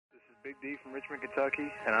Big D from Richmond,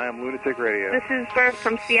 Kentucky, and I am Lunatic Radio. This is Bert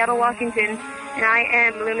from Seattle, Washington, and I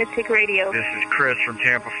am Lunatic Radio. This is Chris from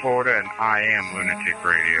Tampa, Florida, and I am Lunatic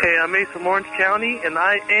Radio. Hey, I'm Ace from Orange County, and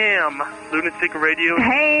I am Lunatic Radio.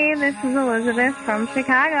 Hey, this is Elizabeth from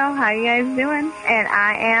Chicago. How you guys doing? And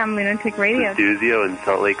I am Lunatic Radio. This is Duzio in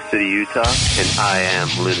Salt Lake City, Utah, and I am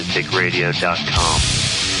lunaticradio.com.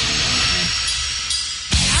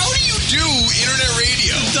 Do internet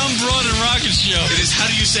radio. Dumb Broad and Rocket Show. It is, how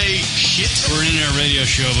do you say shit? We're an internet radio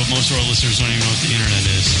show, but most of our listeners don't even know what the internet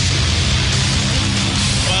is.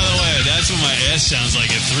 By the way, that's what my ass sounds like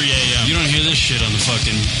at 3 a.m. You don't hear this shit on the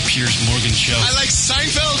fucking Piers Morgan show. I like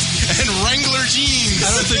Seinfeld and Wrangler jeans.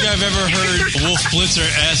 I don't think I've ever heard Wolf Blitzer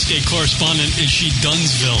ask a correspondent, is she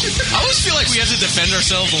Dunsville? I always feel like we have to defend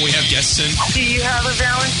ourselves when we have guests in. Do you have a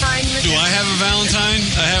Valentine? Do I have a Valentine?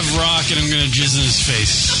 I have Rock, and I'm going to jizz in his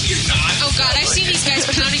face. No, you're not. Oh, God, I've seen these guys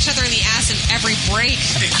pound each other in the ass in every break.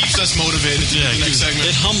 It keeps us motivated to the next segment.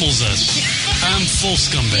 It humbles us. I'm full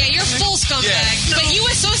scumbag. Yeah, you're full scumbag. Yeah. But you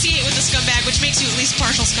associate with the scumbag, which makes you at least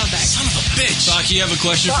partial scumbag. Son of a bitch. Doc, you have a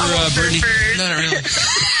question for Brittany? Not really.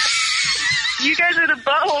 You guys are the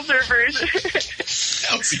butthole surfers.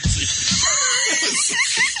 That was easy.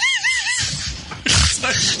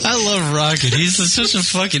 I love Rocket. He's such a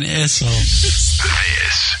fucking asshole. This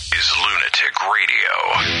is Lunatic Radio.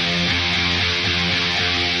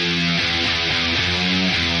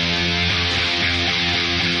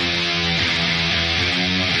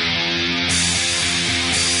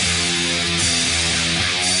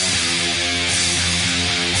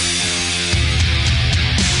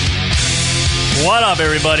 What up,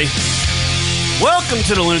 everybody? Welcome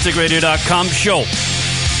to the lunaticradio.com show.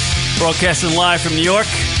 Broadcasting live from New York.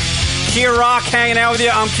 Kier Rock hanging out with you.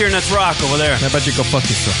 I'm Kier, and that's Rock over there. How about you go fuck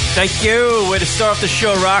yourself? Thank you. Way to start off the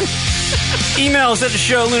show, Rock. Emails at the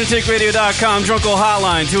show, lunaticradio.com. Drunkle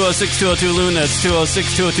hotline, 206-202-LUN. That's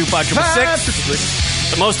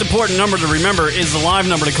 206-202-566. The most important number to remember is the live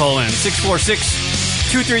number to call in,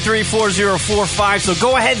 646-233-4045. So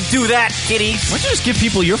go ahead and do that, kitty. Why don't you just give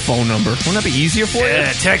people your phone number? Wouldn't that be easier for you?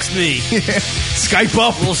 Yeah, text me. Skype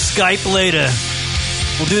up. We'll Skype later.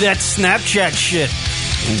 We'll do that Snapchat shit.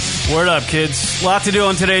 Word up, kids. A lot to do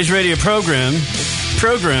on today's radio program.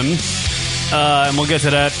 And we'll get to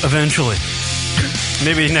that eventually.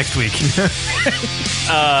 Maybe next week.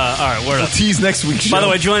 All right, word up. We'll tease next week's show. By the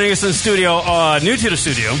way, joining us in the studio, new to the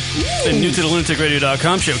studio, and new to the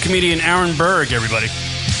lunaticradio.com show, comedian Aaron Berg, everybody.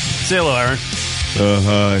 Say hello, Aaron.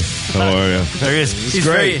 Hi. How are you? There he is.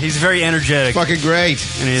 He's very energetic. Fucking great.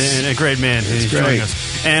 And a great man. He's joining us.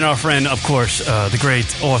 And our friend, of course, the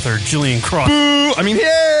great author, Julian Cross. Boo! I mean, yay!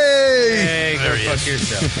 Hey, there he is.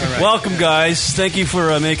 All right. Welcome, guys. Thank you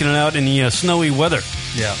for making it out in the snowy weather.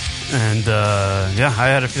 Yeah. And, I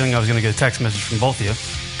had a feeling I was going to get a text message from both of you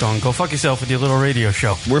going, go fuck yourself with your little radio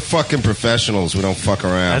show. We're fucking professionals. We don't fuck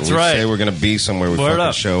around. That's right. We say we're going to be somewhere. We Word fucking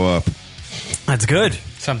up. show up. That's good.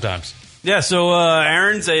 Sometimes. Yeah, so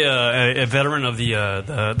Aaron's a veteran of the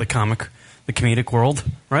comedic world,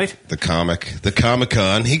 right? The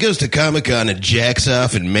Comic-Con. He goes to Comic-Con and jacks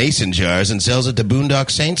off in mason jars and sells it to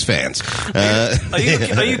Boondock Saints fans. Are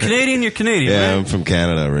you Canadian? You're Canadian, Yeah, right? I'm from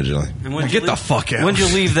Canada originally. And Get the fuck out. When'd you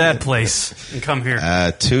leave that place and come here?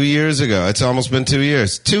 2 years ago. It's almost been 2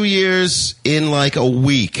 years. 2 years in like a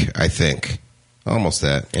week, I think. Almost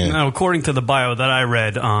that, yeah. Now, according to the bio that I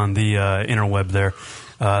read on the interweb there,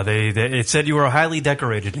 it said you were highly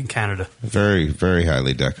decorated in Canada. Very, very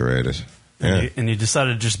highly decorated. Yeah. And you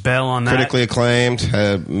decided to just bail on that? Critically acclaimed,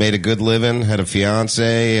 made a good living, had a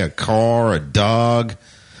fiance, a car, a dog.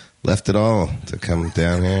 Left it all to come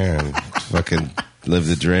down here and fucking live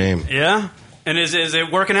the dream. Yeah? And is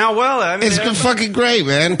it working out well? I mean, It's been fucking great,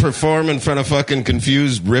 man. Perform in front of fucking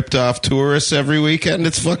confused, ripped-off tourists every weekend.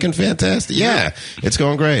 It's fucking fantastic. Yeah, it's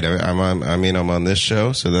going great. I'm on this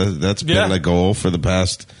show, so that's been the goal for the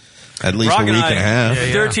past at least Rock a week and a half.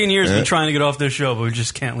 13 years been trying to get off this show, but we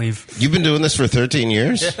just can't leave. You've been doing this for 13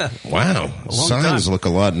 years? Yeah. Wow. Signs look a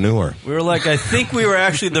lot newer. We were like, I think we were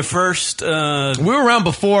actually the first... we were around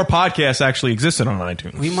before podcasts actually existed on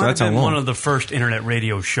iTunes. We might have been one of the first internet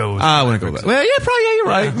radio shows. I wouldn't go back. Well, yeah, probably. Yeah, you're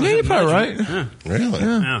right. Yeah, you're probably right. Yeah. Really?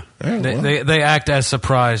 Yeah. They act as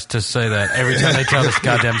surprised to say that every time they tell this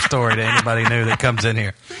goddamn story to anybody new that comes in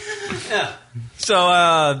here. Yeah.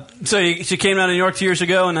 So you came down to New York 2 years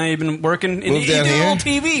ago, and now you've been working. Moved down you do here? all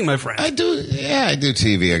TV, my friend. I do. Yeah, I do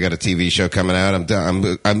TV. I got a TV show coming out. I'm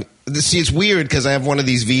See, it's weird because I have one of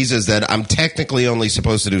these visas that I'm technically only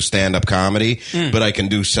supposed to do stand-up comedy, but I can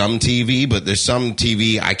do some TV, but there's some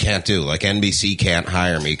TV I can't do. Like NBC can't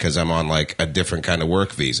hire me because I'm on like a different kind of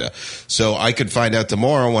work visa. So I could find out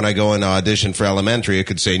tomorrow when I go in audition for Elementary, it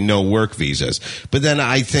could say no work visas. But then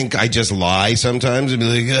I think I just lie sometimes and be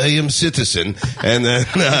like, I am citizen. And then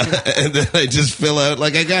I just fill out,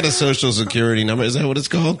 like I got a social security number. Is that what it's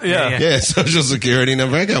called? Yeah, social security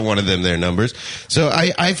number. I got one of them, their numbers. So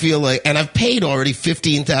I feel like, and I've paid already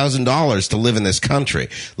 $15,000 to live in this country.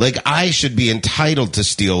 Like, I should be entitled to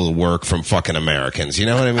steal work from fucking Americans. You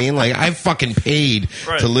know what I mean? Like, I fucking paid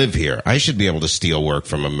to live here. I should be able to steal work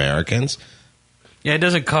from Americans. Yeah, it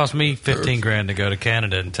doesn't cost me $15,000 to go to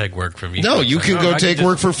Canada and take work from you. No, you can go take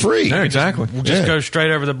work for free. Yeah, exactly. We'll just go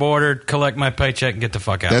straight over the border, collect my paycheck, and get the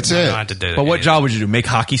fuck out. That's I it. don't have to do that. But what job would you do? Make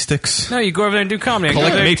hockey sticks? No, you go over there and do comedy.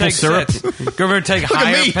 Collect Go over there and maple take syrup? sets. Go over there and take Look at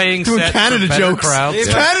higher me paying doing sets Canada for better jokes. crowds.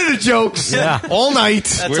 Canada jokes. Yeah. All night.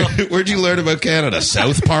 Where'd you learn about Canada?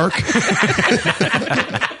 South Park?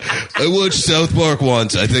 I watched South Park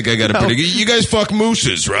once. I think I got a pretty good... You guys fuck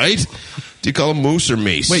mooses, right? Do you call them moose or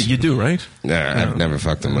meese? Wait, you do, right? Nah, I've never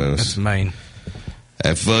fucked a moose. That's Maine.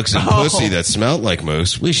 I fucked some pussy that smelled like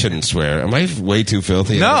moose. We shouldn't swear. Am I way too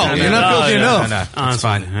filthy? No, you're not filthy enough. No. It's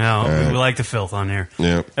fine. No, we like the filth on here.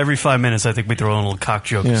 Yeah. Every 5 minutes, I think we throw in a little cock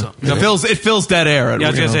joke or something. It fills dead air. Yeah, I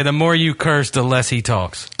was going to say, the more you curse, the less he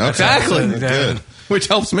talks. Exactly. Good. Which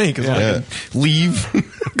helps me because I can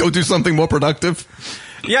leave, go do something more productive.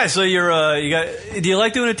 Yeah, so do you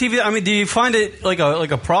like doing a TV? I mean, do you find it like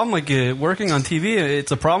a problem, like working on TV?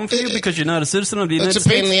 It's a problem for you because you're not a citizen of the United States?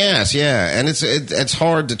 It's a pain in the ass, yeah. And it's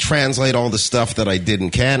hard to translate all the stuff that I did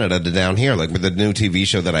in Canada to down here. Like with the new TV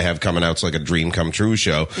show that I have coming out, it's like a dream come true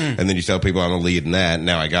show. And then you tell people I'm a lead in that.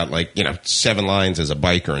 Now I got 7 lines as a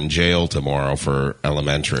biker in jail tomorrow for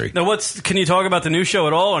Elementary. Now, can you talk about the new show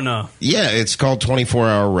at all or no? Yeah, it's called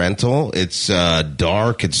 24-Hour Rental. It's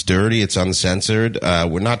dark, it's dirty, it's uncensored.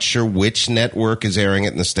 We're not sure which network is airing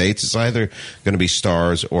it in the States. It's either going to be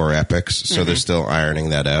Stars or Epix, so they're still ironing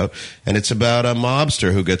that out. And it's about a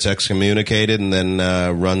mobster who gets excommunicated and then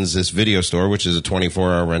runs this video store, which is a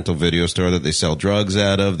 24-hour rental video store that they sell drugs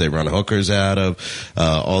out of, they run hookers out of,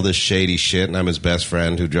 all this shady shit. And I'm his best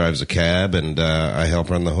friend who drives a cab, and I help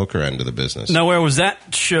run the hooker end of the business. Now, where was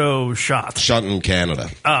that show shot? Shot in Canada.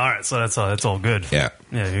 Oh, all right, so that's all good. Yeah.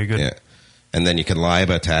 Yeah, you're good. Yeah. And then you can lie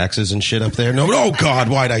about taxes and shit up there. No, oh God,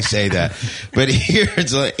 why'd I say that? But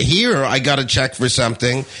here I got a check for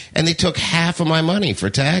something, and they took half of my money for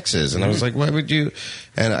taxes, and I was like, why would you?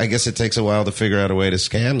 And I guess it takes a while to figure out a way to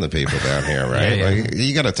scam the people down here, right? Yeah. Like,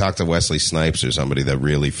 you got to talk to Wesley Snipes or somebody that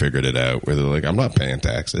really figured it out, where they're like, I'm not paying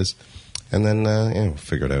taxes, and then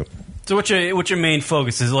figure it out. So what's your main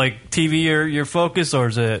focus? Is like TV your focus, or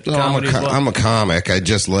is it comedy as well? I'm a comic. I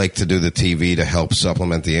just like to do the TV to help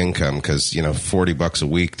supplement the income because, $40 a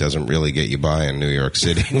week doesn't really get you by in New York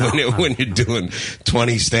City when you're doing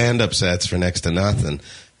 20 stand-up sets for next to nothing.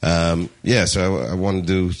 So I want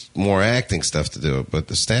to do more acting stuff to do it, but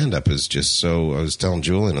the stand-up is just so, I was telling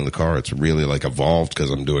Julian in the car, it's really like evolved because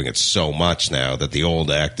I'm doing it so much now that the old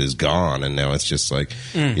act is gone, and now it's just like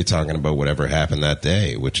you're talking about whatever happened that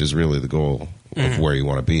day, which is really the goal of where you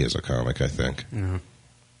want to be as a comic, I think. Yeah.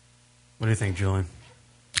 What do you think, Julian?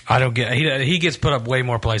 I don't get. He gets put up way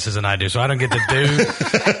more places than I do, so I don't get to do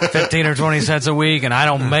 15 or 20 cents a week, and I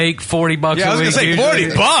don't make $40 a week. Yeah, I was going to say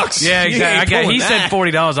 $40. Yeah, exactly. He said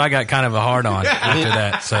 $40. I got kind of a hard on after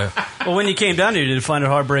that. So, well, when you came down here, did you find it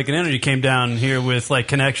hard breaking in, or you came down here with like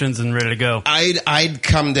connections and ready to go? I'd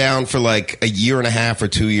come down for like a year and a half or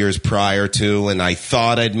 2 years prior to, and I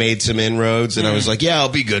thought I'd made some inroads, and I was like, yeah, I'll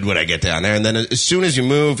be good when I get down there. And then as soon as you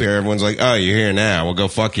move here, everyone's like, oh, you're here now. Well, go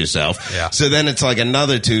fuck yourself. Yeah. So then it's like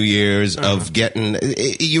another 2 years of getting.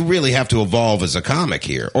 You really have to evolve as a comic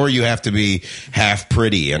here, or you have to be half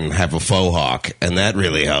pretty and have a faux hawk, and that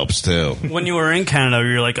really helps too. When you were in Canada,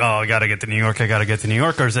 you're like, oh, I got to get to New York.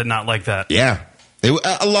 Or is it not like that? Yeah.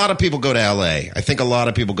 A lot of people go to L.A. I think a lot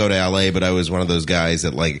of people go to L.A., but I was one of those guys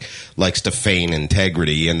that likes to feign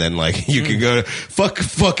integrity, and then you can go to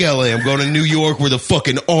fuck L.A. I'm going to New York where the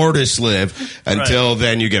fucking artists live. Until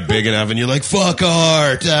then, you get big enough, and you're like, fuck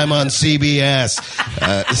art. I'm on CBS.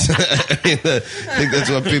 I think that's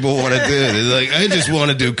what people want to do. They're like, I just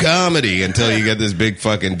want to do comedy until you get this big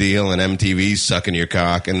fucking deal, and MTV's sucking your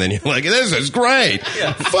cock, and then you're like, this is great.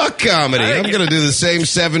 Yeah. Fuck comedy. I'm going to do the same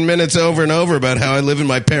 7 minutes over and over about how I live in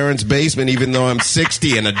my parents' basement, even though I'm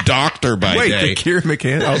 60 and a doctor by day. Wait, the Kieran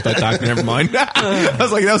McCann? Oh, that doctor. Never mind. I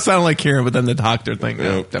was like, that sounded like Kieran, but then the doctor thing.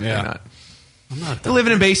 No, definitely not. I'm not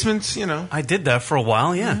living in basements, I did that for a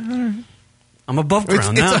while. Yeah. I'm above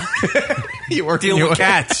ground now. You work dealing with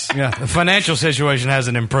cats. Yeah, the financial situation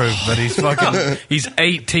hasn't improved, but he's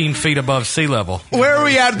 18 feet above sea level. Where are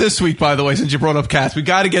we at this week, by the way, since you brought up cats? We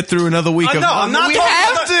got to get through another week of... No, I'm not we talking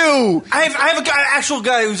have about to! I have an actual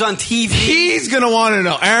guy who's on TV. He's going to want to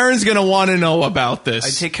know. Aaron's going to want to know about this.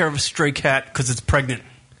 I take care of a stray cat because it's pregnant.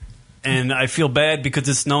 And I feel bad because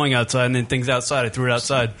it's snowing outside and then things outside. I threw it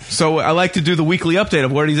outside. So I like to do the weekly update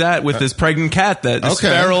of where he's at with this pregnant cat, this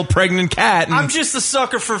feral pregnant cat. And I'm just a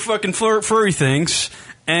sucker for fucking furry things.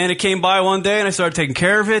 And it came by one day and I started taking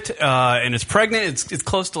care of it. And it's pregnant. It's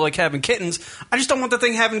close to like having kittens. I just don't want the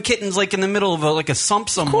thing having kittens like in the middle of a sump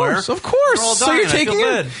somewhere. Of course. So you're taking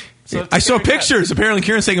it. I saw pictures. Apparently,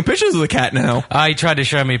 Kieran's taking pictures of the cat now. He tried to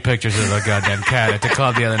show me pictures of the goddamn cat at the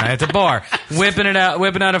club the other night at the bar, whipping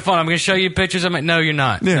out a phone. I'm going to show you pictures. I'm like, no, you're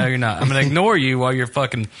not. Yeah. No, you're not. I'm going to ignore you while you're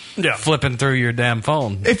fucking flipping through your damn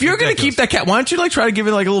phone. If you're going to keep that cat, why don't you try to give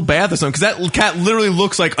it like a little bath or something? Because that cat literally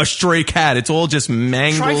looks like a stray cat. It's all just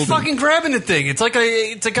mangled. Try fucking grabbing the thing. It's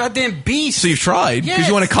a goddamn beast. So you've tried because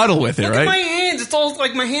you want to cuddle with it, Look right? at my hands. It's all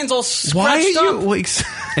like my hands all scratched Why are you? up. Like,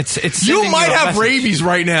 it's you might have rabies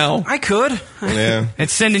right now. I could. Yeah.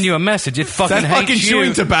 It's sending you a message. It fucking that hates fucking you.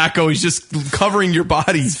 chewing tobacco is just covering your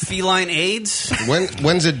body. Feline AIDS.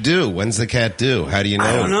 When's it due? When's the cat due? How do you know?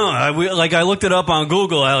 I don't know. I looked it up on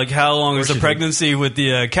Google. How long is the pregnancy with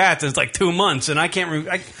the cats? It's like 2 months, and I can't.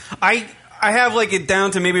 I have like it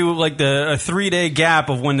down to maybe like a 3-day gap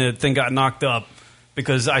of when the thing got knocked up.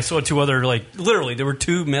 Because I saw two other, literally, there were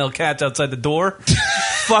 2 male cats outside the door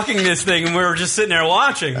fucking this thing, and we were just sitting there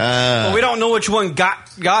watching. But we don't know which one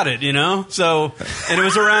got it, you know? So, and it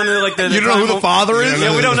was around the You don't know who the father is?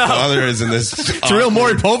 Yeah, we don't know. The father is in this. It's a real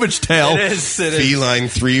Maury Povich tale. It is. Feline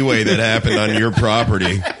 3-way that happened on your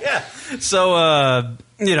property. Yeah. So,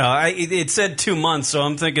 it said 2 months, so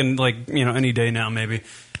I'm thinking, any day now, maybe.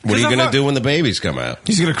 What are you going to do when the babies come out?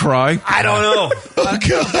 He's going to cry. I don't know. Oh,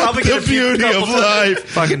 God. Probably The beauty of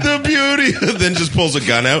life. The beauty. Then just pulls a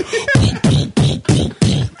gun out.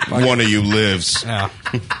 One of you lives. Yeah.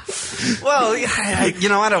 Well,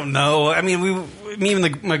 I don't know. I mean, me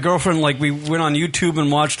and my girlfriend, we went on YouTube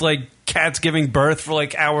and watched, cats giving birth for,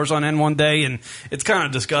 hours on end one day, and it's kind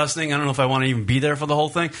of disgusting. I don't know if I want to even be there for the whole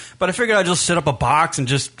thing, but I figured I'd just set up a box and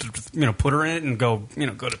just, put her in it and go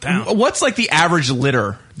to town. What's, the average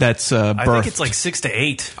litter that's birthed? I think it's, 6 to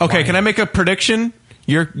 8. Okay, can I make a prediction?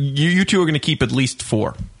 You two are going to keep at least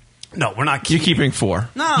 4. No, we're not. You're keeping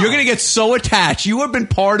 4. No. You're going to get so attached. You have been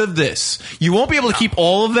part of this. You won't be able to keep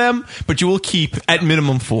all of them, but you will keep at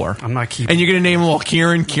minimum 4. I'm not keeping. And you're going to name them all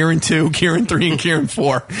Kieran, Kieran 2, Kieran 3, and Kieran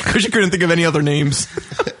 4 because you couldn't think of any other names.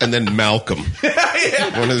 And then Malcolm.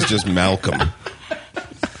 One is just Malcolm.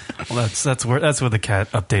 Well, that's where the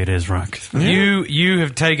cat update is, Rock. You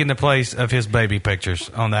have taken the place of his baby pictures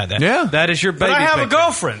on that day. Yeah. That is your baby But I have picture. a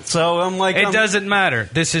girlfriend, so I'm like... It doesn't matter.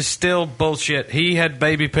 This is still bullshit. He had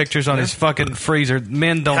baby pictures on his fucking freezer.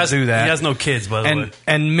 Men don't do that. He has no kids, by the way.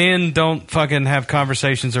 And men don't fucking have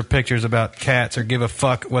conversations or pictures about cats or give a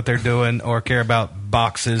fuck what they're doing or care about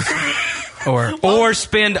boxes. Or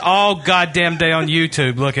spend all goddamn day on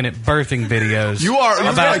YouTube looking at birthing videos. You are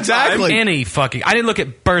about exactly any fucking. I didn't look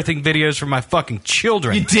at birthing videos for my fucking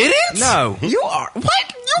children. You didn't? No. You are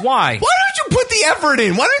what? Why? Why don't you put the effort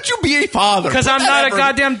in? Why don't you be a father? Because I'm not a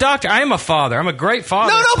goddamn doctor. I am a father. I'm a great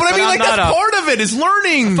father. No, but I mean, I'm that's not part of it is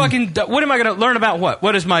learning. What am I going to learn about?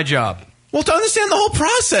 What is my job? Well, to understand the whole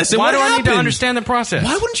process. And Why what do I need to happened? understand the process?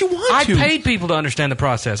 Why wouldn't you want I to? paid people to understand the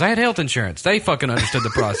process. I had health insurance. They fucking understood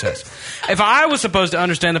the process. If I was supposed to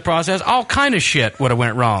understand the process, all kind of shit would have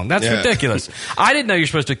went wrong. That's ridiculous. I didn't know you're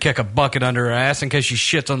supposed to kick a bucket under her ass in case she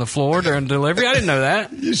shits on the floor during delivery. I didn't know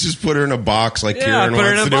that. You just put her in a box like Kieran put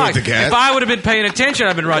her in wants a to do box. with the cat. If I would have been paying attention,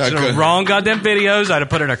 I'd been watching the wrong goddamn videos. I'd have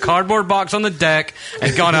put her in a cardboard box on the deck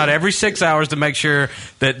and gone out every 6 hours to make sure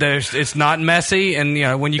that it's not messy.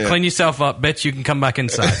 And when you clean yourself up, bet you can come back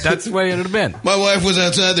inside. That's the way it would have been. My wife was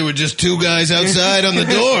outside. There were just 2 guys outside on the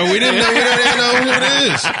door. We don't even know who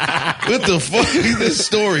it is. What the fuck? This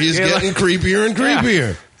story is getting creepier and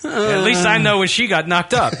creepier. At least I know when she got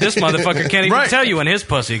knocked up. This motherfucker can't even tell you when his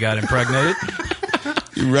pussy got impregnated.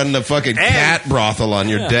 You run the fucking cat brothel on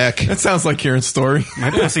your deck. That sounds like Kieran's story.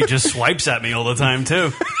 My pussy just swipes at me all the time,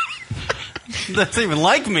 too. Doesn't even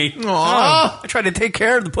like me. Aww. I try to take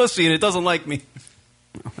care of the pussy, and it doesn't like me.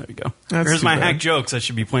 Oh, there you go. Here's my hack jokes. I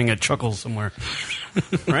should be playing at Chuckles somewhere.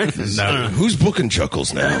 Right? No. Who's booking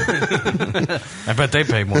Chuckles now? I bet they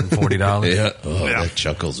pay more than $40. Yeah. Oh, that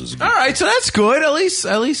Chuckles is good. All right, so that's good. At least,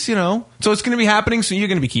 So it's going to be happening. So you're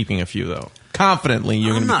going to be keeping a few, though. Confidently,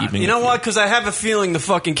 you're going to be keeping. You know what? Because I have a feeling the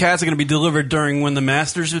fucking cats are going to be delivered during when the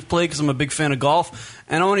Masters is played. Because I'm a big fan of golf,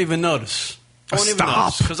 and I won't even notice.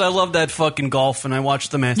 Stop. Because I love that fucking golf, and I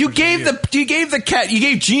watched the Masters. You gave the cat. You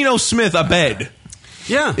gave Geno Smith a bed.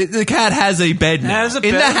 Yeah, the cat has a bed now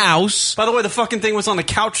in the house. By the way, the fucking thing was on the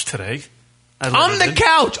couch today. On the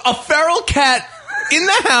couch, a feral cat in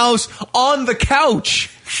the house on the couch.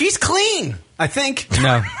 She's clean, I think.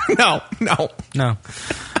 No. No.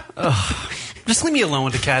 Just leave me alone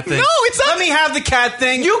with the cat thing. No, it's not. Let me have the cat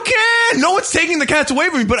thing. You can. No one's taking the cats away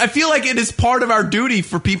from me, but I feel like it is part of our duty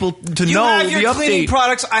for people to You know have the your update. cleaning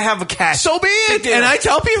products. I have a cat. So be it. And I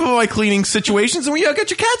tell people about my cleaning situations, and we got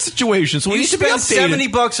your cat situations. So we You need to be spend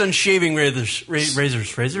updated. $70 on shaving razors.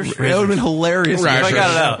 That would have been hilarious. If I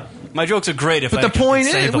got it out. My jokes are great. If But I the point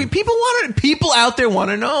could say is, them. people out there want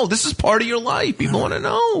to know. This is part of your life. People want to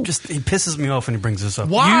know. Just he pisses me off when he brings this up.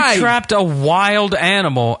 Why? You trapped a wild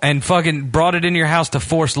animal and fucking brought it in your house to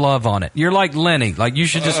force love on it. You're like Lenny. Like, you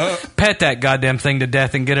should just pet that goddamn thing to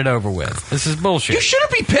death and get it over with. This is bullshit. You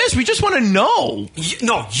shouldn't be pissed. We just want to know.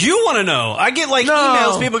 You want to know. I get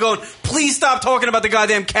emails, people going, please stop talking about the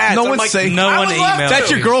goddamn cats. No I'm one's like, saying. No I one would love emails. to.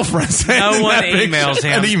 That's your girlfriend saying No one that picture. emails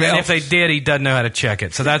him. An email. And if they did, he doesn't know how to check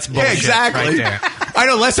it. So that's bullshit. Exactly. Right there. I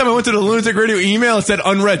know. Last time I went to the Lunatic Radio email, it said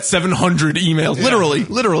unread 700 emails. Yeah.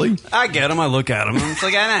 Literally. I get them. I look at them. I'm just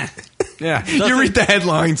like, Yeah. You read the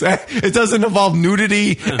headlines. It doesn't involve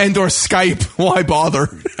nudity and or Skype. Why bother?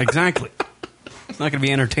 Exactly. It's not going to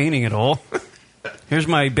be entertaining at all. Here's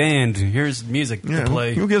my band. Here's music to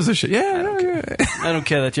play. Who gives a shit? I don't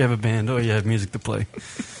care that you have a band or you have music to play.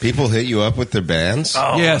 People hit you up with their bands?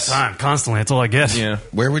 Oh, Yes. all the time. Constantly. That's all I get. Yeah.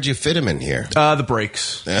 Where would you fit them in here? The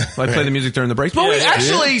breaks. I play the music during the breaks. But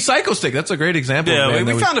actually, Psycho Stick, that's a great example. Yeah, of a band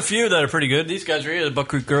we that found a few that are pretty good. These guys are here. The Buck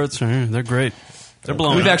Creek Girls are here. They're great. They're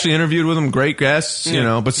blowing We've up. actually interviewed with them, great guests, you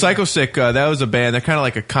know. But Psycho Stick, that was a band. They're kind of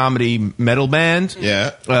like a comedy metal band.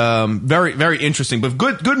 Yeah. Very, very interesting, but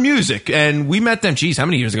good music. And we met them, geez, how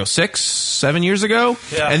many years ago? 6, 7 years ago?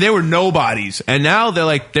 Yeah. And they were nobodies. And now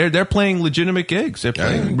they're playing legitimate gigs. They're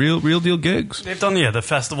playing real deal gigs. They've done the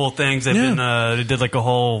festival things. They've been they did like a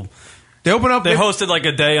whole. They open up. They hosted like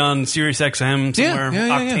a day on Sirius XM somewhere,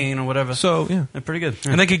 Yeah. Octane or whatever. So yeah, they're pretty good.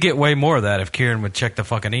 And they could get way more of that if Kieran would check the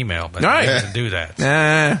fucking email. But Right. they didn't do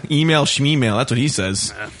that. Email schmeemail. That's what he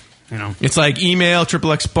says. You know, it's like email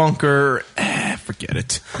XXX bunker. Forget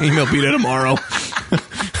it. Email be there tomorrow.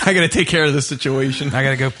 I got to take care of this situation. I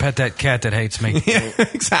got to go pet that cat that hates me. Yeah,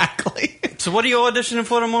 exactly. So what are you auditioning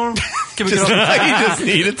for tomorrow? Can we Just- get off? you just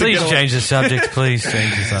need it to Please go. change the subject. Please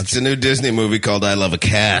change the subject. It's a new Disney movie called I Love a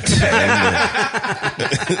Cat.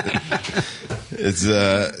 It's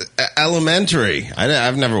Elementary.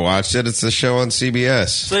 I've never watched it. It's a show on CBS.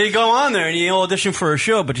 So you go on there and you audition for a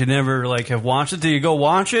show, but you never have watched it. Do you go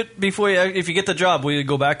watch it before you? If you get the job, will you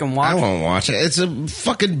go back and watch I it? won't watch it. It's a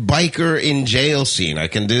fucking biker in jail scene. I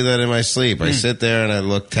can do that in my sleep. I sit there and I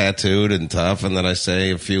look tattooed and tough, and then I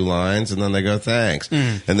say a few lines, and then they go, thanks.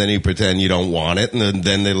 And then you pretend you don't want it, and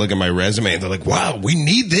then they look at my resume, and they're like, wow, we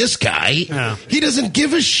need this guy. Yeah. He doesn't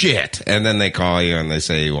give a shit. And then they call you, and they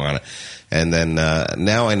say you want it. And then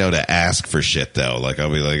now I know to ask for shit, though. Like, I'll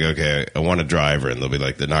be like, okay, I want a driver. And they'll be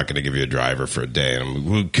like, they're not going to give you a driver for a day. And I'm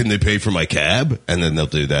like, well, can they pay for my cab? And then they'll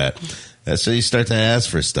do that. And so you start to ask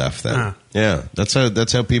for stuff then. Huh. Yeah, that's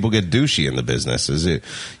how people get douchey in the business. Is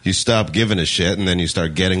you stop giving a shit, and then you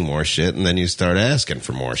start getting more shit, and then you start asking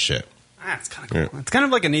for more shit. That's kind of cool. It's kind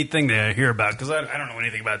of like a neat thing to hear about because I don't know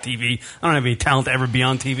anything about TV. I don't have any talent to ever be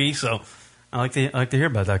on TV, so I like to hear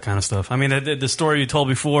about that kind of stuff. I mean, the story you told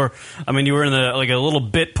before. I mean, you were in a little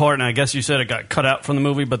bit part, and I guess you said it got cut out from the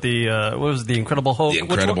movie. But what was it, the Incredible Hulk? The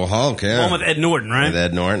Incredible Hulk, yeah, the one with Ed Norton, right? With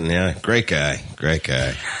Ed Norton, yeah, great guy.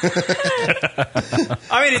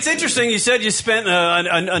 I mean, it's interesting. You said you spent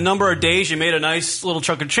a number of days. You made a nice little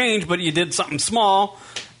chunk of change, but you did something small,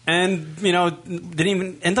 and didn't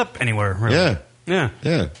even end up anywhere. Really. Yeah.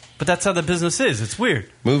 But that's how the business is. It's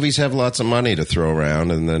weird. Movies have lots of money to throw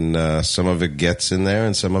around, and then some of it gets in there,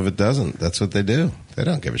 and some of it doesn't. That's what they do. They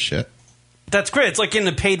don't give a shit. That's great. It's like getting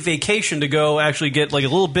a paid vacation to go actually get like a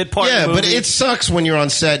little bit part. Yeah, of the but movie. it sucks when you're on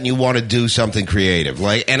set and you want to do something creative.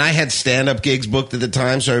 And I had stand-up gigs booked at the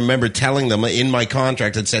time, so I remember telling them in my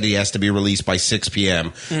contract it said he has to be released by 6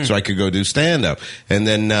 p.m. so I could go do stand-up. And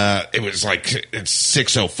then it was like it's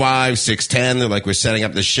 6:05, 6:10. They're like, we're setting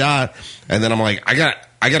up the shot, and then I'm like,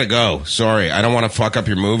 I gotta go. Sorry, I don't want to fuck up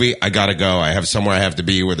your movie. I gotta go. I have somewhere I have to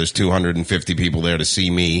be where there's 250 people there to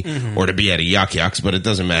see me or to be at a Yuck Yucks, but it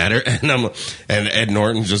doesn't matter. And Ed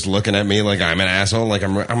Norton's just looking at me like I'm an asshole. Like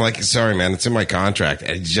I'm like, sorry, man, it's in my contract.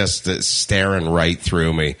 And just staring right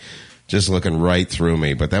through me. Just looking right through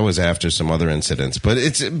me. But that was after some other incidents. But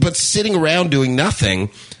sitting around doing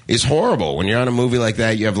nothing is horrible. When you're on a movie like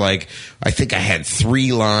that, you have like, I think I had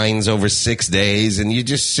 3 lines over 6 days, and you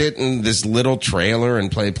just sit in this little trailer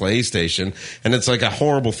and play PlayStation, and it's like a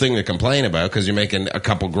horrible thing to complain about because you're making a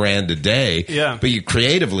couple grand a day. Yeah. But you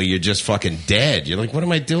creatively, you're just fucking dead. You're like, what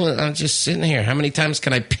am I doing? I'm just sitting here. How many times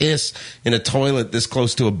can I piss in a toilet this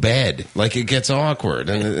close to a bed? Like, it gets awkward.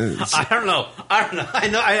 And I don't know. I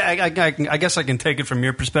know. I guess I can take it from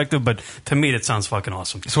your perspective, but to me, it sounds fucking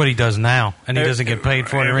awesome. It's what he does now, and he doesn't get paid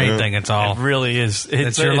for it or anything. It's all. It really is.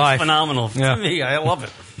 It's your life. Phenomenal Yeah. to me. I love it.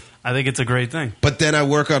 I think it's a great thing. But then I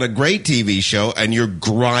work on a great TV show, and you're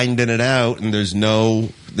grinding it out, and there's no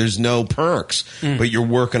perks. But you're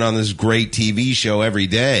working on this great TV show every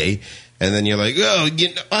day, and then you're like, oh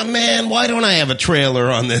man, why don't I have a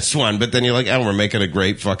trailer on this one? But then you're like, oh, we're making a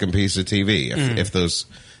great fucking piece of TV. If those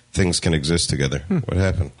things can exist together, what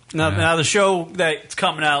happened? Now the show that's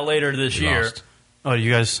coming out later this year. Lost. Oh,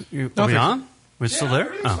 you guys, are we on? We're still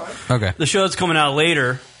there. Oh, okay. The show that's coming out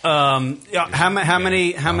later. How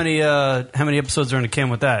many episodes are in the can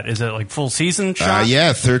with that? Is it like full season shot?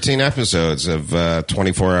 Yeah, 13 episodes of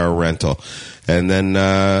 24-hour rental, and then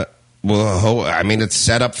it's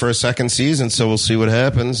set up for a second season. So we'll see what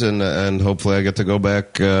happens, and hopefully I get to go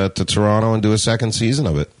back to Toronto and do a second season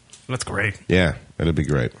of it. That's great. Yeah, it'll be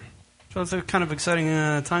great. So it's a kind of exciting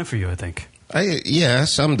time for you, I think. Yeah,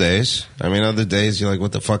 some days. I mean, other days you're like,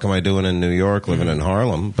 what the fuck am I doing in New York, living in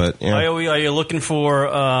Harlem? But yeah. Are you looking for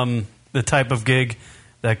the type of gig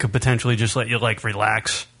that could potentially just let you like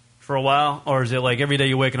relax for a while, or is it like every day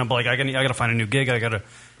you're waking up like I got to find a new gig, I got to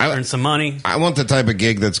earn some money? I want the type of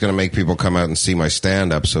gig that's going to make people come out and see my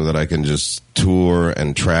stand-up, so that I can just tour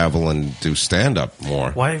and travel and do stand-up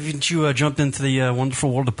more. Why haven't you jumped into the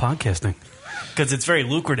wonderful world of podcasting? Because it's very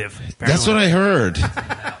lucrative. Apparently. That's what I heard.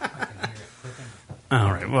 All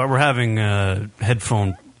right. Well, we're having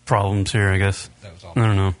headphone problems here, I guess. I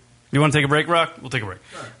don't know. You want to take a break, Rock? We'll take a break.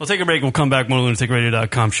 We'll take a break. We'll come back. More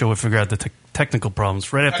lunaticradio.com show. We'll figure out the technical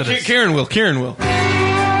problems right after this. Karen will.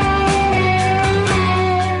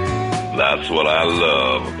 That's what I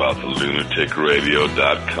love about the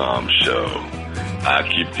lunaticradio.com show. I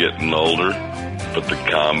keep getting older, but the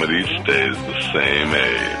comedy stays the same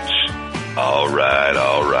age. All right.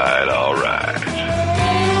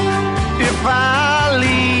 If I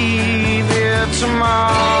leave here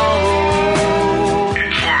tomorrow,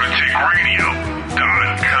 it's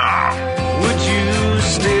lunaticradio.com. would you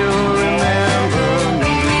still remember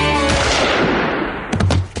me?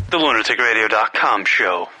 The lunaticradio.com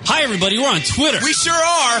show. Hi, everybody. We're on Twitter. We sure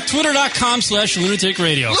are.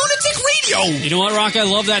 Twitter.com/lunaticradio. Lunatic Radio. You know what, Rock? I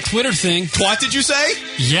love that Twitter thing. What did you say?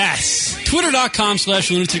 Yes.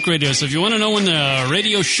 Twitter.com/lunaticradio. So if you want to know when the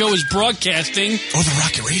radio show is broadcasting. Oh, the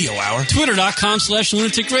Rocket Radio Hour.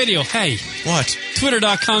 Twitter.com/lunaticradio. Hey. What?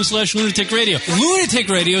 Twitter.com/lunaticradio. Lunatic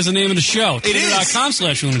Radio is the name of the show. It is.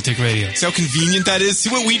 Twitter.com/lunaticradio. See how convenient that is? See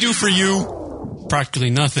what we do for you? Practically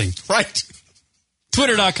nothing. Right.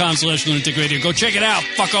 Twitter.com/lunaticradio. Go check it out,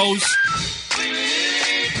 fuckos.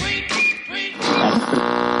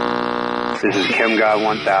 This is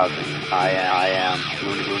ChemGuy1000. I am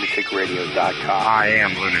lunaticradio.com. I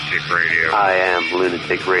am Lunatic Radio. I am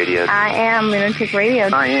Lunatic Radio. I am Lunatic Radio.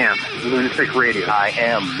 I am Lunatic Radio. I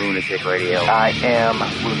am Lunatic Radio. I am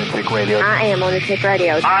Lunatic Radio. I am Lunatic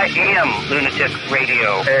Radio. I am Lunatic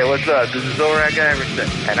Radio. Hey, what's up? This is Zorak Iverson,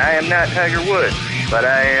 and I am not Tiger Woods, but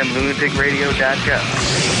I am lunaticradio.com.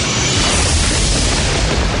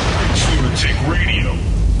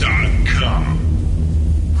 lunaticradio.com.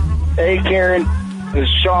 Hey, Karen. This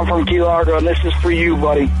is Sean from Key Largo, and this is for you,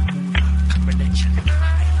 buddy.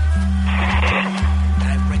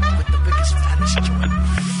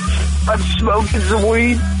 I'm smoking some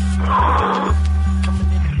weed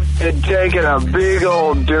and taking a big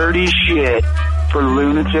old dirty shit for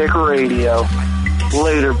Lunatic Radio.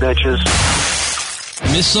 Later, bitches.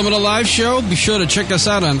 Missed some of the live show? Be sure to check us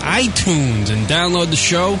out on iTunes and download the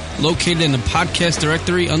show located in the podcast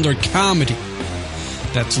directory under comedy.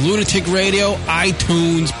 That's Lunatic Radio,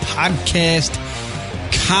 iTunes, podcast,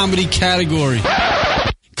 comedy category.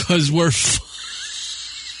 Because we're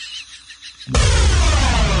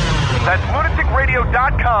That's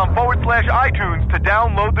lunaticradio.com/iTunes to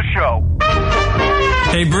download the show.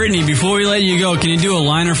 Hey, Brittany, before we let you go, can you do a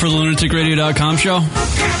liner for the lunaticradio.com show?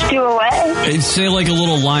 Do a what? Say like a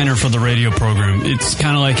little liner for the radio program. It's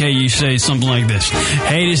kind of like, hey, you say something like this.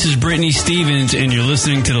 Hey, this is Brittany Stevens, and you're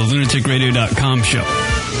listening to the lunaticradio.com show.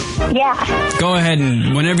 Yeah. Go ahead,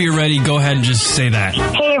 and whenever you're ready, go ahead and just say that.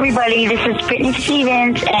 Hey, everybody, this is Brittany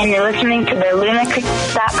Stevens, and you're listening to the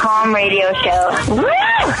lunatic.com radio show. Woo!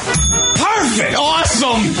 Perfect! Perfect.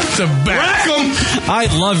 Awesome. It's a rack 'em. I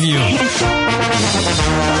love you.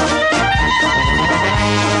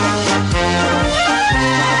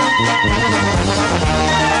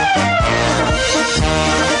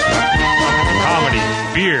 Comedy,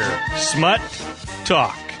 beer, smut,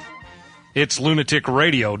 talk. It's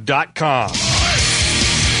lunaticradio.com.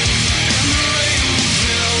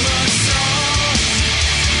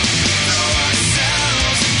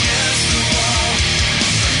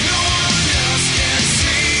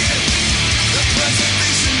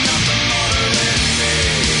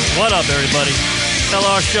 What up, everybody?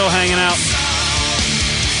 LR Show hanging out.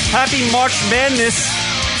 Happy March Madness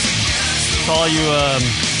to all you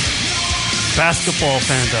basketball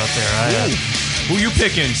fans out there. Who you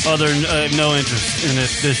picking? Other no interest in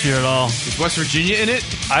it this year at all. Is West Virginia in it?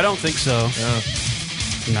 I don't think so.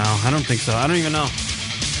 No, I don't think so. I don't even know.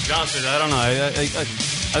 To be honest with you, I don't know.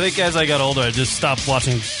 I think as I got older, I just stopped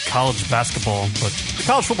watching college basketball. But the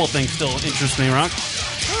college football thing still interests me, Rock.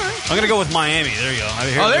 I'm going to go with Miami. There you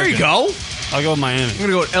go. There you go. I'll go with Miami. I'm going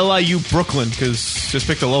to go with LIU Brooklyn because just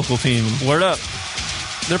picked a local team. Word up.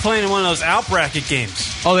 They're playing in one of those out-bracket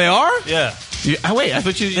games. Oh, they are? Yeah. Wait, I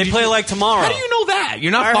thought They play like tomorrow. How do you know that?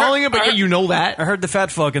 You're not following it, but you know that? I heard the fat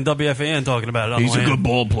fuck in WFAN talking about it. He's a good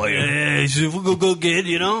ball player. Yeah, he's a good kid,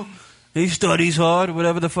 you know? He studies hard,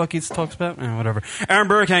 whatever the fuck he talks about. Whatever. Aaron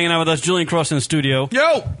Burke hanging out with us. Julian Cross in the studio.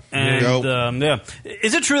 Yo! And, yeah.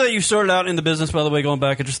 Is it true that you started out in the business, by the way, going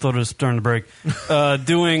back? I just thought it was during the break.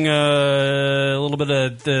 Doing a little bit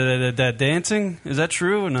of that dancing? Is that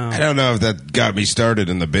true or no? I don't know if that got me started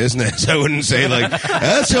in the business. I wouldn't say, like,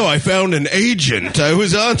 that's how I found an agent. I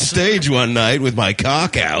was on stage one night with my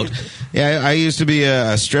cock out. Yeah, I used to be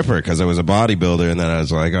a stripper because I was a bodybuilder, and then I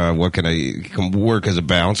was like, what can I work as a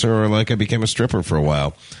bouncer? Or like I became a stripper for a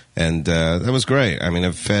while. And that was great. I mean,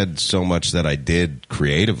 it fed so much that I did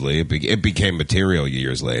creatively. It became material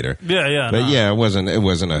years later. Yeah. But yeah, it wasn't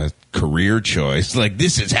a career choice. Like,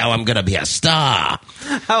 this is how I'm going to be a star.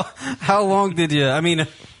 How long did you,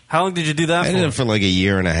 how long did you do that for? I did it for like a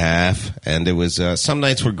year and a half. And it was, some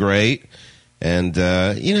nights were great. And,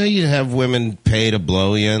 you have women pay to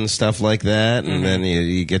blow you and stuff like that. And then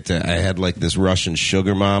you get to, I had like this Russian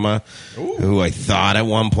sugar mama who I thought at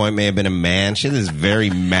one point may have been a man. She had this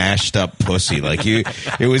very mashed up pussy. Like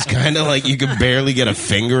it was kind of like you could barely get a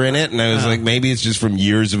finger in it. And I was like, maybe it's just from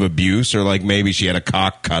years of abuse, or like maybe she had a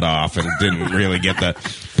cock cut off and didn't really get the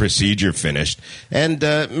procedure finished. And,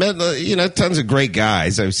 met, tons of great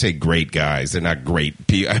guys. I would say great guys. They're not great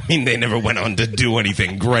people. I mean, they never went on to do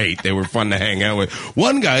anything great. They were fun to hang out with.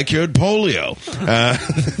 One guy cured polio.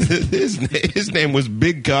 His name was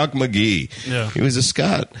Big Cock McGee. Yeah. He was a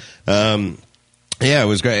Scot. Yeah, it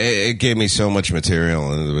was great. It gave me so much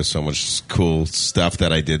material, and there was so much cool stuff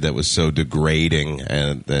that I did that was so degrading,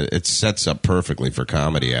 and that it sets up perfectly for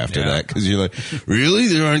comedy after that. Because you're like, really?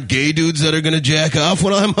 There aren't gay dudes that are going to jack off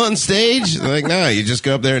when I'm on stage? Like, no, you just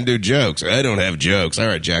go up there and do jokes. I don't have jokes. All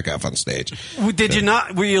right, jack off on stage. Did you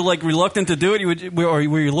not? Were you like reluctant to do it? Or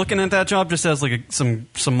were you looking at that job just as like some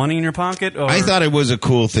money in your pocket? Or? I thought it was a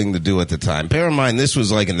cool thing to do at the time. Bear in mind, this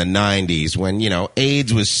was like in the 90s when,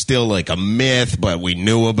 AIDS was still like a myth, but we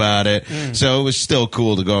knew about it. So it was still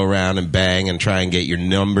cool to go around and bang and try and get your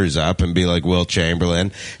numbers up and be like Will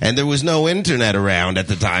Chamberlain. And there was no internet around at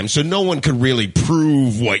the time, so no one could really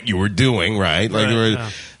prove what you were doing, right?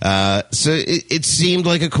 So it seemed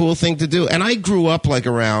like a cool thing to do. And I grew up like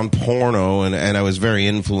around porno, and I was very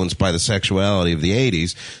influenced by the sexuality of the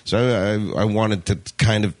 80s. So I wanted to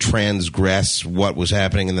kind of transgress what was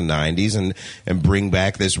happening in the 90s and bring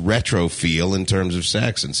back this retro feel in terms of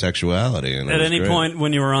sex and sexuality. And at any point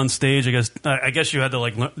when you were on stage, I guess you had to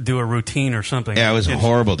like do a routine or something. Yeah, I was a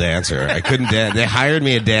horrible dancer. I couldn't dance. They hired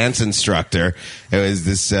me a dance instructor. It was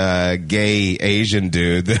this gay Asian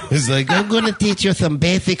dude that was like, I'm going to teach you some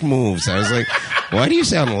basic moves. I was like, why do you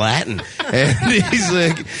sound Latin? And he's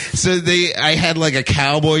like, I had like a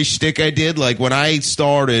cowboy shtick I did. Like when I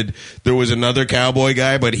started, there was another cowboy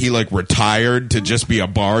guy, but he like retired to just be a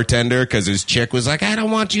bartender because his chick was like, I don't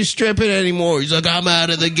want you stripping anymore. He's like, I'm out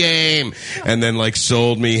of the game. And then like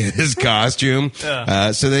sold me his costume.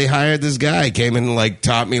 So they hired this guy, came in and like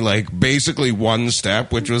taught me like basically one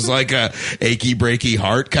step, which was like a achy breaky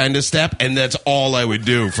heart kind of step. And that's all I would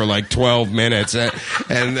do for like 12 minutes.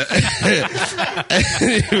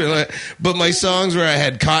 But my songs where I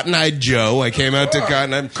had Cotton Eye Joe, I came out to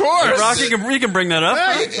Cotton Eye. Of course, Rocky, you can bring that up.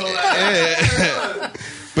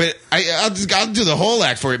 But I'll do the whole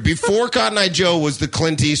act for it. Before Cotton Eye Joe was the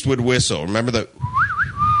Clint Eastwood whistle. Remember the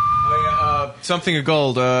something of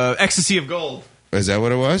gold, ecstasy of gold. Is that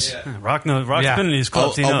what it was? Yeah. Rock's been in these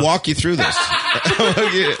clubs. I'll walk you through this.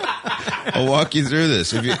 I'll walk you through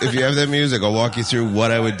this. If you have that music, I'll walk you through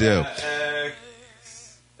what I would do.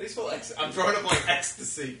 I'm throwing up like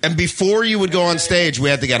ecstasy. And before you would go on stage, we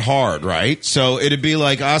had to get hard, right? So it'd be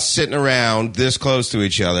like us sitting around this close to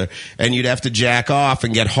each other, and you'd have to jack off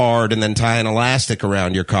and get hard and then tie an elastic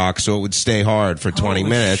around your cock so it would stay hard for 20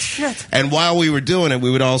 minutes. Shit. And while we were doing it,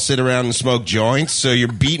 we would all sit around and smoke joints. So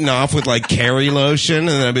you're beating off with like Kerry lotion, and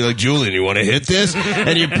then I'd be like, Julian, you want to hit this?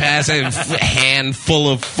 And you'd pass a hand full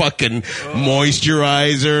of fucking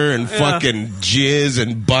moisturizer and fucking jizz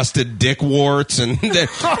and busted dick warts, and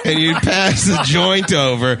you'd pass the joint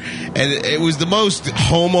over, and it was the most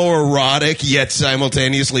homoerotic yet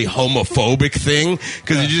simultaneously homophobic thing,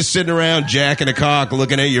 because you're just sitting around jacking a cock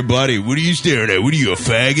looking at your buddy. What are you staring at? What are you, a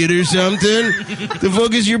faggot or something? The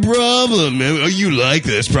fuck is your problem? Oh, you like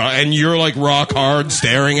this, and you're like rock hard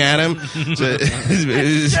staring at him. So,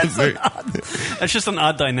 that's just an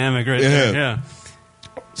odd dynamic right there. Yeah.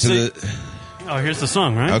 So here's the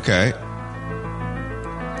song, right? Okay.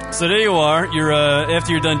 So there you are. You're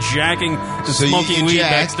after you're done jacking and smoking weed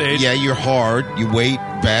backstage. Yeah, you're hard. You wait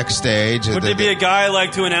backstage. Would there be a guy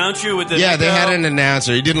like to announce you with the? Yeah, they had an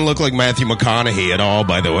announcer. He didn't look like Matthew McConaughey at all,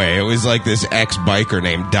 by the way. It was like this ex-biker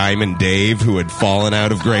named Diamond Dave who had fallen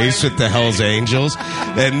out of grace with the Hells Angels,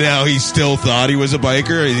 and now he still thought he was a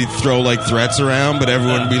biker. He'd throw like threats around, but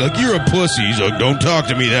everyone would be like, "You're a pussy." He's like, "Don't talk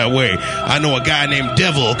to me that way. I know a guy named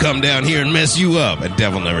Devil will come down here and mess you up." And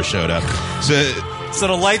Devil never showed up. So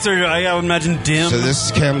the lights are, I would imagine, dim. So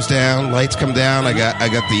this comes down, lights come down. I got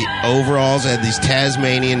the overalls. I had these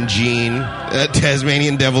Tasmanian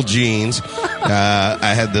devil jeans.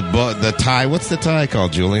 I had the tie. What's the tie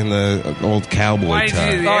called, Julian? The old cowboy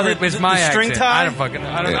tie. It's my string accent. tie?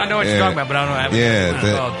 I know what you're talking about, but I don't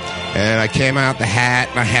know. And I came out the hat,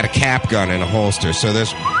 and I had a cap gun in a holster. So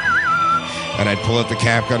this... And I'd pull out the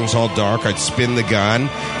cap gun. It's all dark. I'd spin the gun.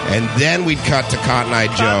 And then we'd cut to Cotton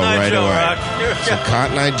Eye Joe right away. So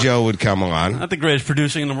Cotton Eye Joe would come on. Not the greatest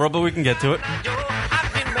producing in the world, but we can get to it.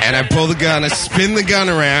 And I pull the gun. I spin the gun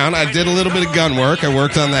around. I did a little bit of gun work. I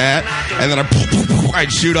worked on that. And then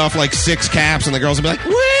I'd shoot off like 6 caps. And the girls would be like,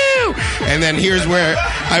 woo! And then here's where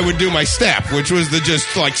I would do my step, which was the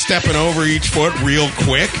just like stepping over each foot real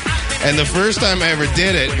quick. And the first time I ever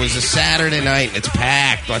did it was a Saturday night, and it's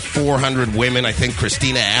packed, like 400 women. I think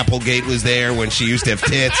Christina Applegate was there when she used to have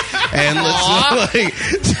tits. And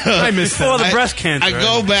I missed that. The breast cancer. I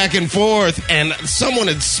go back and forth, and someone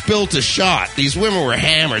had spilt a shot. These women were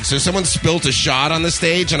hammered, so someone spilt a shot on the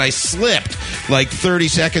stage, and I slipped like 30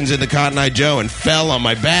 seconds into Cotton Eye Joe and fell on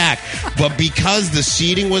my back. But because the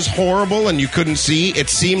seating was horrible and you couldn't see, it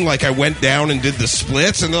seemed like I went down and did the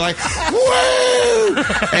splits, and they're like, woo!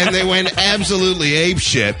 And they went absolutely ape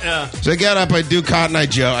shit. Yeah. So I got up, I do Cotton Eye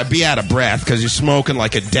Joe. I'd be out of breath because you're smoking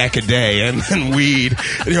like a deck a day and then weed.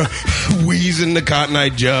 And you're wheezing the Cotton Eye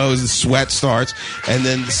Joe, the sweat starts. And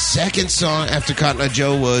then the second song after Cotton Eye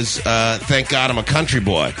Joe was Thank God I'm a Country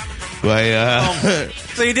Boy.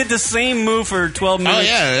 So you did the same move for 12 minutes? Oh,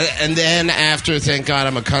 yeah. And then after Thank God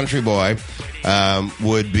I'm a Country Boy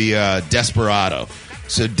would be Desperado.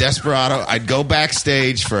 So Desperado, I'd go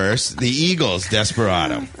backstage first. The Eagles,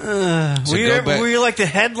 Desperado. Were you like the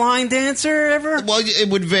headline dancer ever? Well, it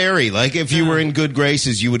would vary. Like if you were in good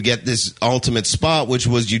graces, you would get this ultimate spot, which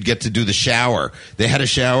was you'd get to do the shower. They had a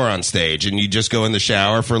shower on stage, and you just go in the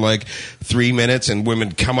shower for like 3 minutes, and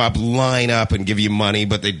women come up, line up, and give you money,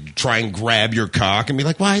 but they try and grab your cock and be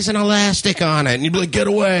like, "Why is an elastic on it?" And you'd be like, "Get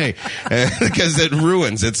away," because it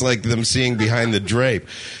ruins. It's like them seeing behind the drape.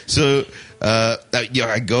 So.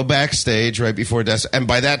 I go backstage right before and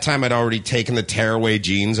by that time I'd already taken the tearaway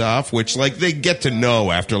jeans off, which like they get to know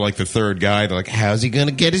after like the third guy. They're like, "How's he gonna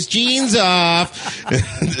get his jeans off?"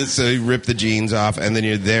 So you rip the jeans off, and then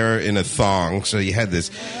you're there in a thong. So you had this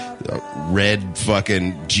red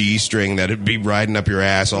fucking G-string that'd be riding up your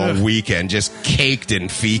ass all weekend, just caked in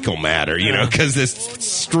fecal matter, you know, because this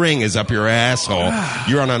string is up your asshole.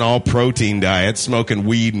 You're on an all-protein diet, smoking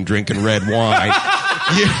weed and drinking red wine.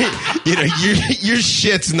 Your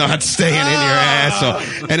shit's not staying in your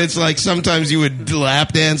asshole. And it's like sometimes you would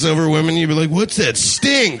lap dance over women, you'd be like, "What's that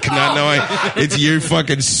stink?" Not knowing it's your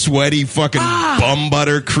fucking sweaty fucking bum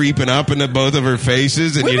butter creeping up into both of her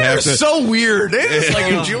faces. And Women you'd have are to so weird. They just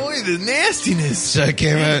like enjoy the nastiness. So I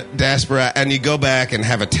came out desperate, and you go back and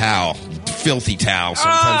have a towel. Filthy towel.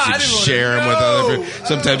 Sometimes you'd share them with other people.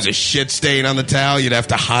 Sometimes a shit stain on the towel. You'd have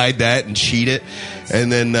to hide that and cheat it.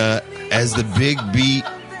 And then as the big beat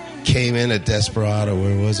came in at Desperado,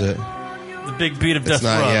 where was it? The big beat of It's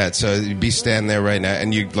Desperado. not yet. So you'd be standing there right now,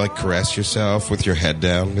 and you'd like caress yourself with your head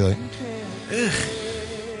down. Be like,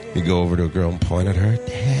 You go over to a girl and point at her,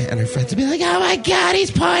 and her friends will be like, "Oh my God,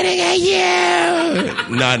 he's pointing at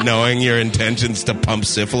you!" Not knowing your intentions to pump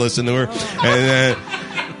syphilis into her,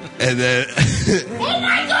 and then. Oh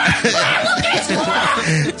my God!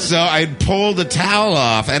 So I'd pull the towel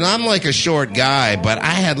off, and I'm like a short guy, but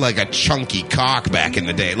I had like a chunky cock back in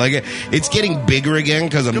the day. Like it's getting bigger again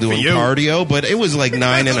because I'm doing cardio, but it was like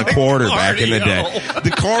 9 1/4 back in the day.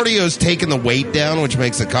 The cardio's taking the weight down, which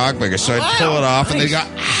makes the cock bigger. So I'd pull it off, and they go.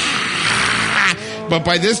 But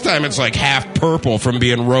by this time, it's like half purple from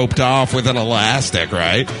being roped off with an elastic,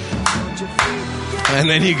 right? And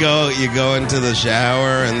then you go into the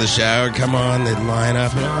shower, and the shower, come on, they'd line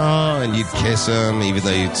up, and you'd kiss them, even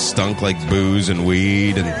though you stunk like booze and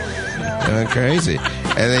weed and crazy.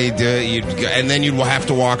 And then you'd have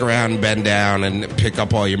to walk around and bend down and pick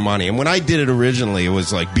up all your money. And when I did it originally, it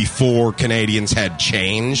was like before Canadians had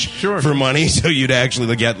change for money, so you'd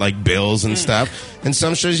actually get like bills and stuff. And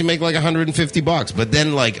some shows you make like $150, but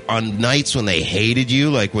then like on nights when they hated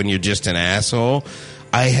you, like when you're just an asshole.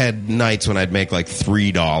 I had nights when I'd make like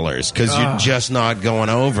 $3 because you're just not going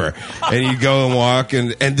over. And you'd go and walk,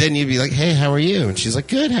 and then you'd be like, "Hey, how are you?" And she's like,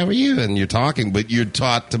 "Good, how are you?" And you're talking, but you're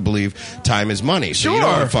taught to believe time is money. So you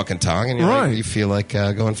don't want to fucking talk, and you're like, you feel like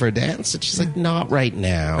going for a dance? And she's like, "Not right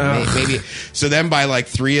now. Maybe." So then by like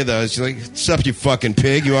 3 of those, she's like, "What's up, you fucking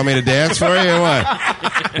pig? You want me to dance for you or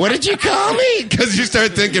what? What did you call me?" Because you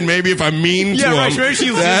start thinking maybe if I'm mean to him,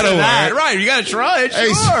 that'll work. Right, you got to try it.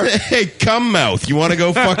 Sure. Hey, cum mouth, you want to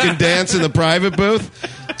go fucking dance in the private booth?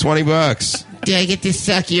 $20. Do I get to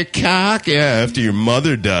suck your cock? Yeah, after your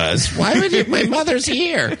mother does. Why would you? My mother's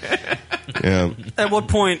here. Yeah. At what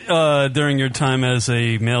point during your time as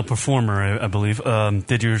a male performer, I believe,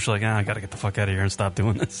 did you just like, I got to get the fuck out of here and stop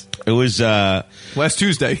doing this? It was last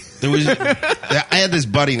Tuesday. I had this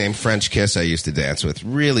buddy named French Kiss I used to dance with.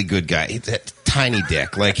 Really good guy. He had a tiny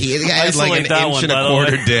dick. Like he had like an inch and a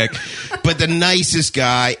quarter dick. But the nicest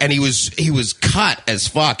guy, and he was cut as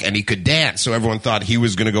fuck, and he could dance. So everyone thought he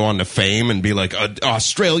was going to go on to fame and be like an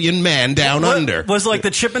Australian man down under. Was like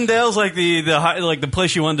the Chippendales like the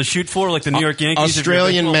place you wanted to shoot for, like the New York Yankees?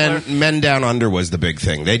 Australian men down under was the big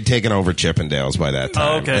thing. They'd taken over Chippendales by that time.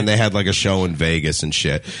 Oh, okay. And they had like a show in Vegas and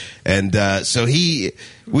shit. And so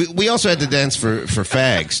we also had to dance for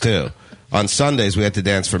fags too. On Sundays, we had to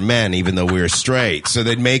dance for men, even though we were straight. So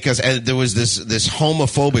they'd make us. And there was this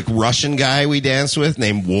homophobic Russian guy we danced with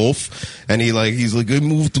named Wolf, and he's like, "I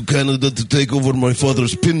moved to Canada to take over my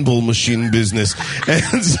father's pinball machine business."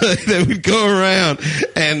 And so they would go around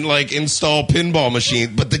and like install pinball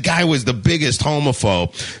machines. But the guy was the biggest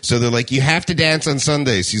homophobe. So they're like, "You have to dance on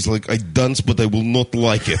Sundays." He's like, "I dance, but I will not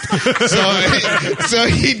like it." So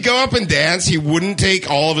he'd go up and dance. He wouldn't take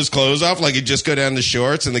all of his clothes off. Like he'd just go down to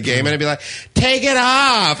shorts in the game, and he'd be like, "Take it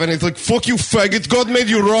off," and it's like, "Fuck you, faggot! God made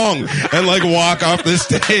you wrong," and like walk off the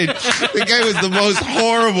stage. The guy was the most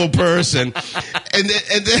horrible person, and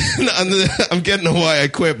then I'm getting to why I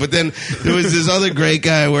quit. But then there was this other great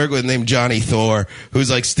guy I work with named Johnny Thor,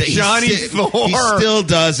 who's like Johnny Thor. He still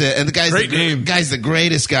does it, and the guy's the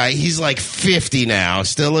greatest guy. He's like 50 now,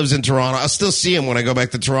 still lives in Toronto. I'll still see him when I go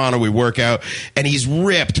back to Toronto. We work out, and he's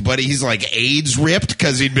ripped, but he's like AIDS ripped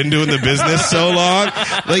because he'd been doing the business so long.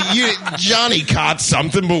 Like Johnny caught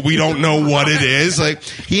something, but we don't know what it is. Like,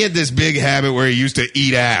 he had this big habit where he used to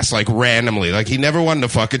eat ass, like, randomly. Like, he never wanted to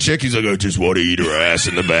fuck a chick. He's like, "I just want to eat her ass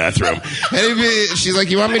in the bathroom." And she's like,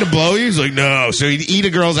 "You want me to blow you?" He's like, "No." So he'd eat a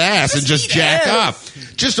girl's ass and just jack up.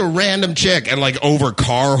 Just a random chick, and, like, over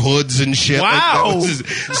car hoods and shit. Wow. Like,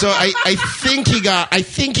 so I think he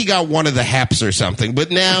got one of the heps or something,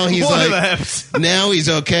 but now he's now he's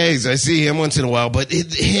okay. So I see him once in a while, but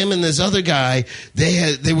him and this other guy,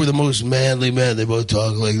 they were the most manly men. They both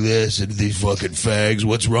talk like this, and these fucking fags,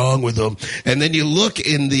 what's wrong with them? And then you look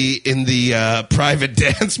in the private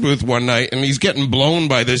dance booth one night, and he's getting blown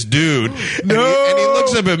by this dude. And he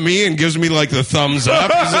looks up at me and gives me like the thumbs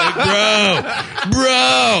up. He's like, bro.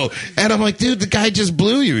 And I'm like, "Dude, the guy just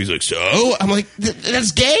blew you." He's like, "So?" I'm like,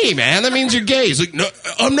 "That's gay, man. That means you're gay." He's like, "No,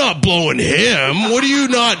 I'm not blowing him. What do you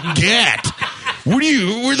not get?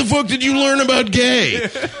 Where the fuck did you learn about gay?"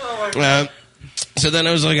 So then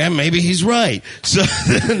I was like, maybe he's right. So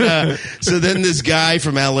then this guy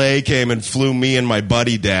from LA came and flew me and my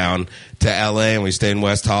buddy down to L.A. and we stayed in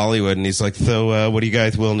West Hollywood, and he's like, so what are you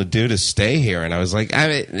guys willing to do to stay here? And I was like,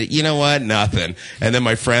 you know what? Nothing. And then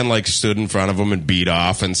my friend like stood in front of him and beat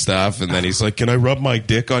off and stuff, and then he's like, can I rub my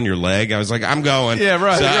dick on your leg? I was like, I'm going. Yeah,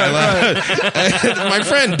 right. So right. my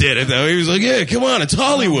friend did it though. He was like, yeah, come on, it's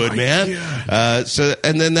Hollywood, man.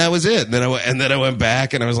 And then that was it. And then I went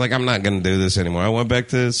back, and I was like, I'm not going to do this anymore. I went back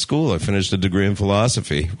to school. I finished a degree in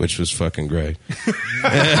philosophy, which was fucking great.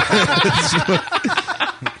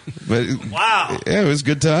 But, wow. Yeah, it was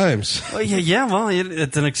good times. Well, well,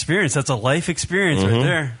 it's an experience. That's a life experience right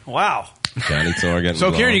there. Wow. Johnny Thor getting So,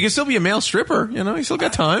 blown. Karen, you can still be a male stripper. You know, you still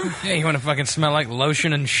got time. Yeah, you want to fucking smell like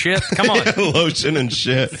lotion and shit? Come on. Lotion and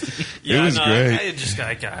shit. It was great.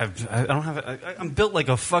 I don't have. I'm built like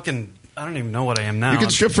a fucking. I don't even know what I am now. You can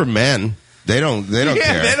strip for men. They don't care.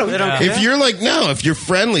 They don't care. If you're like, no, if you're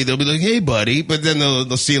friendly, they'll be like, hey, buddy. But then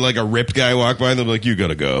they'll see like a ripped guy walk by, and they'll be like, you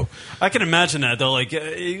gotta go. I can imagine that though. Like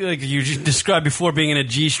you described before, being in a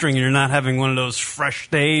G-string and you're not having one of those fresh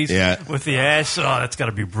days with the ass. Oh, that's got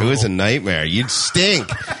to be brutal. It was a nightmare. You'd stink.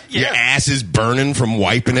 Your ass is burning from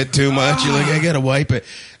wiping it too much. You're like, I gotta wipe it.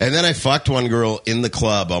 And then I fucked one girl in the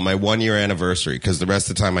club on my 1-year anniversary, because the rest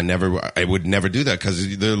of the time I would never do that,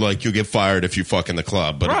 because they're like, you get fired if you fuck in the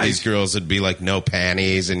club. But these girls would be like, no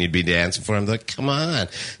panties, and you'd be dancing for them. Like, come on,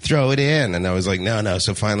 throw it in. And I was like, no.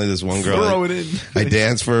 So finally this one girl, throw it in. I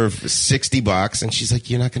danced for $60, and she's like,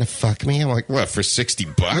 you're not going to fuck me? I'm like, what, for $60?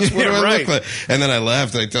 What do I look like? And then I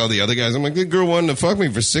left, and I tell the other guys, I'm like, the girl wanted to fuck me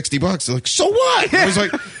for $60. They're like, so what? I was like,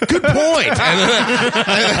 good point. And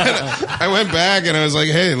then I went back, and I was like,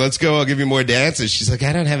 hey, let's go. I'll give you more dances. She's like,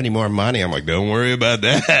 I don't have any more money. I'm like, don't worry about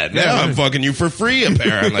that. Now I'm fucking you for free,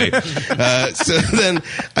 apparently. So then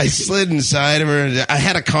I slid inside of her. I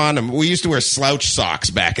had a condom. We used to wear slouch socks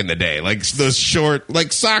back in the day, like those short,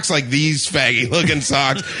 like socks like these faggy looking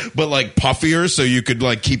socks, but like puffier, so you could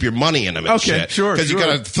like keep your money in them and shit. Sure. Because you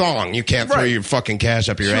got a thong. You can't throw your fucking cash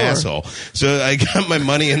up your asshole. So I got my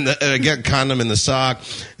money in the, I got condom in the sock,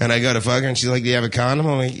 and I go to fuck her, and she's like, do you have a condom?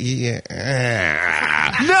 I'm like,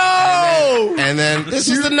 yeah. No! And then this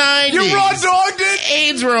is the 90s. You raw dogged it?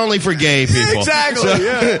 AIDS were only for gay people.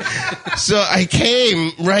 Exactly. So I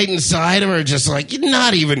came right inside of her, just like,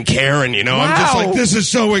 not even caring, you know. Wow. I'm just like, this is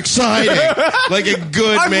so exciting. Like a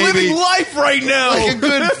good I'm maybe. living life right now. Like a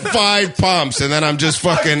good 5 pumps, and then I'm just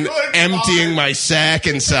fucking emptying my sack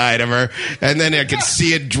inside of her, and then I could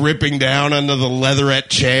see it dripping down under the leatherette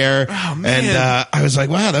chair. Oh, man. And I was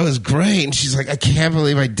like, wow, that was great. And she's like, I can't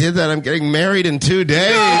believe I did that. I'm getting married in 2 days.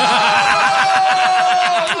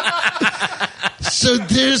 So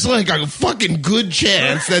there's like a fucking good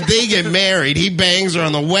chance that they get married. He bangs her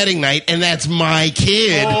on the wedding night, and that's my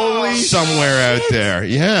kid somewhere out there.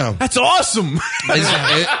 Yeah. That's awesome.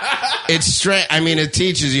 It's straight. I mean, it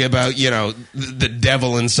teaches you about, you know, the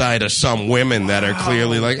devil inside of some women that are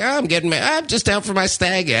clearly like, oh, I'm just out for my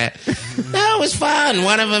stag at. No, it was fun.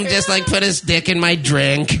 One of them just like put his dick in my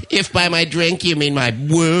drink. If by my drink you mean my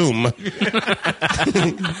womb.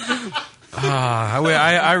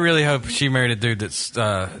 I really hope she married a dude that's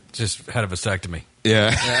just had a vasectomy. Yeah.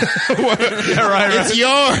 Right. It's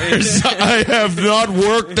yours. I have not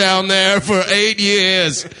worked down there for 8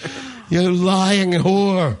 years. You lying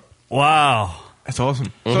whore. Wow. That's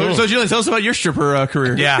awesome. So Julian, tell us about your stripper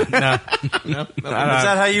career. Yeah, no. Is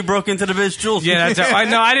that how you broke into the bitch, Jules? Yeah,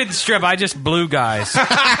 I didn't strip. I just blew guys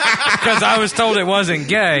because I was told it wasn't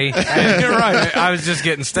gay. You're right. I was just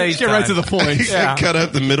getting stage Get time. right to the point. Yeah. Cut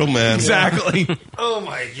out the middleman. Exactly. Oh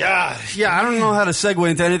my god. Yeah, I don't know how to segue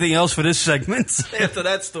into anything else for this segment after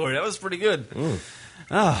that story. That was pretty good.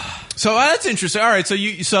 So that's interesting. All right.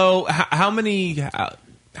 So how many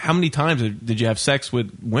times did you have sex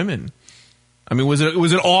with women? I mean, was it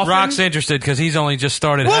often? Rock's interested because he's only just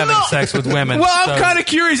started having sex with women. Well, I'm kind of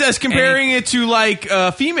curious as comparing it to like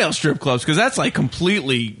female strip clubs, because that's like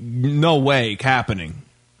completely no way happening.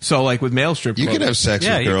 So, like with male strip clubs, you can have sex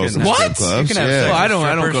with girls in what? strip clubs. You can have sex Well, I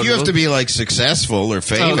don't. Go you have to be like successful or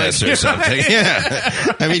famous or something.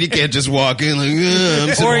 Yeah, I mean, you can't just walk in like,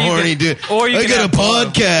 I'm some horny dude. Or you I can got a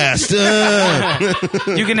podcast.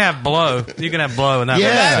 You can have blow. You can have blow, and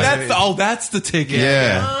that's the ticket.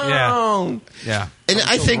 Yeah. And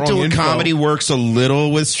I think comedy works a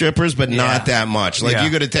little with strippers, but not that much. Like you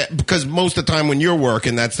go to because most of the time when you're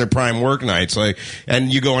working, that's their prime work nights. Like,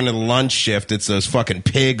 and you go into the lunch shift, it's those fucking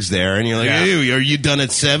pigs there, and you're like, "Ew, are you done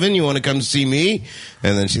at 7? You want to come see me?"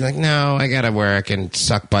 And then she's like, "No, I gotta work and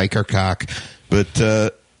suck biker cock." But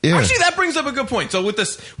yeah, actually, that brings up a good point. So with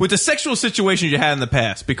the sexual situations you had in the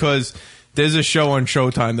past, because there's a show on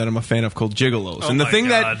Showtime that I'm a fan of called Gigolos. And the my thing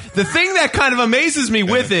God. that kind of amazes me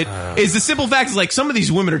with it is the simple fact is like some of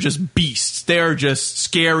these women are just beasts. They're just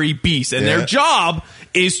scary beasts. And their job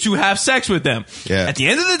is to have sex with them. Yeah. At the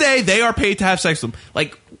end of the day, they are paid to have sex with them.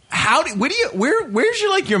 Like, where's your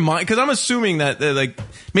like your mind? Because I'm assuming that like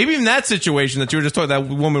maybe in that situation that you were just talking, that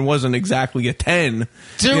woman wasn't exactly a 10.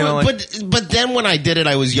 Dude, you know, like, but then when I did it,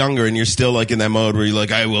 I was younger, and you're still like in that mode where you're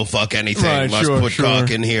like, I will fuck anything, Right, must sure, put sure.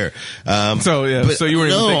 cock in here. So you weren't even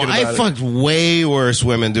thinking about I it. fucked way worse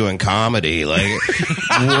women doing comedy, like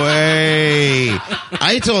way.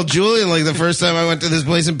 I told Julian like the first time I went to this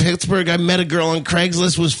place in Pittsburgh, I met a girl on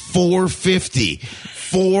Craigslist was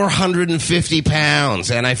 $450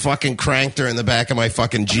 pounds, and I fucking cranked her in the back of my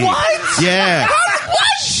fucking Jeep. What? Yeah. What?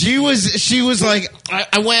 She was like,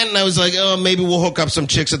 I went and I was like, oh, maybe we'll hook up some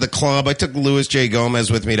chicks at the club. I took Louis J. Gomez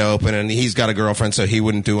with me to open, and he's got a girlfriend, so he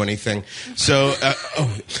wouldn't do anything. So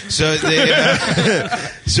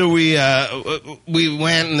we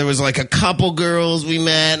went, and there was like a couple girls we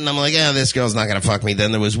met, and I'm like, this girl's not gonna fuck me.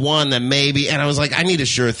 Then there was one that maybe, and I was like, I need a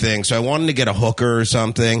sure thing. So I wanted to get a hooker or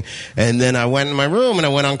something, and then I went in my room and I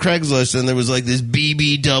went on Craigslist, and there was like this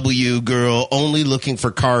BBW girl only looking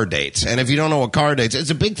for car dates. And if you don't know what car dates, it's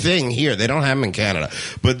a big thing here. They don't have them in Canada.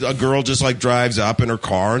 But a girl just like drives up in her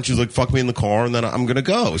car, and she's like, fuck me in the car, and then I'm gonna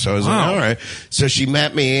go. So I was like, all right. So she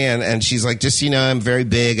met me, and she's like, just, I'm very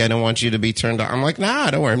big, I don't want you to be turned on. I'm like,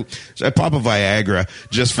 nah, don't worry. So I pop a Viagra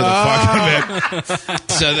just for the fuck of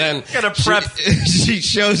it. So then she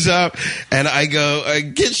shows up, and I go,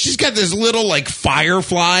 she's got this little like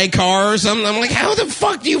Firefly car or something. I'm like, how the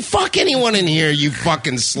fuck do you fuck anyone in here, you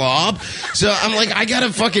fucking slob? So I'm like, I got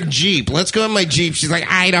a fucking Jeep. Let's go in my Jeep. She's like,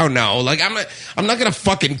 I don't know. Like, I'm not gonna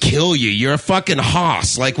fucking kill you. You're a fucking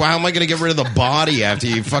hoss. Like, how am I gonna get rid of the body after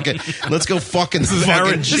you fucking? Let's go fucking. This is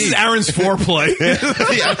Aaron's foreplay.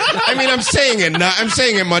 Yeah. I mean, I'm saying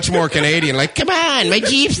it much more Canadian. Like, come on, my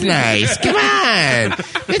Jeep's nice. Come on,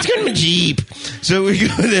 let's go to my Jeep. So we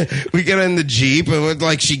get in the Jeep, and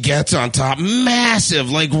like she gets on top, massive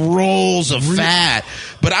like rolls of fat.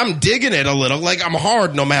 But I'm digging it a little. Like, I'm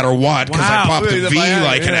hard no matter what, because I popped a V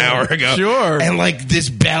like an hour ago. Sure. And like this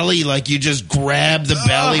belly, like you just grab the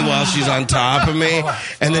belly while she's on top of me,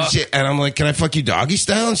 and then I'm like, can I fuck you doggy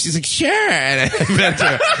style? And she's like, sure. And I bent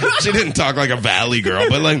her. She didn't talk like a valley girl,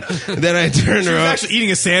 but like then I turned her up. Actually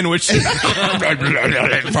eating a sandwich. Fuck me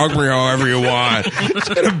however you want. She's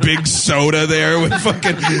got a big soda there with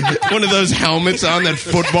fucking one of those helmets on that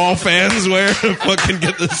football fans wear to fucking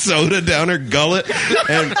get the soda down her gullet.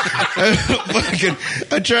 And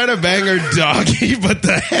I try to bang her doggy, but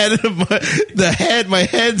my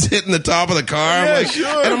head's hitting the top of the car.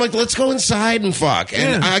 And I'm like, let's go inside and fuck.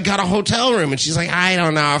 And I got a hotel room, and she's like, I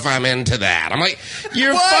don't know if I'm into that. I'm like,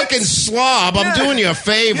 you're a fucking slob. I'm doing you a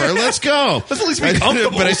favor. Let's go. Let's at least be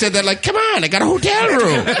comfortable. But I said that like, come on, I got a hotel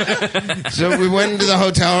room. So we went into the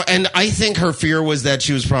hotel, and I think her fear was that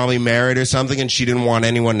she was probably married or something, and she didn't want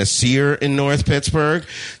anyone to see her in North Pittsburgh.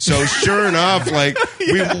 So sure enough, like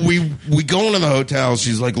we go into the hotel.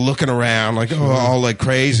 She's like looking around, like all like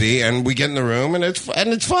crazy, and we get in the room, and it's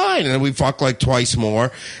fine. And then we fuck like twice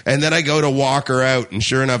more, and then I go to walk her out, and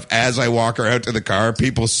sure enough, as I walk her out to the car,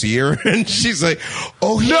 people see her, and she's like,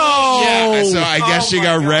 "Oh no!" Yeah. So I guess she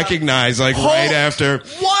got recognized like right after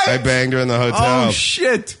I banged her in the hotel. Oh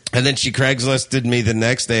shit. And then she Craigslisted me the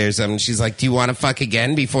next day or something. She's like, do you want to fuck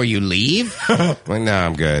again before you leave? I'm like, no,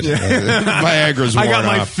 I'm good. Viagra's worn I got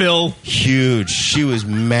my off. fill. Huge. She was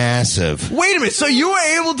massive. Wait a minute. So you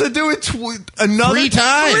were able to do it another 3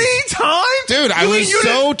 times. 3 times? Dude, I was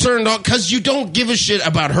so turned on because you don't give a shit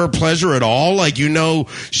about her pleasure at all. Like,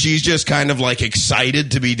 she's just kind of like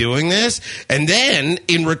excited to be doing this. And then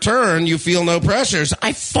in return, you feel no pressures.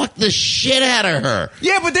 I fucked the shit out of her.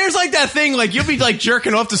 Yeah, but there's like that thing, like you'll be like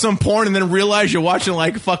jerking off to some porn and then realize you're watching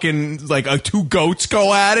like fucking like 2 goats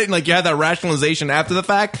go at it, and like you had that rationalization after the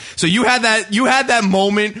fact. So you had that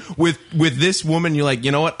moment with this woman. You're like,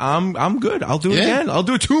 you know what? I'm good. I'll do it again. I'll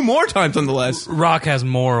do it 2 more times nonetheless. Rock has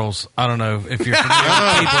morals. I don't know if you're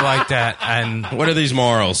familiar with people like that. And what are these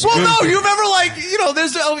morals? Well, no, you remember like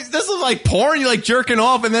this is like porn. You like jerking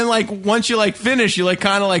off, and then like once you like finish, you like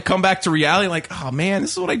kind of like come back to reality. Like, oh man,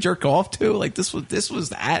 this is what I jerk off to. Like this was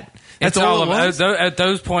that. That's all it was. At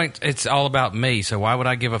those points, it's all about me. So why would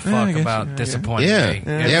I give a fuck about disappointing me?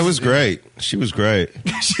 Yeah, it was great. She was great.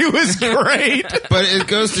 She was great. But it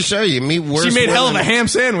goes to show you, meet worse. She made hell of a ham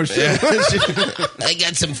sandwich. Yeah. I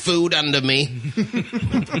got some food under me.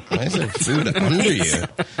 I said food under you.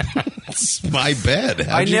 That's my bed.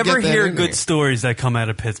 I never hear good stories that come out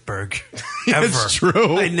of Pittsburgh. Ever. It's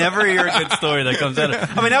true. I never hear a good story that comes out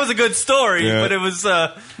of. I mean, that was a good story, Yeah. but it was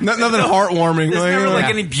nothing heartwarming. There's never Yeah.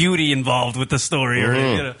 any beauty involved with the story, or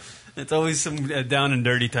Mhm. you know, it's always some down and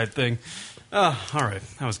dirty type thing. Oh, all right,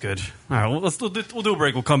 that was good. All right, well, we'll do a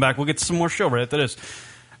break. We'll come back. We'll get to some more show right after this.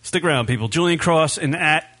 Stick around, people. Julian Cross and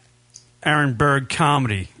at Aaron Berg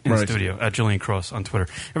Comedy in the studio at Julian Cross on Twitter.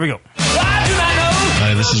 Here we go.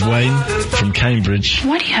 Hi, this is Wayne from Cambridge.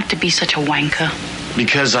 Why do you have to be such a wanker?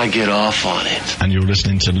 Because I get off on it. And you're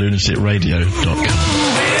listening to lunaticradio.com.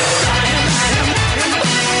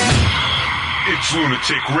 It's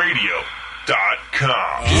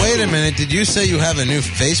lunaticradio.com. Wait a minute, did you say you have a new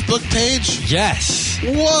Facebook page? Yes.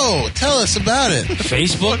 Whoa, tell us about it.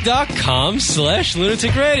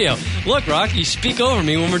 Facebook.com/Lunatic Radio. Look, Rock, you speak over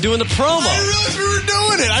me when we're doing the promo. I realized we were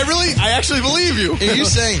doing it. I actually believe you. Are you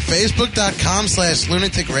saying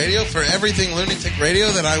Facebook.com/Lunatic Radio for everything Lunatic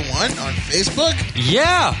Radio that I want on Facebook?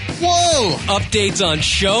 Yeah. Whoa. Updates on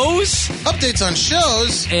shows. Updates on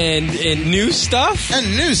shows. And new stuff.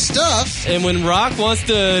 And new stuff. And when Rock wants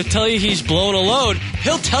to tell you he's blowing a load,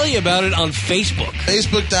 he'll tell you about it on Facebook.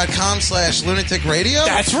 Facebook.com/Lunatic Radio?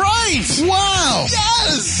 That's right. Wow.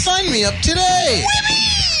 Yes. Sign me up today.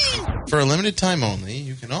 For a limited time only,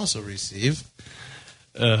 you can also receive...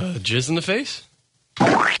 jizz in the face?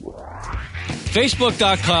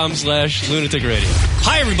 Facebook.com/Lunatic Radio.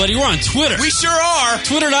 Hi, everybody. We're on Twitter. We sure are.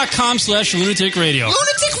 Twitter.com/Lunatic Radio.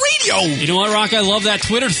 Lunatic Radio. You know what, Rock? I love that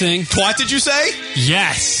Twitter thing. What did you say?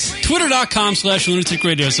 Yes. Twitter.com/Lunatic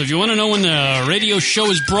Radio. So if you want to know when the radio show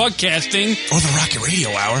is broadcasting. Or the Rocket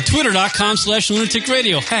Radio Hour. Twitter.com/Lunatic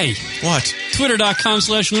Radio. Hey. What?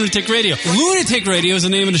 Twitter.com/Lunatic Radio. Lunatic Radio is the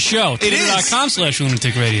name of the show. It is.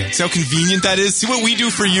 Twitter.com/Lunatic Radio. See how convenient that is? See what we do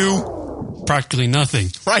for you? Practically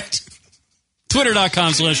nothing. Right.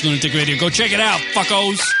 Twitter.com/Lunatic Radio. Go check it out,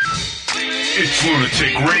 fuckos. It's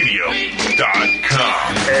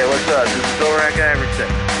lunaticradio.com. Hey, what's up? This is Zorak Iverson.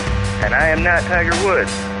 And I am not Tiger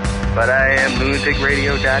Woods, but I am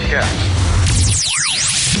lunaticradio.com.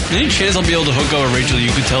 Any chance I'll be able to hook up with Rachel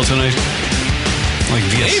Yucatel tonight? Like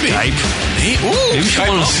via Skype? Maybe she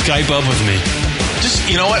want to Skype up with me. Just,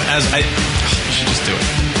 you know what? You should just do it.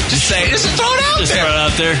 Just say, just throw it out Just there. throw it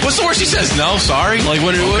out there. What's the worst he says? No, sorry. Like,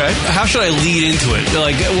 how should I lead into it?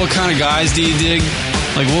 Like, what kind of guys do you dig?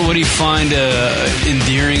 Like, what do you find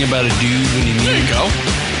endearing about a dude when you meet him? There you go.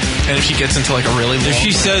 And if she gets into like a really long... If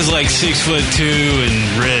she says like 6'2"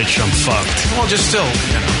 and rich, I'm fucked. Well, just still,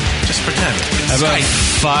 just pretend. How about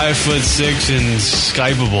 5'6" and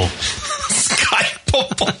Skypeable?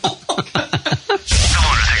 Skypeable.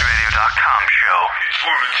 lunaticradio.com show. It's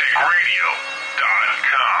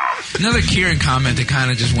lunaticradio.com. Another Kieran comment that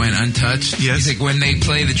kind of just went untouched. Yes. He's like, when they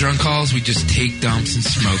play the drunk calls, we just take dumps and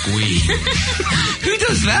smoke weed. Who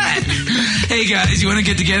does that? Hey guys, you want to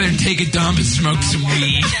get together and take a dump and smoke some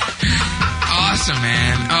weed? Awesome,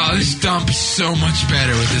 man. Oh, this dump is so much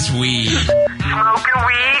better with this weed. Smoking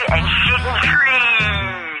weed and shitting trees.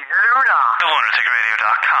 Luna. The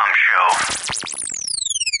lunaticradio.com show.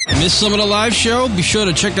 Missed some of the live show? Be sure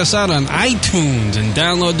to check us out on iTunes and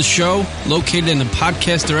download the show located in the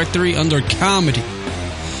podcast directory under comedy.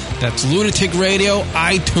 That's Lunatic Radio,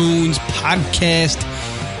 iTunes, podcast,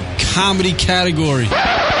 comedy category.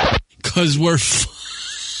 Because we're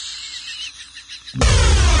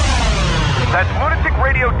That's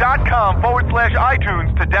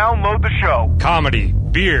lunaticradio.com/iTunes to download the show. Comedy,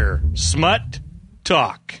 beer, smut,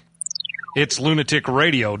 talk. It's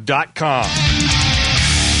lunaticradio.com.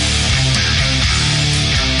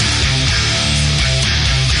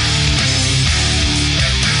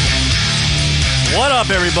 What up,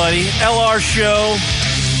 everybody? LR Show.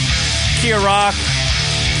 Kia Rock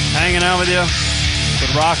hanging out with you.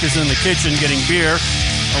 But Rock is in the kitchen getting beer,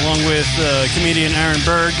 along with comedian Aaron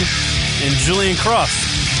Berg and Julian Cross.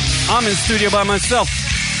 I'm in studio by myself.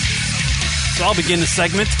 So I'll begin the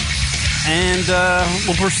segment, and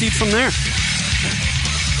we'll proceed from there.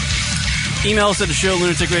 Email us at the show,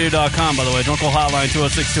 lunaticradio.com, by the way. Don't call hotline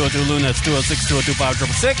 206-202-LUNA. That's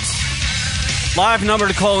 206-202-5666. Live number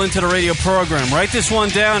to call into the radio program. Write this one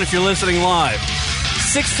down if you're listening live.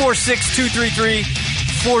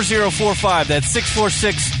 646-233-4045. That's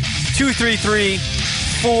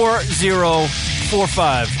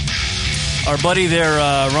 646-233-4045. Our buddy there,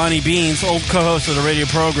 Ronnie Beans, old co-host of the radio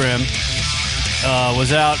program,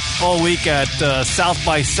 was out all week at South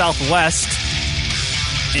by Southwest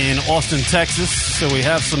in Austin, Texas. So we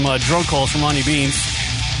have some drunk calls from Ronnie Beans,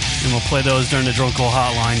 and we'll play those during the drunk call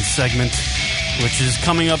hotline segment, which is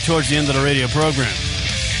coming up towards the end of the radio program.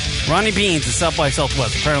 Ronnie Beans is South by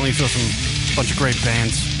Southwest. Apparently he saw some bunch of great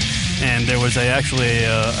bands. and there was actually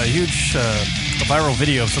a huge viral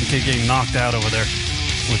video of some kid getting knocked out over there,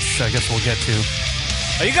 which I guess we'll get to.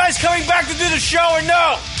 Are you guys coming back to do the show or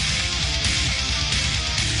no?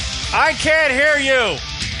 I can't hear you.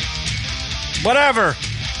 Whatever.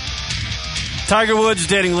 Tiger Woods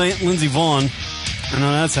dating Lindsey Vonn. I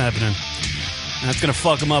know that's happening. That's going to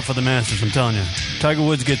fuck him up for the Masters, I'm telling you. Tiger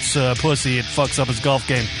Woods gets pussy, it fucks up his golf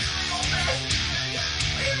game.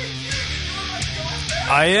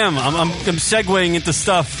 I am. I'm segueing into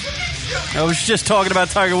stuff. I was just talking about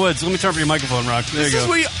Tiger Woods. Let me turn up your microphone, Rock. There you go.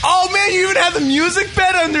 Oh, man, you even have the music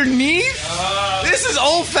bed underneath? This is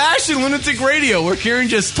old-fashioned lunatic radio where Kieran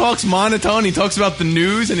just talks monotone. He talks about the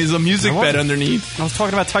news, and he's a music bed underneath. I was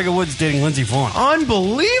talking about Tiger Woods dating Lindsey Vonn.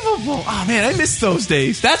 Unbelievable. Oh, man, I miss those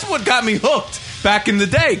days. That's what got me hooked back in the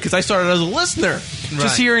day, because I started as a listener. Right.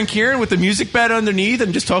 Just hearing Kieran with the music bed underneath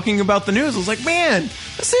and just talking about the news. I was like, man,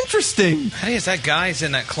 that's interesting. Hey, is that guy's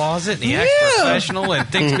in that closet and he acts professional and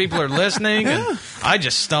thinks people are listening? And I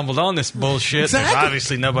just stumbled on this bullshit. Exactly. There's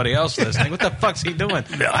obviously nobody else listening. What the fuck's he doing?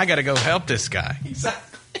 I got to go help this guy.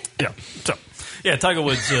 Yeah. So, yeah, Tiger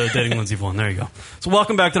Woods dating Lindsey Vonn. There you go. So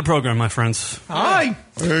welcome back to the program, my friends. Hi.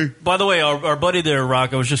 Hey. By the way, our buddy there,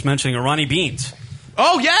 Rock, I was just mentioning, Ronnie Beans.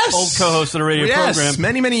 Oh, yes. Old co-host of the radio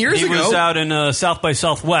program. Many years ago. He was out in South by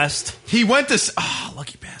Southwest. He went to...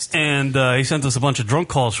 lucky bastard. And he sent us a bunch of drunk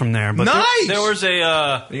calls from there. But nice! There was a...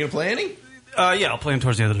 Are you going to play any? Yeah, I'll play them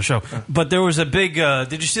towards the end of the show. But there was a big...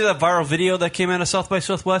 did you see that viral video that came out of South by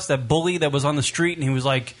Southwest? That bully that was on the street, and he was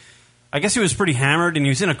like... I guess he was pretty hammered, and he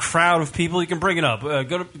was in a crowd of people. You can bring it up.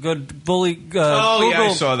 Go to bully... yeah,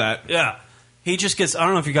 I saw that. Yeah. He just gets... I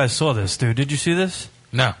don't know if you guys saw this, dude. Did you see this?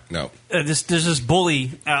 No. There's this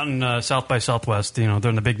bully out in South by Southwest,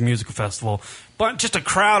 during the big musical festival. But just a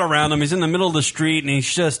crowd around him. He's in the middle of the street, and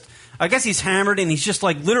he's just... I guess he's hammered, and he's just,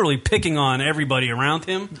 like, literally picking on everybody around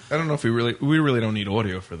him. I don't know if we really don't need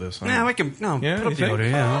audio for this. Huh? Yeah, we can... No, Yeah, put up you the think? audio,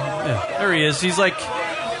 yeah. There he is. He's like...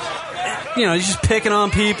 he's just picking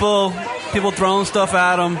on people throwing stuff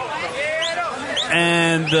at him.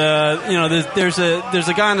 And, there's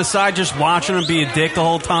a guy on the side just watching him be a dick the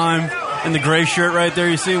whole time. In the gray shirt right there,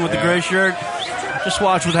 you see him with the gray shirt? Just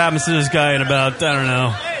watch what happens to this guy in about,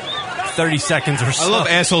 30 seconds or so. I love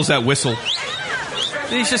assholes that whistle.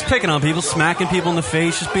 He's just picking on people, smacking people in the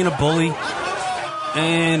face, just being a bully.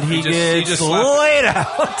 And he gets laid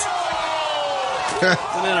out. Isn't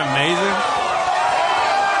that amazing?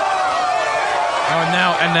 Oh,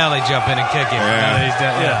 and now they jump in and kick him. Now that he's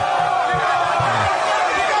dead. Yeah.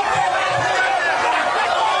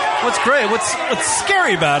 What's great, what's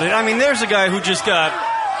scary about it, there's a guy who just got...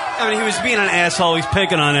 he was being an asshole, he's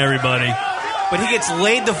picking on everybody. But he gets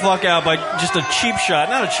laid the fuck out by just a cheap shot.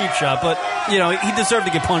 Not a cheap shot, but, he deserved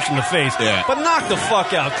to get punched in the face. Yeah. But knocked the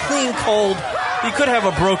fuck out. Clean cold. He could have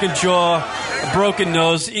a broken jaw, a broken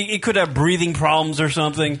nose. He could have breathing problems or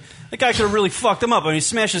something. The guy could have really fucked him up. He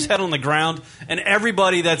smashed his head on the ground, and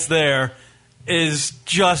everybody that's there is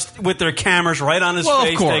just with their cameras right on his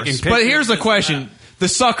face of course. taking pictures. But here's the question. The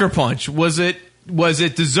sucker punch, was it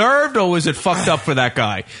deserved or was it fucked up for that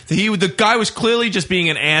guy? The guy was clearly just being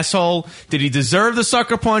an asshole. Did he deserve the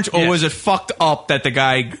sucker punch or was it fucked up that the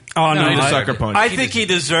guy did the sucker punch? I think he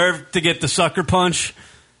deserved to get the sucker punch,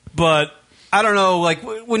 but I don't know,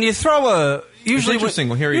 when you throw a... Usually it's interesting.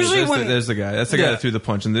 Here he is. There's the guy. That's the guy that threw the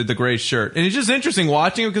punch in the gray shirt. And it's just interesting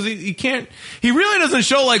watching him because he really doesn't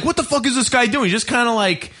show what the fuck is this guy doing? He's just kind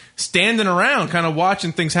of standing around, kind of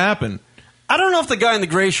watching things happen. I don't know if the guy in the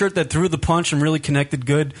gray shirt that threw the punch and really connected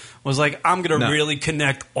good was I'm going to really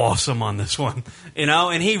connect awesome on this one.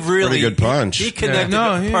 And he really... Pretty good punch. He connected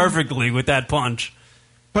perfectly with that punch.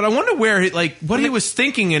 But I wonder where, what he was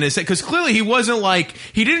thinking in his head. Because clearly he wasn't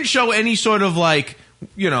he didn't show any sort of I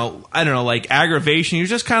don't know, aggravation. He was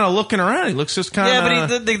just kind of looking around. He looks just kind of... Yeah,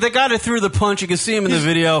 but the guy that threw the punch, you can see him in the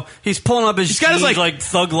video. He's pulling up his jeans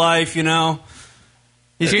thug life,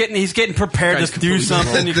 He's getting prepared to do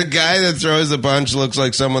something. The guy that throws the punch looks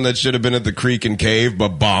like someone that should have been at the Creek and Cave, but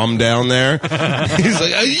bombed down there. He's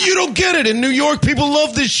like, you don't get it. In New York, people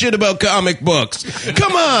love this shit about comic books.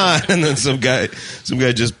 Come on. And then some guy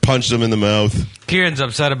just punched him in the mouth. Kieran's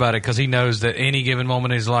upset about it because he knows that any given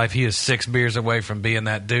moment in his life, he is 6 beers away from being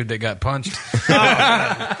that dude that got punched.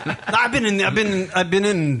 I've been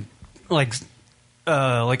in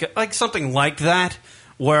something like that.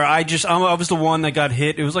 Where I was the one that got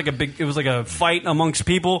hit. It was like a fight amongst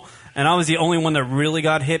people, and I was the only one that really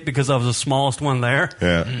got hit because I was the smallest one there.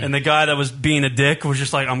 Yeah. And the guy that was being a dick was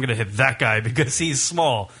just I'm going to hit that guy because he's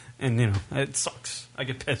small. And, you know, it sucks. I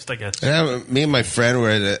get pissed, I guess. And me and my friend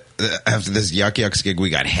were after this Yuck Yucks gig, we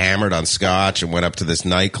got hammered on scotch and went up to this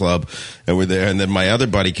nightclub and we're there. And then my other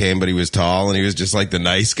buddy came, but he was tall and he was just like the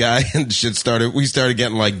nice guy. And we started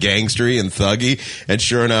getting like gangstery and thuggy. And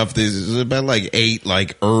sure enough, there's about like 8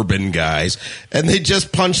 like urban guys. And they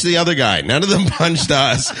just punched the other guy. None of them punched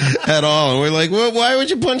us at all. And we're like, well, why would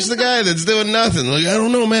you punch the guy that's doing nothing? Like, I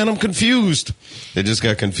don't know, man. I'm confused. They just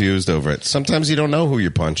got confused over it. Sometimes you don't know who you're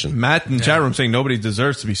punching. Matt in the chat room saying nobody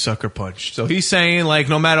deserves to be sucker punched. So he's saying, like,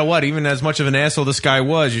 no matter what, even as much of an asshole this guy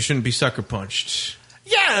was, you shouldn't be sucker punched.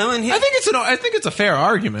 Yeah, I mean, I think it's a fair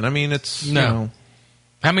argument. I mean, it's No. you know.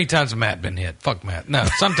 How many times has Matt been hit? Fuck Matt. No,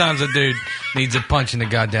 sometimes a dude needs a punch in the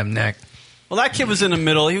goddamn neck. Well, that kid was in the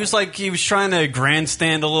middle. He was trying to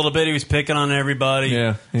grandstand a little bit. He was picking on everybody.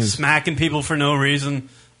 Yeah, smacking people for no reason.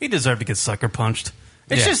 He deserved to get sucker punched.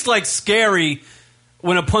 It's Yeah. just like scary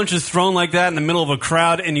when a punch is thrown like that in the middle of a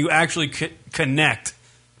crowd and you actually connect.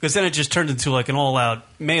 Because then it just turned into like an all-out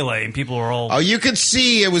melee and people are all... Oh, you could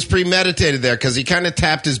see it was premeditated there because he kind of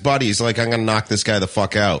tapped his buddy. He's like, I'm going to knock this guy the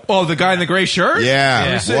fuck out. Oh, the guy in the gray shirt?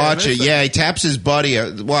 Yeah, watch it. Yeah, he taps his buddy.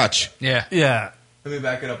 Watch. Yeah. Yeah. Let me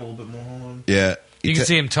back it up a little bit more. Hold on. Yeah. You can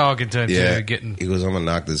see him talking to him, Yeah. too, getting... He goes, I'm going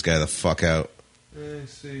to knock this guy the fuck out.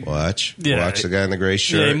 Watch. Yeah. Watch the guy in the gray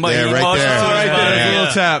shirt. Yeah, he might- yeah, he right motions there. to his Right there, buddy. a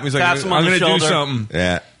little tap. He's like, Taps him I'm on the going to do shoulder. something.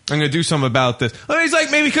 Yeah. I'm going to do something about this. Oh, he's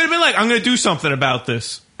like, maybe could have been like, I'm going to do something about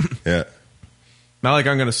this. Yeah. Not like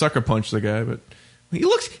I'm going to sucker punch the guy, but he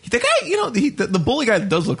looks. The guy, you know, the bully guy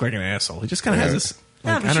does look like an asshole. He just kind of has this.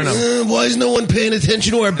 Like, I don't know. Why is no one paying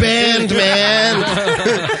attention to our band, man?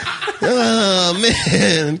 Oh,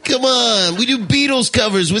 man. Come on. We do Beatles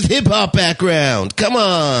covers with hip-hop background. Come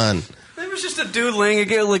on. There was just a dude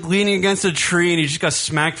leaning against a tree and he just got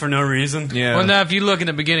smacked for no reason. Yeah. Well, now, if you look in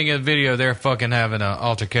the beginning of the video, they're fucking having an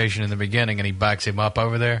altercation in the beginning and he backs him up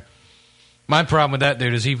over there. My problem with that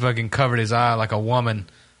dude is he fucking covered his eye like a woman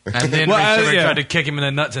and then tried to kick him in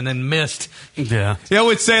the nuts and then missed. Yeah. Yeah, I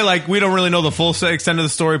would say, like, we don't really know the full extent of the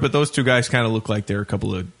story, but those two guys kind of look like they're a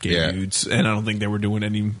couple of gay dudes, and I don't think they were doing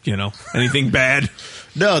anything bad.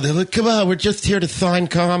 No, they're like, come on, we're just here to sign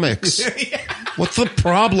comics. What's the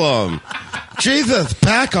problem? Jesus,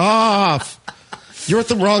 back off. You're at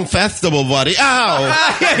the wrong festival, buddy. Ow!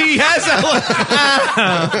 Yeah, he has that.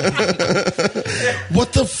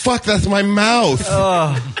 What the fuck? That's my mouth.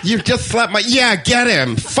 You just slapped my... Yeah, get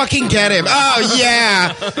him. Fucking get him. Oh,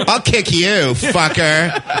 yeah. I'll kick you,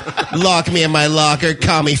 fucker. Lock me in my locker.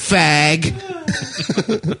 Call me fag.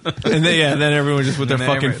 And then everyone just with their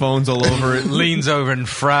fucking phones all over it. Leans over and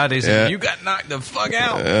Fridays Yeah. and you got knocked the fuck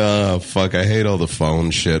out. Oh, fuck. I hate all the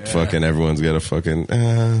phone shit. Fucking everyone's got a fucking...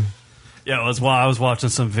 Yeah, I was watching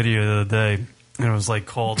some video the other day, and it was like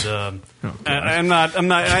called. I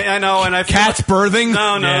know, and I Cats birthing.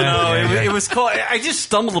 No. Yeah. It was called. I just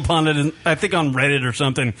stumbled upon it, I think on Reddit or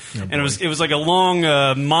something, and it was like a long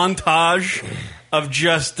montage of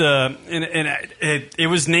just it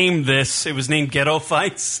was named this. It was named Ghetto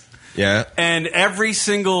Fights. Yeah. And every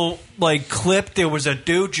single like clip, there was a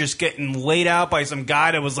dude just getting laid out by some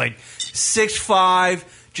guy that was like 6'5",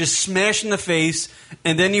 just smashed in the face.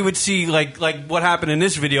 And then you would see like what happened in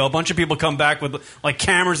this video. A bunch of people come back with like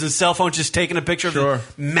cameras and cell phones, just taking a picture of the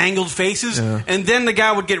mangled faces. Yeah. And then the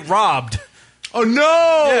guy would get robbed. Oh no!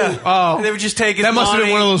 Yeah. Oh, and they would just take his that must have been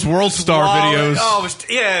money, one of those World Star wallet. videos. Oh,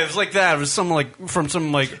 it was like that. It was from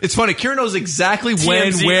some like. It's funny. Kieran knows exactly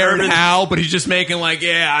when, TMZ where, urban- and how, but he's just making like,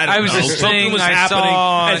 I don't was know. just Something saying was I happening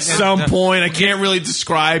saw at it. some point. I can't really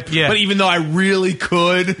describe. Yeah. But even though I really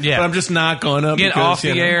could, but I'm just not gonna Get because, off the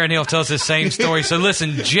you know. air and he'll tell us the same story. So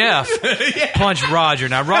listen, Jeff punched Roger.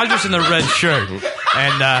 Now Roger's in the red shirt,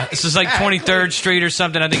 and this is like 23rd Street or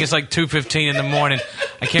something. I think it's like 2:15 in the morning.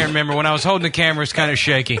 I can't remember. When I was holding the camera, it's kind of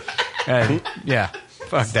shaky. Yeah,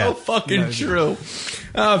 fuck that. So fucking true.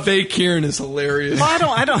 Vague Kieran is hilarious. Well,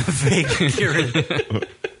 I don't vague Kieran.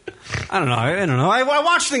 I don't know. I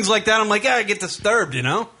watch things like that. I'm like, I get disturbed. You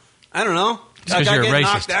know. I don't know. Because I you're a get racist.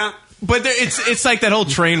 knocked out. But it's like that whole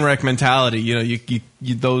train wreck mentality. You know, you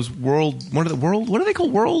those world. What are they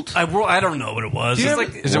called? World. I don't know what it was. Do you It's have-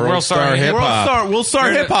 like Is it World Star Hip Hop? World Star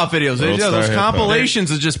Hip Hop videos. World Yeah, those Star Hip Hop. compilations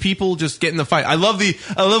of just people just getting the fight. I love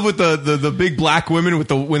with the big black women with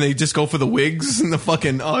when they just go for the wigs and the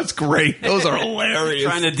fucking. Oh, it's great. Those are hilarious.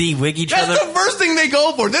 trying to de-wig each That's other. the first thing they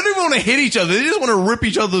go for. They don't even want to hit each other. They just want to rip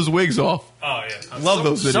each other's wigs off. Oh yeah, I love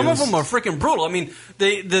those videos. Some of them are freaking brutal. I mean,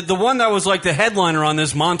 the one that was like the headliner on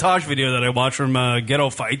this montage video that I watched from Ghetto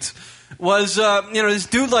Fights was this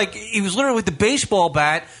dude like he was literally with the baseball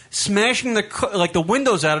bat smashing the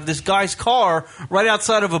windows out of this guy's car right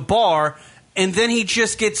outside of a bar. and then he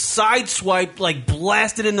just gets sideswiped, like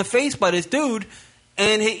blasted in the face by this dude,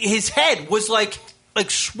 and his head was like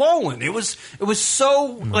swollen. It was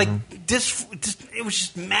so like it was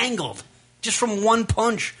just mangled just from one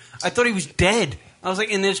punch. I thought he was dead. I was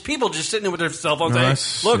like, and there's people just sitting there with their cell phones saying,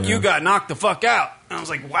 "Look, you got knocked the fuck out." And I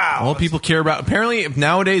was like, "Wow." All people care about apparently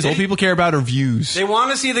nowadays. All people care about are views. They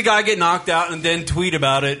want to see the guy get knocked out and then tweet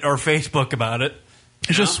about it or Facebook about it.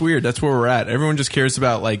 It's just weird. That's where we're at. Everyone just cares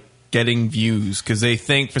about like getting views because they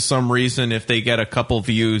think for some reason if they get a couple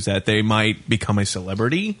views that they might become a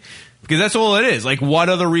celebrity. Because that's all it is. Like, what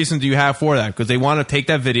other reason do you have for that? Because they want to take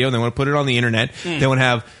that video and they want to put it on the internet. They want to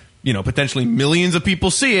have, potentially millions of people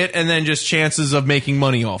see it, and then just chances of making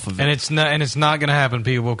money off of it. And it's not going to happen,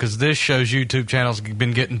 people, because this show's YouTube channel's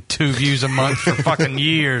been getting 2 views a month for fucking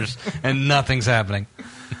years, and nothing's happening.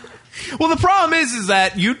 Well, the problem is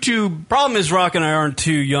that YouTube... Problem is Rock and I aren't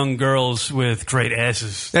 2 young girls with great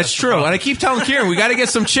asses. That's true. And I keep telling Kieran, we got to get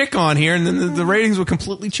some chick on here, and then the ratings will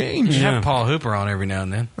completely change. You have Paul Hooper on every now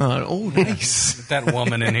and then. Nice. That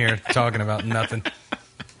woman in here talking about nothing.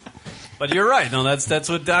 But you're right. No, that's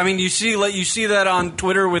what I mean. You see that on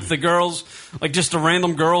Twitter with the girls, like just the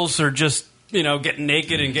random girls are just getting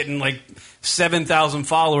naked and getting like 7,000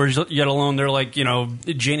 followers. Yet alone they're like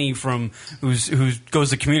Ginny from who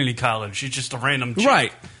goes to community college. She's just a random chick.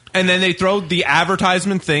 Right. And then they throw the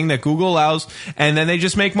advertisement thing that Google allows, and then they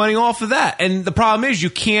just make money off of that. And the problem is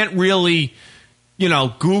you can't really.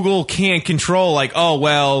 Google can't control like, oh,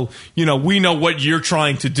 well, we know what you're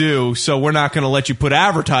trying to do, so we're not going to let you put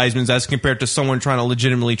advertisements as compared to someone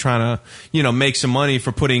legitimately trying to, make some money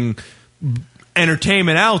for putting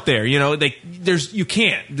entertainment out there. You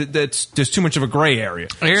can't. There's too much of a gray area.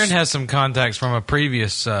 Aaron has some contacts from a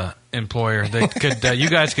previous employer that could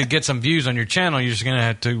you guys could get some views on your channel. You're just going to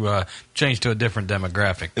have to change to a different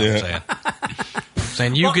demographic. I'm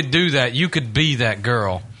saying you could do that. You could be that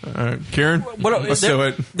girl. Kieran, let's do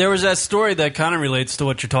it. There was that story that kind of relates to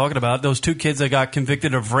what you're talking about. Those 2 kids that got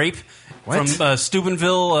convicted of rape from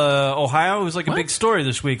Steubenville, Ohio. It was like a big story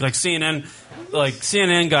this week. Like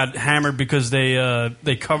CNN got hammered because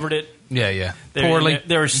they covered it. Yeah. Poorly.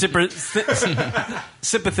 They were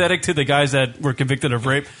sympathetic to the guys that were convicted of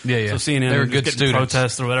rape. Yeah. So CNN they were was good getting students.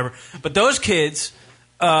 protests or whatever. But those kids...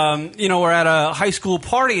 were at a high school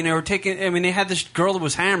party and they were they had this girl that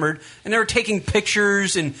was hammered and they were taking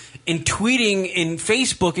pictures and tweeting and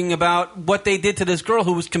Facebooking about what they did to this girl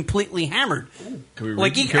who was completely hammered.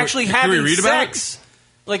 Having sex.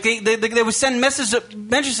 Like they would send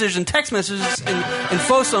messages and text messages and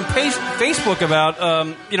posts on Facebook about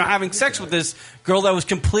having sex with this girl that was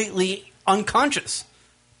completely unconscious.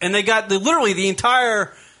 And they got literally the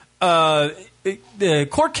entire the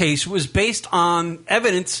court case was based on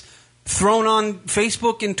evidence thrown on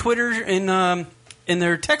Facebook and Twitter in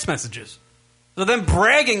their text messages. So them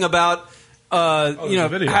bragging about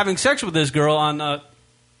having sex with this girl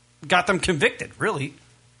got them convicted, really,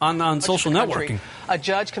 on social networking. A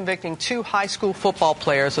judge convicting 2 high school football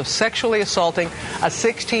players of sexually assaulting a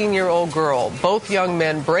 16-year-old girl. Both young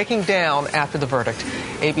men breaking down after the verdict.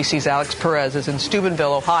 ABC's Alex Perez is in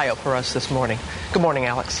Steubenville, Ohio for us this morning. Good morning,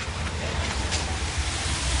 Alex.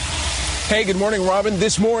 Hey, good morning, Robin.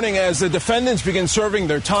 This morning, as the defendants begin serving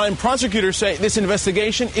their time, prosecutors say this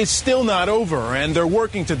investigation is still not over, and they're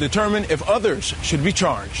working to determine if others should be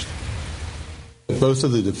charged. Both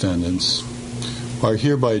of the defendants are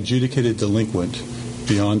hereby adjudicated delinquent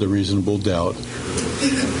beyond a reasonable doubt.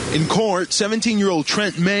 In court, 17-year-old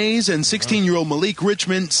Trent Mays and 16-year-old Malik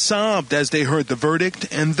Richmond sobbed as they heard the verdict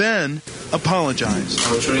and then apologized.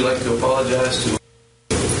 I would truly like to apologize to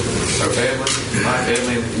our family, my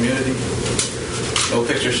family, and the community. No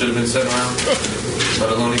picture should have been sent around, let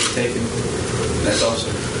alone even taken. That's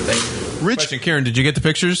awesome. Thank you. Question, Kieran, did you get the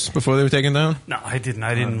pictures before they were taken down? No, I didn't.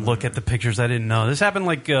 I didn't look at the pictures. I didn't know. This happened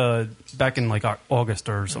back in August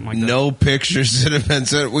or something like that. No pictures that have been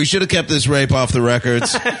sent. We should have kept this rape off the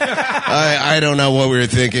records. I don't know what we were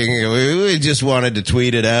thinking. We just wanted to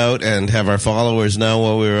tweet it out and have our followers know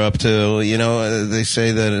what we were up to. They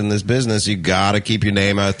say that in this business you got to keep your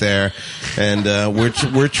name out there, and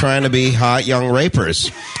we're trying to be hot young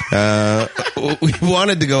rapers. We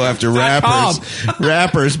wanted to go after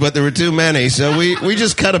rappers, but there were too many, so we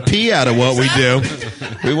just cut a pea out of what we do.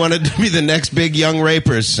 We wanted to be the next big young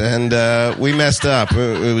rapers, and we messed up.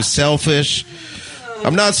 It was selfish.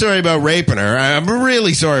 I'm not sorry about raping her. I'm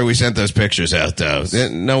really sorry we sent those pictures out, though.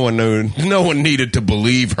 No one knew. No one needed to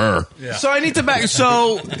believe her. Yeah. So I need to back.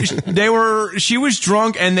 So she was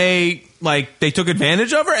drunk, and they took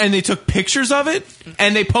advantage of her, and they took pictures of it,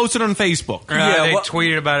 and they posted on Facebook. They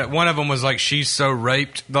tweeted about it. One of them was like, "She's so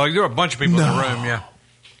raped." Like, there were a bunch of people in the room. Yeah.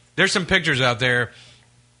 There's some pictures out there.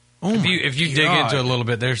 If you dig into it a little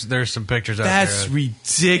bit, there's some pictures out there. That's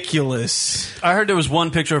ridiculous. I heard there was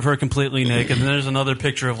one picture of her completely naked, and there's another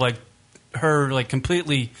picture of like her like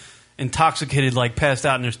completely intoxicated, like passed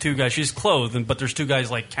out, and there's two guys. She's clothed, but there's two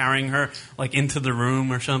guys like carrying her like into the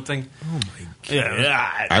room or something. Oh my god!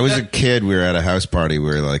 Yeah, I was a kid. We were at a house party. We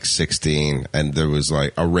were like 16, and there was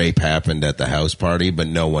like a rape happened at the house party, but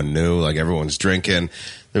no one knew. Like everyone's drinking.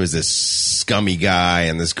 There was this scummy guy,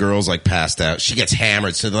 and this girl's like passed out. She gets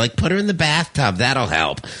hammered, so they're like, "Put her in the bathtub. That'll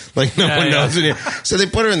help." Like no one knows it. So they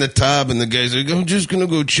put her in the tub, and the guy's like, "I'm just gonna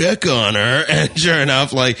go check on her." And sure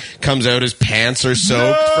enough, like comes out his pants are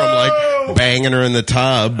soaked from like banging her in the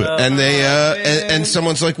tub. And they and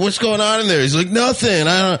someone's like, "What's going on in there?" He's like, "Nothing.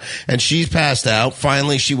 I don't." And she's passed out.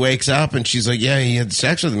 Finally, she wakes up, and she's like, "Yeah, he had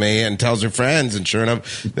sex with me," and tells her friends. And sure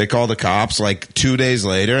enough, they call the cops like 2 days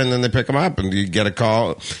later, and then they pick him up, and you get a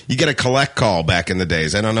call. You get a collect call back in the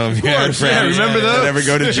days. I don't know if you had friends remember those? that ever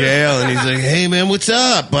go to jail. And he's like, "Hey, man, what's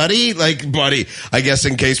up, buddy?" Like, buddy, I guess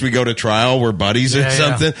in case we go to trial, we're buddies or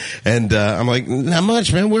something. And I'm like, "Not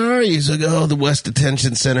much, man. Where are you?" He's like, "Oh, the West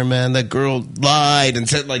Detention Center, man. That girl lied," and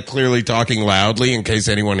said, like, clearly talking loudly in case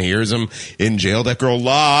anyone hears him in jail. "That girl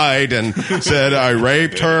lied and said I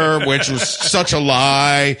raped her," which was such a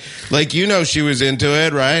lie. Like, you know she was into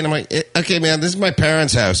it, right? And I'm like, "Okay, man, this is my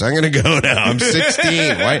parents' house. I'm going to go now. I'm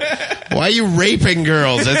 16. Why are you raping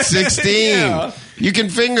girls at 16? Yeah. You can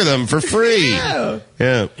finger them for free." Yeah.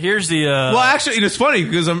 Here's the. Well, actually, it's funny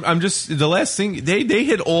because I'm just the last thing they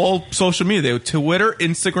hit all social media. They were Twitter,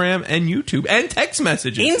 Instagram, and YouTube, and text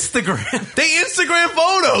messages. Instagram. They Instagram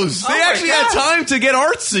photos. They actually had time to get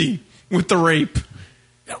artsy with the rape.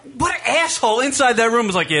 What an asshole inside that room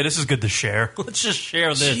was like, "Yeah, this is good to share. Let's just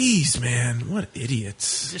share this." Jeez, man, what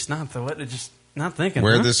idiots! Just not thinking.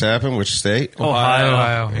 Where'd this happen? Which state?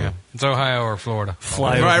 Ohio. Yeah. It's Ohio or Florida.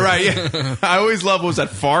 Right, yeah. I always love was that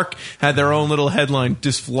FARC had their own little headline,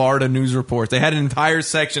 just Florida news reports. They had an entire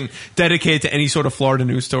section dedicated to any sort of Florida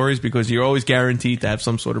news stories because you're always guaranteed to have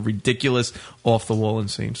some sort of ridiculous, off-the-wall,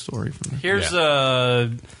 insane story from them. Here's the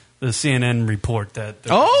CNN report that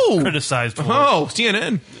they're criticized for. Oh,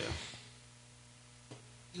 CNN. A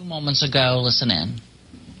few moments ago, listen in.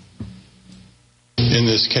 In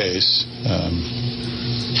this case,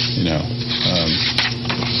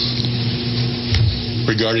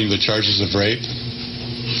 regarding the charges of rape,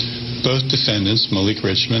 both defendants, Malik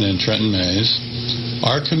Richmond and Trenton Mays,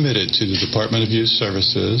 are committed to the Department of Youth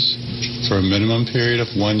Services for a minimum period of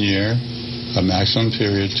 1 year, a maximum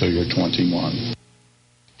period till you're 21.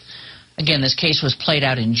 Again, this case was played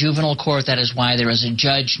out in juvenile court. That is why there is a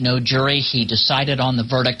judge, no jury. He decided on the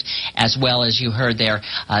verdict, as well as you heard there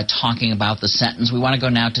talking about the sentence. We want to go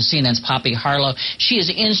now to CNN's Poppy Harlow. She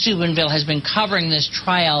is in Steubenville, has been covering this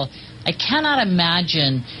trial. I cannot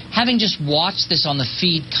imagine, having just watched this on the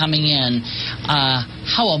feed coming in,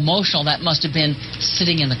 how emotional that must have been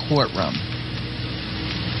sitting in the courtroom.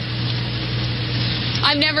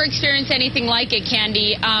 I've never experienced anything like it,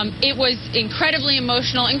 Candy. It was incredibly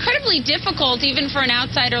emotional, incredibly difficult, even for an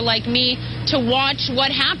outsider like me, to watch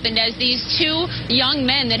what happened as these two young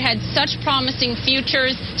men that had such promising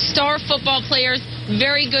futures, star football players,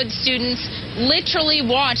 very good students, literally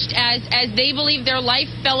watched as they believed their life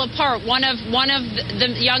fell apart. One of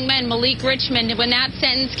the young men, Malik Richmond, when that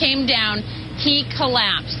sentence came down, he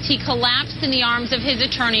collapsed. He collapsed in the arms of his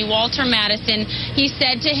attorney, Walter Madison. He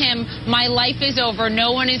said to him, "My life is over.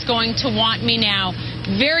 No one is going to want me now."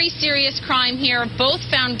 Very serious crime here. Both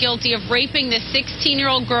found guilty of raping the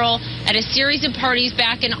 16-year-old girl at a series of parties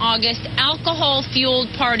back in August.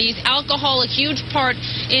 Alcohol-fueled parties. Alcohol, a huge part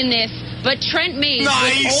in this. But Trent Mays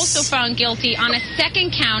was also found guilty on a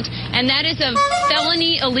second count, and that is of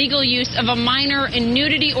felony illegal use of a minor in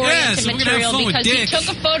nudity-oriented material because he took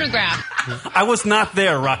a photograph. I was not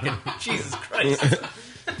there, Rockin'. Jesus Christ.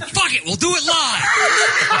 Fuck it, we'll do it live.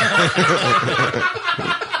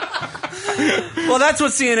 Well, that's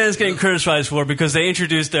what CNN is getting criticized for because they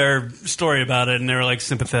introduced their story about it and they were like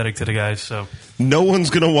sympathetic to the guys. So no one's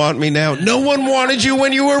gonna want me now. No one wanted you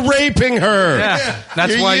when you were raping her. Yeah,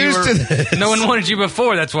 that's You're why used you to were. this. No one wanted you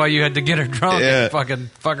before. That's why you had to get her drunk and fucking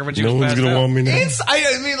fuck her when she was passed out. No one's gonna want me now.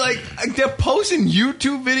 I mean, like they're posting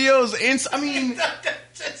YouTube videos.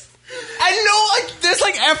 I know, like there's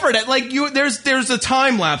like effort at like you. There's a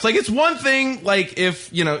time lapse. Like it's one thing, like if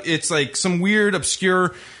it's like some weird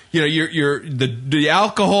obscure. You're the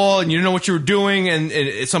alcohol and you don't know what you were doing and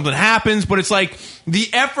something happens, but it's like the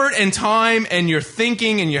effort and time and you're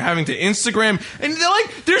thinking and you're having to Instagram and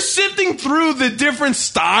they're sifting through the different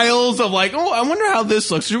styles of like, oh, I wonder how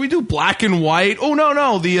this looks. Should we do black and white? Oh,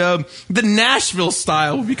 no, the Nashville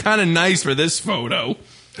style would be kind of nice for this photo.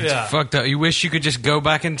 It's fucked up. You wish you could just go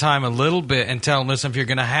back in time a little bit and tell them, listen, if you're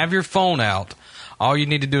going to have your phone out, all you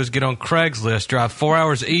need to do is get on Craigslist, drive 4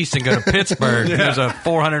 hours east, and go to Pittsburgh. There's a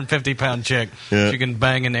 450-pound chick. Yeah. She can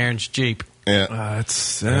bang in Aaron's Jeep. Yeah.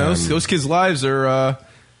 Those kids' lives are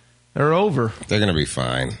over. They're going to be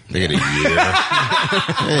fine. They get a year.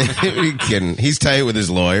 Are you kidding? He's tight with his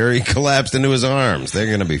lawyer. He collapsed into his arms. They're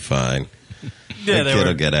going to be fine. Yeah, the kid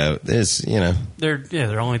will get out.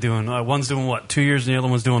 They're only doing one's doing what 2 years and the other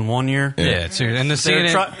one's doing 1 year. Yeah, seriously. And the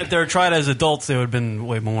if they were tried as adults, they would have been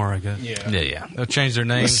way more, I guess. Yeah. They'll change their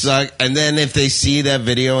names. And then if they see that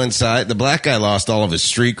video inside, the black guy lost all of his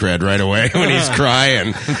street cred right away when he's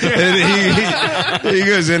crying. And he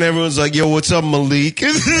goes in, everyone's like, "Yo, what's up, Malik?"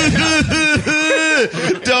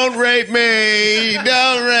 Don't rape me!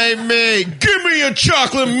 Don't rape me! Give me a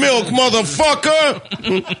chocolate milk, motherfucker!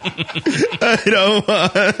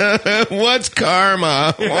 What's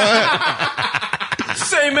karma? What?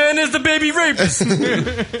 Same man as the baby rapist.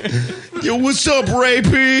 Yo, what's up,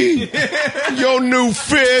 rapey? Yo, new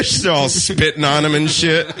fish. They're all spitting on him and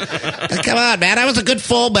shit. Come on, man. I was a good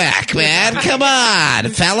fullback, man. Come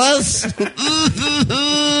on, fellas.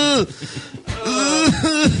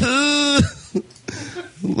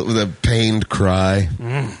 With a pained cry.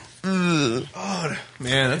 Oh,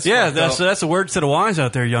 man, that's that's the word to the wise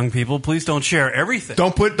out there, young people. Please don't share everything.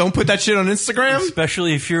 Don't put that shit on Instagram,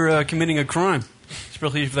 especially if you're committing a crime.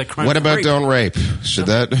 Especially if that crime. What about don't rape? Should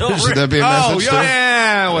that be a message?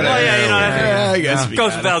 Whatever. I guess it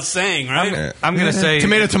goes without saying, right? I'm going to say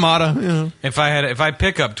tomato. If I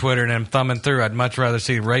pick up Twitter and I'm thumbing through, I'd much rather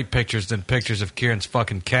see rape pictures than pictures of Kieran's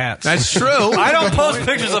fucking cats. That's true. I don't post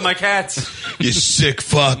pictures of my cats. You sick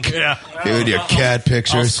fuck. Yeah. With your cat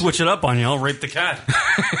pictures. I'll switch it up on you. I'll rape the cat.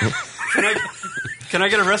 Can I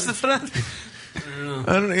get arrested for that?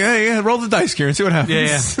 I don't know. Yeah. Roll the dice, Kieran. See what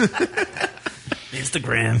happens. Yeah.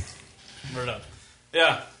 Instagram. Word up.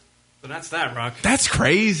 Yeah. So that's that, Rock. That's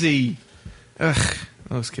crazy. Ugh.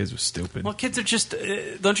 Those kids were stupid. Well, kids are just,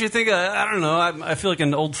 don't you think, I don't know, I feel like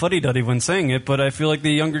an old fuddy-duddy when saying it, but I feel like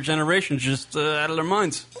the younger generation's just out of their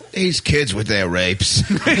minds. These kids with their rapes.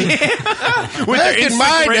 Back in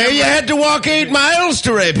my day, you had to walk 8 miles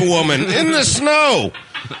to rape a woman in the snow.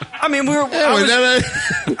 I mean,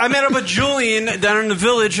 I met up with Julian down in the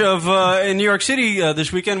village of in New York City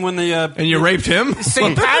this weekend when the and you raped him.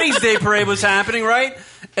 St. Patty's Day parade was happening, right?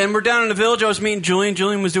 And we're down in the village. I was meeting Julian.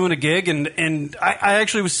 Julian was doing a gig, and I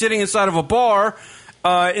actually was sitting inside of a bar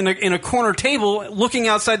in a corner table, looking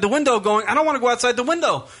outside the window, going, I don't want to go outside the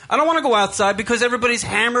window. I don't want to go outside because everybody's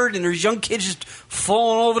hammered and there's young kids just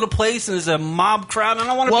falling all over the place and there's a mob crowd. And I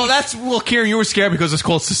don't want to. Well, Kieran, you were scared because it's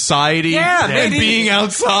called society. Yeah, and being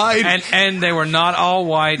outside, and they were not all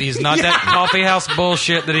white. He's not that coffee house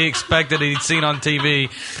bullshit that he expected he'd seen on TV.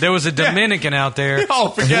 There was a Dominican out there,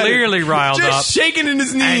 clearly riled up, shaking in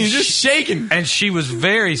his knees, just shaking, and she was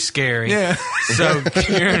very scary. Yeah, so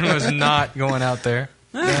Kieran was not going out there.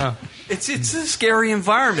 Yeah. It's a scary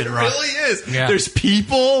environment, right? It really is. Yeah. There's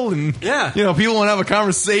people, and people want to have a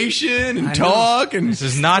conversation and talk. And this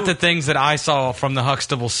is not the things that I saw from the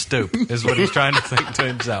Huxtable stoop, is what he's trying to think to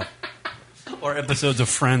himself. Or episodes of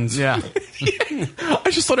Friends. Yeah. I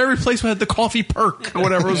just thought every place had the coffee perk or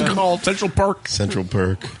whatever it was called, Central Perk. Central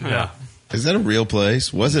Perk. Yeah. Is that a real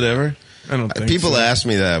place? Was it ever? I don't think People so. ask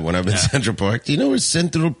me that when I'm in Central Park. Do you know where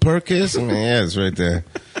Central Park is? I mean, yeah, it's right there.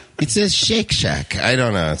 It says Shake Shack. I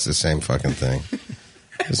don't know. It's the same fucking thing.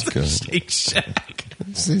 It's good. Shake Shack.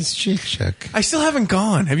 It says Shake Shack. I still haven't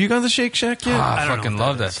gone. Have you gone to Shake Shack yet? I fucking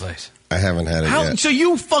love that place. I haven't had it yet. So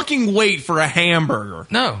you fucking wait for a hamburger?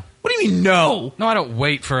 No. What do you mean, no? No, I don't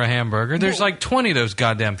wait for a hamburger. There's like 20 of those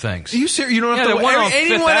goddamn things. Are you serious? You don't have to wait.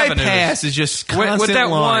 Anyone I pass is just constant with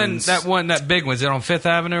that lines. that big one. Is it on Fifth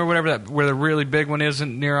Avenue or whatever? Where the really big one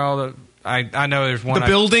isn't near all the. I know there's one. The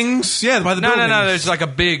buildings? Yeah, by the buildings. No. There's like a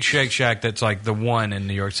big Shake Shack that's like the one in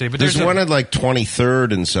New York City. But there's one at like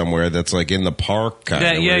 23rd and somewhere that's like in the park. Kind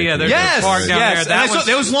of yeah. There's a park down there.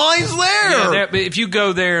 There was lines there. Yeah, if you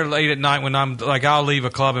go there late at night when I'm like, I'll leave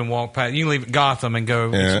a club and walk past. You can leave Gotham and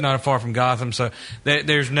go. Yeah. It's not far from Gotham, so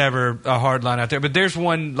there's never a hard line out there. But there's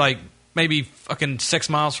one like maybe fucking 6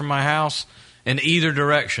 miles from my house in either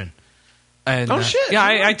direction. And, shit! Yeah,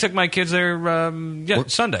 I took my kids there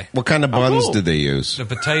Sunday. What kind of buns did they use? The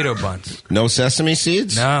potato buns. No sesame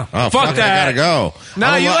seeds? No. Oh, fuck that! I gotta go. No,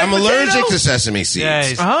 I'm allergic to sesame seeds.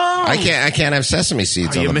 Yeah, I can't have sesame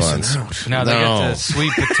seeds on the buns. No, they get the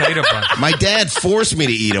sweet potato buns. My dad forced me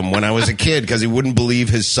to eat them when I was a kid because he wouldn't believe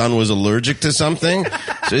his son was allergic to something.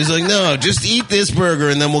 So he's like, "No, just eat this burger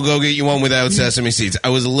and then we'll go get you one without sesame seeds." I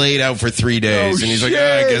was laid out for 3 days, and he's like,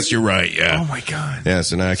 "I guess you're right." Yeah. Oh my god. Yeah.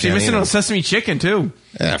 So now I can't. You're missing eat on them. sesame sesame chicken too.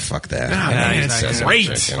 Yeah, fuck that. Man, it's great.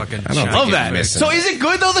 I don't love that. So is it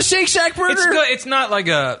good though? The Shake Shack burger? It's good. It's not like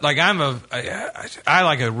I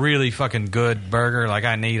like a really fucking good burger. Like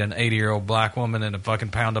I need an 80-year-old black woman and a fucking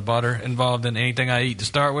pound of butter involved in anything I eat to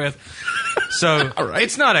start with. So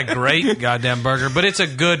it's not a great goddamn burger, but it's a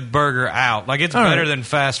good burger out. Like it's better than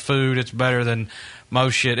fast food. It's better than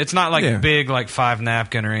most shit. It's not like big like 5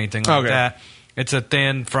 napkin or anything like that. It's a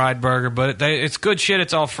thin fried burger, but it's good shit.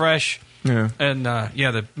 It's all fresh. Yeah. And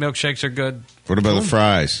the milkshakes are good. What about the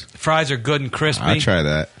fries? Fries are good and crispy. I'll try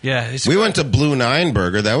that. Yeah, we went to Blue Nine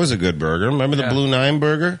Burger. That was a good burger. Remember the Blue Nine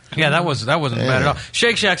Burger? Yeah, that wasn't bad at all.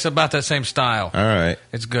 Shake Shack's about that same style. All right,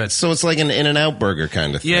 it's good. So it's like an In-N-Out burger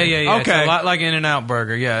kind of thing. Yeah. Okay, it's a lot like In-N-Out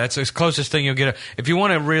burger. Yeah, it's the closest thing you'll get. If you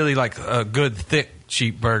want a really like a good thick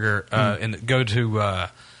cheap burger, and go to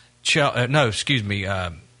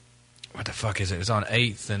what the fuck is it? It's on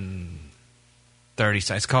 8th and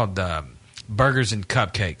 30th. It's called Burgers and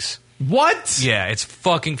Cupcakes. What? Yeah, it's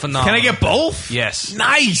fucking phenomenal. Can I get both? Yes.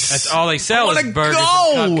 Nice. That's all they sell is burgers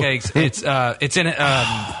and cupcakes. It's in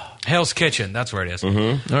Hell's Kitchen. That's where it is.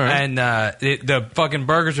 Mm-hmm. All right. And the fucking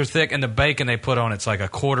burgers are thick, and the bacon they put on it's like a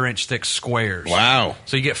 1/4-inch thick squares. Wow.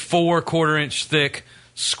 So you get 4 1/4-inch thick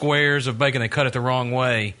squares of bacon. They cut it the wrong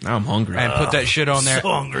way. Now I'm hungry. And put that shit on there. So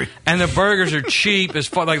hungry. And the burgers are cheap as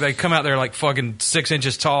fuck. Like they come out there like fucking 6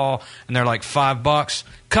 inches tall, and they're like $5.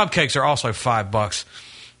 Cupcakes are also $5.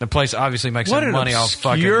 The place obviously makes some money off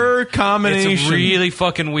fucking. Your combination. It's really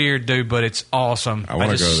fucking weird, dude, but it's awesome. I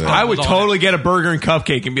want to go there. I would totally get a burger and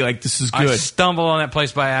cupcake and be like, "This is good." I stumbled on that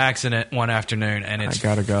place by accident one afternoon, and it's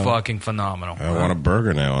fucking phenomenal. I want a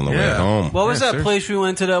burger now on the way home. What was that place we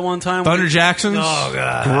went to that one time? Thunder Jackson's. Oh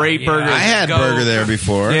god, great burger. I had burger there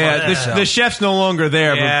before. Yeah, the chef's no longer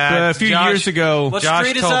there, but a few years ago,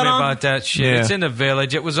 Josh told me about that shit. Yeah. It's in the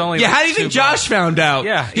Village. It was only how do you think Josh found out?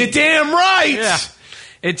 Yeah, you're damn right. Yeah.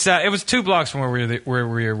 It was 2 blocks from where we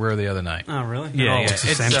were the other night. Oh, really? Yeah, It's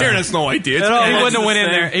the same. Karen has no idea. He wouldn't have went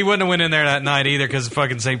in there. He wouldn't have went in there that night either because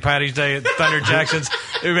fucking St. Patty's Day at Thunder Jackson's.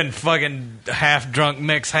 They've been fucking half drunk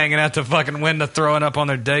mix hanging out the fucking window, throwing up on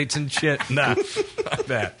their dates and shit. Nah, fuck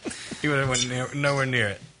that. He would have went nowhere near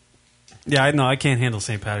it. Yeah, I can't handle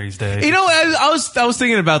St. Patty's Day. You know, I was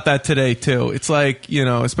thinking about that today too. It's like, you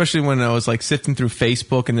know, especially when I was like sifting through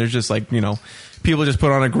Facebook and there's just like, you know, people just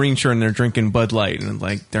put on a green shirt and they're drinking Bud Light and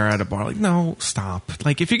like they're at a bar. Like, no, stop.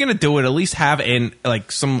 Like, if you're gonna do it, at least have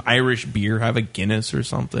like some Irish beer, have a Guinness or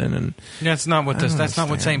something. And that's not what That's not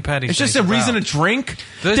what St. Patty's. It's just Day's a reason about. to drink.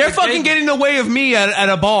 They're fucking getting in the way of me at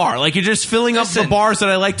a bar. Like, you're just filling up the bars that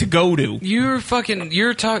I like to go to. You're trying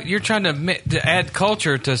to add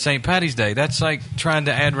culture to St. Patty's Day. That's like trying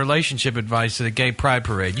to add relationship advice to the gay pride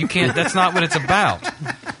parade. You can't. That's not what it's about.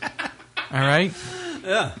 All right.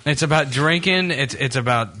 Yeah, it's about drinking. It's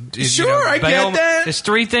about I get that. There's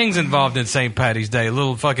 3 things involved in St. Patty's Day: a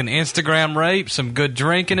little fucking Instagram rape, some good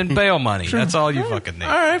drinking, and bail money. Sure. That's all you fucking need.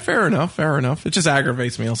 All right, fair enough. It just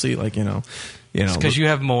aggravates me. I'll see, like, you know, because you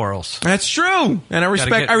have morals. That's true, and I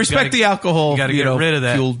respect the alcohol. You got to get rid of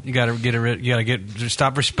that. Fueled. You got to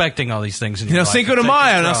stop respecting all these things. In your life. Cinco de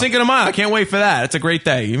Mayo. Now, Cinco de Mayo. I can't wait for that. It's a great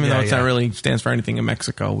day, even though it's not really stands for anything in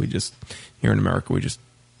Mexico. We just here in America, we just.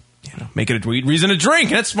 You know, make it a reason to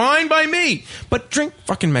drink. That's fine by me. But drink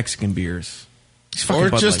fucking Mexican beers. Or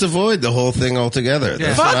just avoid the whole thing altogether.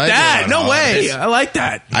 Yeah. Fuck that. No way. I like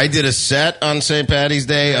that. I did a set on St. Patty's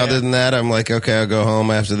Day. Other than that, I'm like, okay, I'll go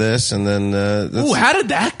home after this. And then... Ooh, how did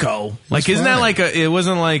that go? Like, isn't that like a... It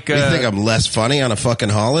wasn't like... You think I'm less funny on a fucking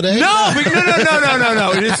holiday? No.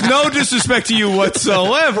 It's no disrespect to you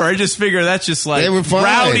whatsoever. I just figure that's just like... They were fine.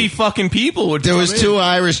 Rowdy fucking people. There was 2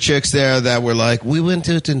 Irish chicks there that were like, we went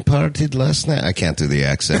out and partied last night. I can't do the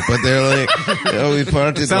accent, but they're like, oh, we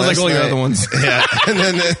partied Sounds like all your other ones. Yeah. And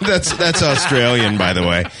then that's Australian, by the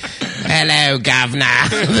way. Hello, governor.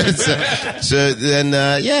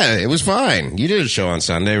 It was fine. You did a show on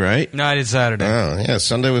Sunday, right? No, I did Saturday. Oh, yeah,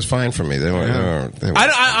 Sunday was fine for me. They were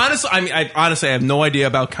I honestly have no idea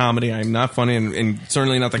about comedy. I'm not funny, and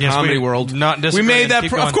certainly not the comedy world. We made that,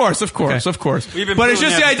 of course. But it's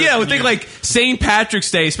just the idea. I would think like St. Patrick's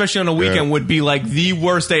Day, especially on a weekend, would be like the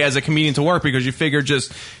worst day as a comedian to work because you figure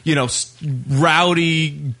just, you know,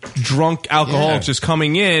 rowdy, drunk alcoholics just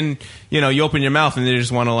coming in, you know, you open your mouth and they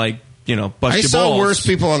just want to like, you know, bust your balls. I saw worse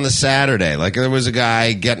people on the Saturday. Like, there was a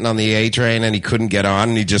guy getting on the A train and he couldn't get on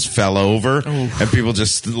and he just fell over. Oof. And people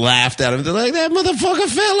just laughed at him. They're like, that motherfucker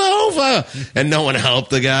fell over. And no one helped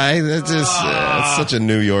the guy. That's just it's such a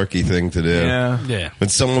New Yorkie thing to do. Yeah. When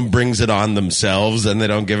someone brings it on themselves and they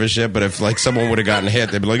don't give a shit. But if, like, someone would have gotten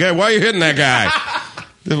hit, they'd be like, hey, why are you hitting that guy?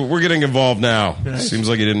 We're getting involved now. Seems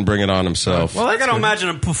like he didn't bring it on himself. Well, I got to imagine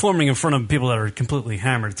him performing in front of people that are completely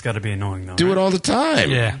hammered. It's got to be annoying, though. Do it all the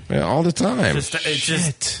time. Yeah. All the time.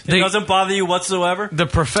 It doesn't bother you whatsoever? The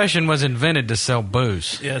profession was invented to sell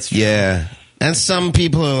booze. Yeah, that's true. Yeah. And some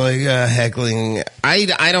people are like heckling. I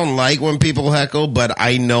don't like when people heckle, but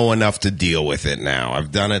I know enough to deal with it now.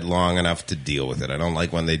 I've done it long enough to deal with it. I don't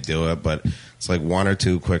like when they do it, but it's like one or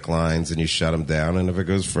two quick lines and you shut them down. And if it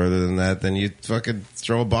goes further than that, then you fucking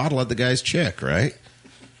throw a bottle at the guy's chick, right?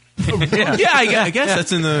 Yeah, I guess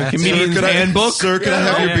that's in the comedian's handbook. Sir, can I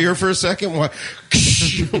have your beer for a second?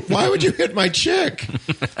 Why would you hit my chick?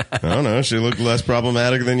 I don't know. She looked less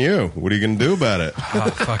problematic than you. What are you going to do about it?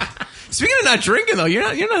 Oh, fuck. Speaking of not drinking, though, you're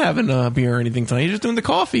not having beer or anything tonight. You're just doing the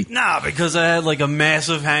coffee. Nah, because I had like a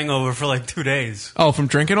massive hangover for like 2 days. Oh, from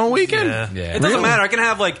drinking all weekend? Yeah. It doesn't matter. I can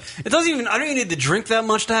have like, I don't even need to drink that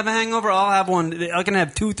much to have a hangover. I'll have one. I can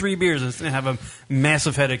have 2-3 beers and have a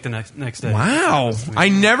massive headache the next day. Wow. I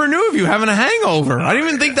never knew of you having a hangover. I didn't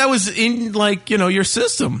even think that was in, like, your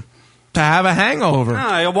system. To have a hangover. No,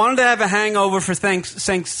 I wanted to have a hangover for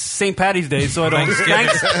St. Patty's Day, so I don't.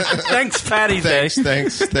 Thanks Patty's Day.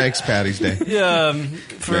 Thanks Patty's Day. Yeah,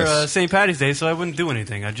 for St. Patty's Day, so I wouldn't do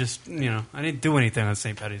anything. I just, I didn't do anything on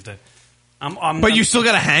St. Patty's Day. But you still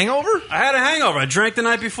got a hangover? I had a hangover. I drank the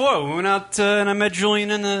night before. We went out and I met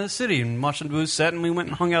Julian in the city and watched the booze set, and we went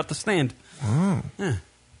and hung out at the stand. Oh. Yeah.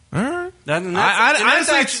 All right.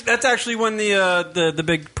 That's actually when the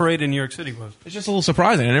big parade in New York City was. It's just a little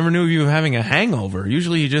surprising. I never knew you having a hangover.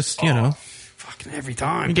 Usually you just, fucking every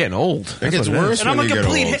time. You're getting old. It gets worse when you get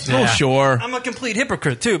old. Oh, sure. I'm a complete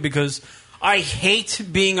hypocrite, too, because I hate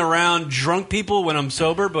being around drunk people when I'm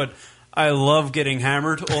sober, but I love getting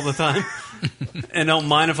hammered all the time. And don't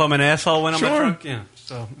mind if I'm an asshole when I'm drunk. Yeah,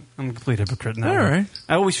 so I'm a complete hypocrite now. All right.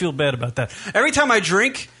 I always feel bad about that. Every time I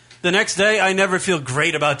drink, the next day, I never feel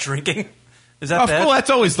great about drinking. Is that bad? Well,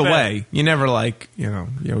 that's always the way. You never you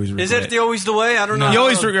always regret. Is it always the way? I don't know. You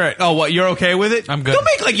always regret. Oh, what? You're okay with it? I'm good. Don't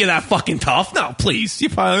make like you're that fucking tough. No, please. You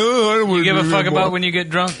probably you give a fuck about when you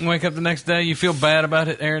get drunk and wake up the next day? You feel bad about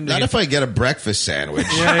it, Aaron? Not if I get a breakfast sandwich.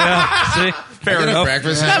 Yeah. See? Fair enough. That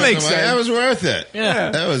makes sense. That was worth it.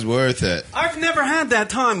 Yeah. That was worth it. I've never had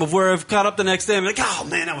that time of where I've got up the next day and I'm like, oh,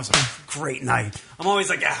 man, that was a great night. I'm always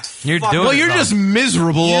like, you're just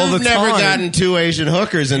miserable all the time. You've never gotten 2 Asian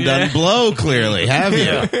hookers and done blow, clearly, have you?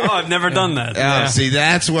 Yeah. Oh, I've never done that. See,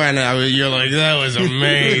 that's when you're like, that was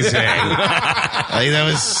amazing. That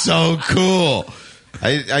was so cool.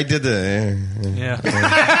 I did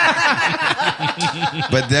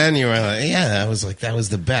but then you were like, that was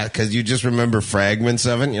the best, because you just remember fragments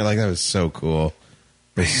of it and you're like, that was so cool.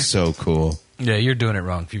 It was so cool. Yeah, you're doing it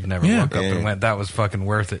wrong if you've never woke up and went, that was fucking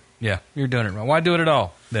worth it. Yeah, you're doing it wrong. Why do it at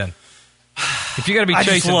all then? If you got to be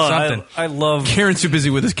chasing something. I love... Karen's too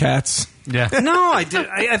busy with his cats. Yeah. No, I did.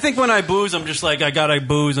 I think when I booze, I'm just like, I got to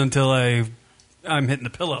booze until I'm hitting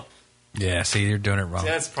the pillow. Yeah, see, you're doing it wrong.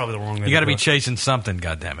 That's probably the wrong way. You got to be chasing something,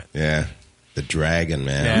 goddammit. Yeah. The dragon,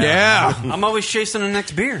 man. Yeah. I'm always chasing the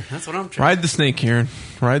next beer. That's what I'm trying. Ride the snake, Karen.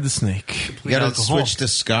 Ride the snake. You got to switch to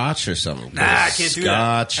scotch or something. Nah, I can't do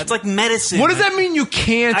that. That's like medicine. What does that mean you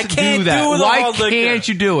can't do that? Why can't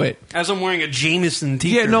you do it? As I'm wearing a Jameson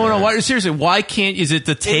t-shirt. Yeah, no. Seriously, why can't... Is it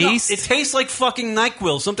the taste? It tastes like fucking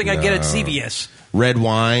NyQuil, something I get at CVS. Red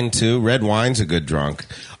wine, too. Red wine's a good drunk.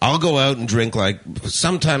 I'll go out and drink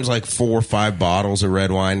sometimes 4 or 5 bottles of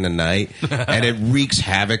red wine a night, and it wreaks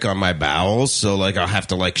havoc on my bowels. So I'll have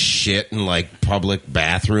to shit in public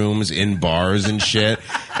bathrooms in bars and shit,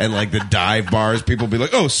 and the dive bars. People be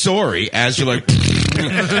like, "Oh, sorry," as you're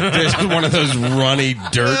there's one of those runny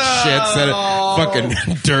dirt shits that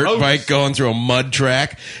fucking dirt bike going through a mud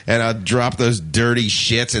track, and I'll drop those dirty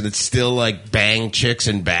shits, and it's still bang chicks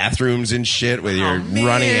in bathrooms and shit with your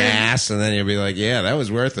runny ass, and then you'll be like, "Yeah, that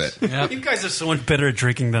was worth it." Yep. You guys are so much better at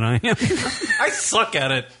drinking than I am. I suck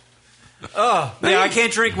at it. Oh, yeah, I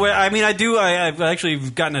can't drink. I mean, I do. I've actually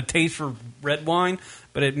gotten a taste for red wine,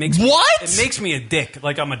 but it makes it makes me a dick.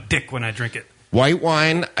 I'm a dick when I drink it. White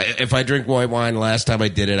wine, if I drink white wine, last time I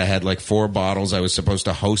did it, I had 4 bottles. I was supposed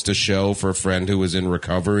to host a show for a friend who was in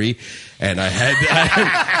recovery, and I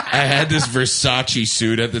had this Versace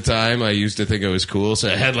suit at the time. I used to think it was cool, so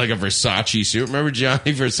I had a Versace suit. Remember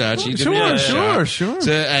Johnny Versace? Sure.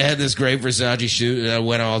 So I had this great Versace suit, and I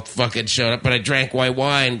went all fucking showed up, but I drank white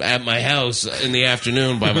wine at my house in the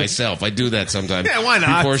afternoon by myself. I do that sometimes. Yeah, why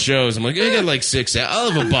not? Before shows. I'm like, I got 6 hours.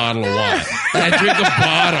 I'll have a bottle of wine. And I drink a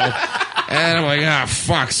bottle. And I'm like, ah,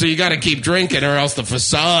 fuck. So you got to keep drinking or else the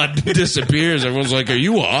facade disappears. Everyone's like, are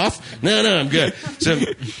you off? No, I'm good. So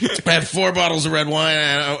I had 4 bottles of red wine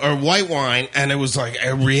or white wine, and it was like, I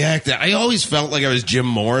reacted. I always felt like I was Jim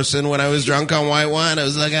Morrison when I was drunk on white wine. I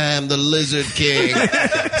was like, I am the Lizard King.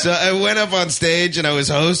 So I went up on stage and I was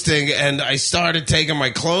hosting, and I started taking my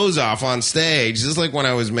clothes off on stage. This is like when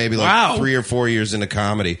I was maybe like 3 or 4 years into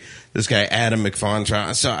comedy. This guy, Adam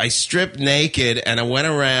McFontrain. So I stripped naked and I went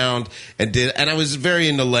around and and I was very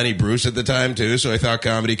into Lenny Bruce at the time too, so I thought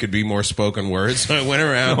comedy could be more spoken word. So I went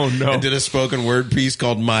around and did a spoken word piece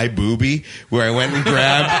called My Boobie, where I went and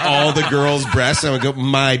grabbed all the girls' breasts and I would go,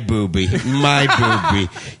 my boobie,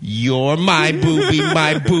 you're my boobie,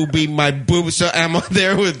 my boobie, my boobie. So I'm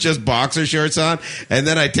there with just boxer shorts on, and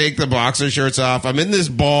then I take the boxer shorts off. I'm in this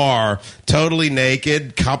bar, totally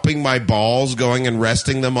naked, cupping my balls, going and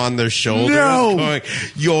resting them on their shoulders, going,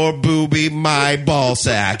 your boobie, my ball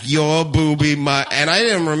sack, your boobie, my... And I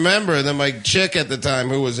didn't remember that my chick at the time,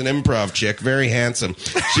 who was an improv chick, very handsome,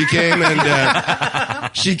 she came and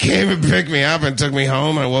picked me up and took me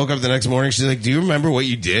home, and I woke up the next morning. She's like, do you remember what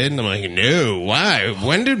you did? And I'm like, no, why?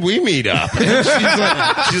 When did we meet up? And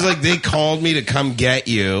she's like, they called me to come get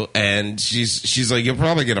you, and she's like, you'll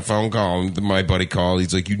probably get a phone call. And my buddy called.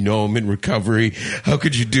 He's like, I'm in recovery. How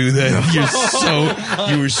could you do that?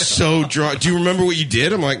 You were so drunk. Do you remember what you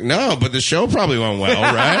did? I'm like, no, but the show probably went well,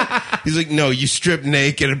 right? He's like, no, you stripped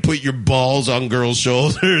naked and put your balls on girls'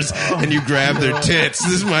 shoulders and you grabbed their tits.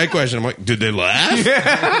 This is my question. I'm like, did they laugh?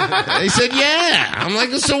 Yeah. They said, yeah. I'm like,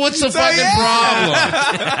 so what's the fucking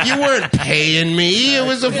problem? You weren't paying me. It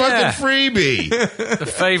was a fucking freebie. The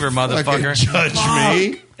favor, motherfucker. Judge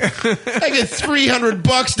me. I get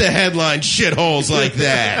 $300 to headline shitholes like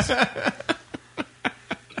that.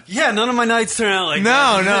 Yeah, none of my nights turn out like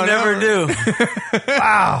that. No, never do.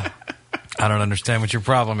 Wow. I don't understand what your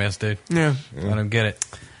problem is, dude. Yeah. I don't get it.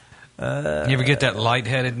 You ever get that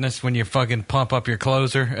lightheadedness when you fucking pump up your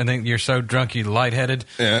closer and then you're so drunk you lightheaded?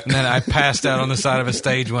 Yeah. And then I passed out on the side of a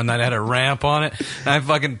stage one night. I had a ramp on it. And I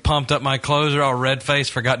fucking pumped up my closer all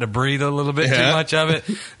red-faced, forgot to breathe a little bit too much of it.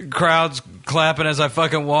 Crowd's clapping as I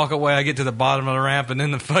fucking walk away. I get to the bottom of the ramp and then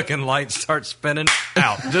the fucking lights start spinning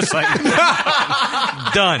out. Just like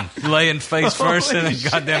done. Laying face first in a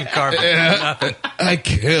goddamn carpet. Yeah. Nothing. I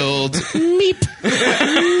killed Meep.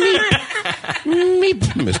 Meep.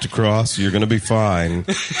 Mr. Cross, you're going to be fine.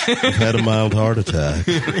 You've had a mild heart attack.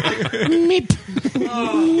 Meep.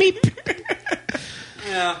 Meep.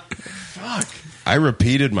 Yeah. Fuck. I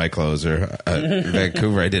repeated my closer in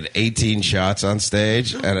Vancouver. I did 18 shots on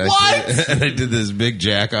stage, and I did this big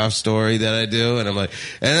jack off story that I do, and I'm like,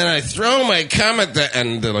 and then I throw my cum at the,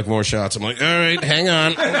 and they're like, more shots. I'm like, all right, hang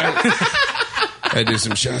on. I do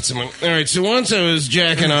some shots. I'm like, all right, so once I was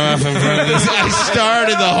jacking off in front of this, I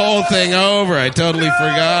started the whole thing over. I totally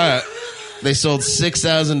forgot. They sold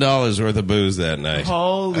 $6,000 worth of booze that night.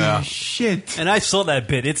 Holy shit. And I saw that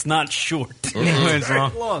bit. It's not short. It's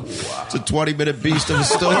long. Wow. It's a 20-minute beast of a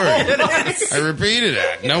story. I repeated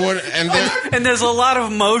it. No one, and there's a lot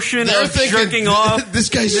of motion of jerking off. This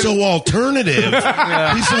guy's so alternative.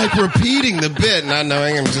 Yeah. He's like repeating the bit, not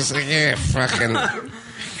knowing him. Just like, yeah, fucking.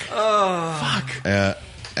 Fuck. Yeah.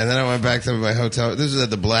 And then I went back to my hotel. This was at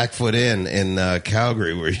the Blackfoot Inn in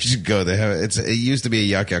Calgary, where you should go. It used to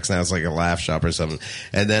be a Yuck Yucks. Now it's like a laugh shop or something.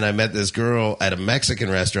 And then I met this girl at a Mexican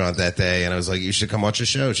restaurant that day, and I was like, you should come watch the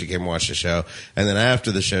show. She came watch the show. And then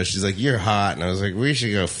after the show, she's like, you're hot. And I was like, we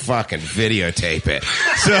should go fucking videotape it.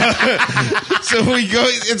 So we go.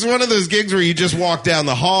 It's one of those gigs where you just walk down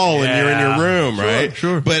the hall and you're in your room, right?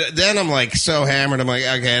 Sure. But then I'm like so hammered. I'm like,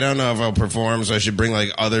 okay, I don't know if I'll perform, so I should bring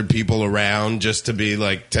like other people around just to be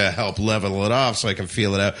like, to help level it off so I can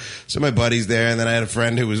feel it out. So my buddy's there, and then I had a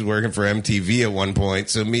friend who was working for MTV at one point.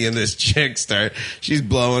 So me and this chick she's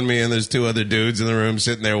blowing me, and there's 2 other dudes in the room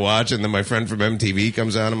sitting there watching. Then my friend from MTV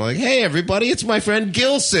comes on. I'm like, hey, everybody, it's my friend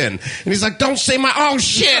Gilson. And he's like, don't say my, oh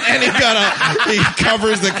shit. And he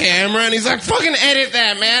covers the camera, and he's like, fucking edit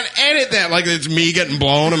that, man. Edit that. Like it's me getting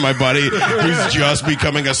blown, and my buddy who's just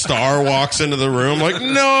becoming a star walks into the room like,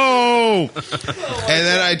 no. And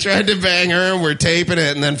then I tried to bang her, and we're taping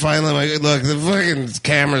it, and then finally I'm like, look, the fucking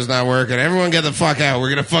camera's not working. Everyone get the fuck out. We're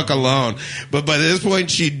going to fuck alone. But by this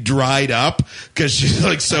point, she dried up because she's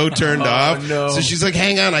like so turned off. No. So she's like,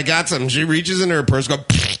 hang on, I got something. She reaches into her purse, go,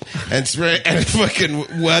 and spray, and it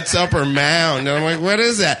fucking wets up her mound. And I'm like, what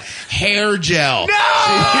is that? Hair gel.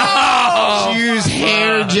 No! She used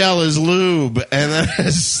hair gel as lube. And then I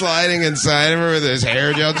was sliding inside of her with this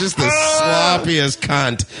hair gel. Just the sloppiest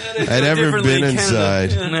cunt I'd ever been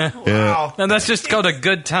inside. Wow. And that's just called a good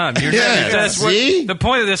good time. You're the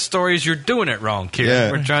point of this story is you're doing it wrong, Kieran.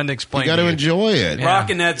 Yeah. We're trying to explain. You got to enjoy it. Yeah. Rock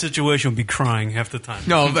in that situation would be crying half the time.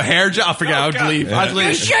 No, the hair gel. I forget. I'd leave. Yeah. I'd leave.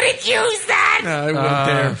 You shouldn't use that. No, I wouldn't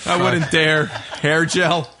dare. I wouldn't dare. Hair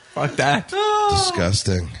gel. Fuck that.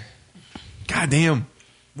 Disgusting. God damn.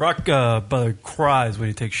 Rock brother cries when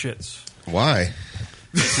he takes shits. Why?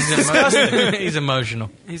 He's emotional.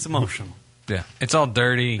 He's emotional. Yeah, it's all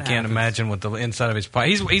dirty. He can't imagine what the inside of his pipe.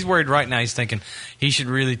 He's worried right now. He's thinking he should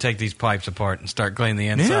really take these pipes apart and start cleaning the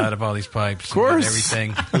inside of all these pipes. Of course. and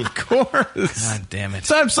everything. Of course. God damn it! That's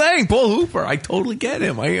what I'm saying. Paul Hooper. I totally get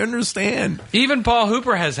him. I understand. Even Paul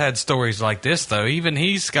Hooper has had stories like this, though. Even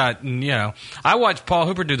he's got, I watched Paul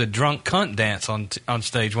Hooper do the drunk cunt dance on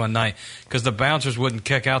stage one night because the bouncers wouldn't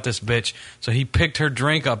kick out this bitch, so he picked her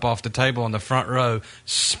drink up off the table in the front row,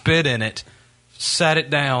 spit in it, sat it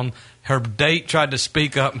down. Her date tried to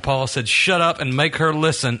speak up, and Paul said, "Shut up and make her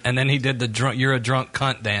listen." And then he did the "You're a drunk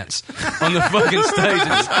cunt" dance on the fucking stage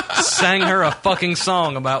and sang her a fucking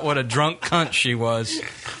song about what a drunk cunt she was.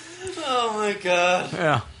 Oh my god.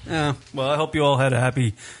 Yeah. Well, I hope you all had a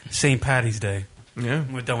happy St. Patty's Day. Yeah.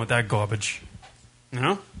 We're done with that garbage. You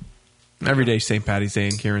know? Every day St. Patty's Day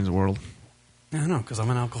in Kieran's world. I know, because I'm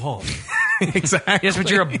an alcoholic. Exactly. Yes, but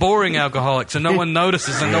you're a boring alcoholic, so no one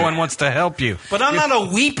notices and no one wants to help you. But I'm not a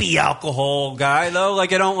weepy alcohol guy, though.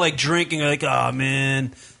 Like, I don't like drinking, like, oh,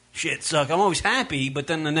 man, shit sucks. I'm always happy, but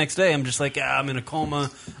then the next day I'm just like, I'm in a coma.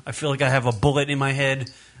 I feel like I have a bullet in my head.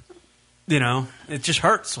 You know, it just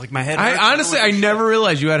hurts. Like, my head hurts. Honestly, I never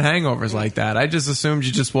realized you had hangovers like that. I just assumed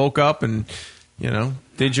you just woke up and,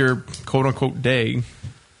 did your quote-unquote day.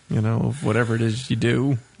 Of whatever it is you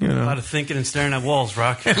do. A lot of thinking and staring at walls,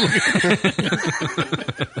 Rock.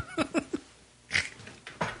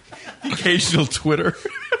 Occasional Twitter.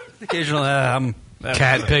 Occasional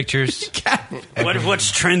cat pictures.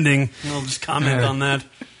 What's trending? I'll just comment on that.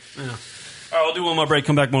 Yeah. All right, we'll do one more break.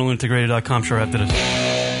 Come back, more lunaticradio.com. Sure, after this.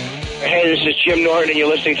 Hey, this is Jim Norton, and you're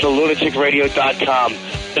listening to lunaticradio.com.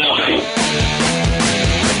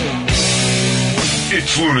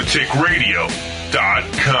 It's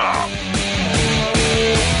lunaticradio.com.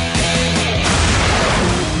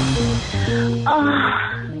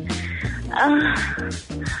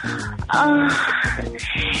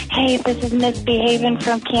 Hey, this is Miss Behaven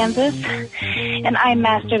from Kansas, and I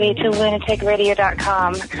masturbate to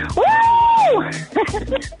lunaticradio.com. Woo!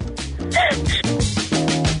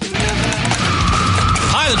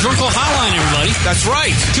 Hi, the Drunk Call Hotline, everybody. That's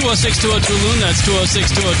right. 206-202-LUN. That's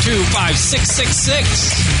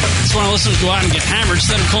 206-202-5666. Just want to listen to go out and get hammered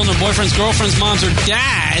instead of calling their boyfriends, girlfriends, moms, or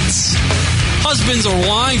dads. Husbands or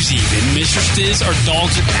wives even, mistresses or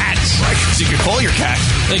dogs or cats. Right, so you can call your cat.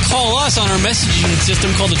 They call us on our messaging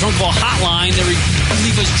system called the Drunk Call Hotline. They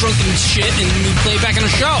leave us drunken shit and we play back on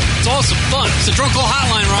the show. It's awesome, fun. It's the Drunk Call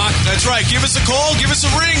Hotline, Rock. That's right. Give us a call. Give us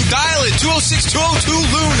a ring. Dial it.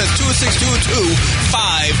 206-202-LUN. That's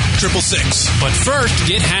 206-202-5666. But first,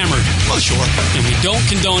 get hammered. Well, sure. And we don't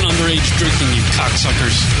condone underage drinking, you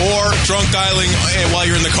cocksuckers. Or drunk dialing while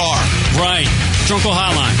you're in the car. Right. Drunk Call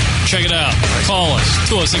Hotline. Check it out. Call us.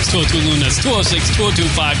 206-202-LUN. That's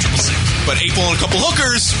 206-202-5666. But 8 ball and a couple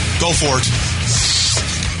hookers, go for it.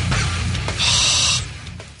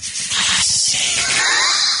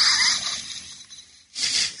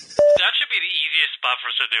 That should be the easiest spot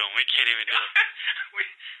for us to do, and we can't even do it.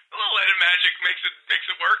 A little light of magic makes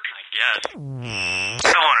it work, I guess.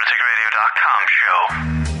 The lunaticradio.com show.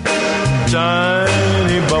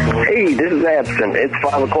 Tiny bubble. Hey, this is Absent. It's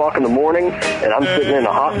 5 o'clock in the morning, and I'm sitting in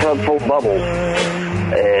a hot tub full of bubbles.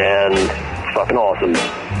 And it's fucking awesome.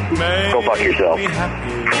 Go fuck yourself.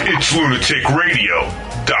 It's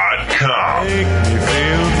lunaticradio.com. Make me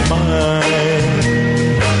feel fine.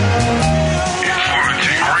 It's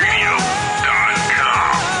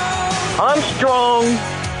lunaticradio.com. I'm strong,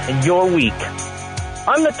 and you're weak.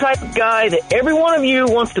 I'm the type of guy that every one of you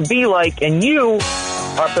wants to be like, and you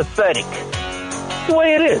are pathetic. It's the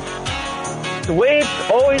way it is. It's the way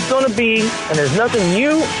it's always going to be, and there's nothing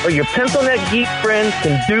you or your pencil neck geek friends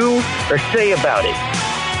can do or say about it.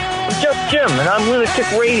 I'm just Jim, and I'm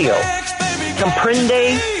Lunatic Radio.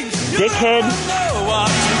 Comprende, dickhead.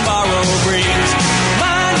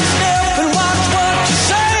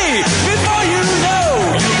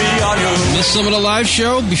 Miss some of the live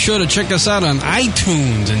show? Be sure to check us out on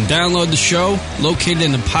iTunes and download the show located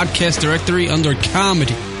in the podcast directory under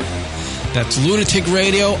Comedy. That's Lunatic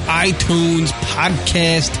Radio, iTunes,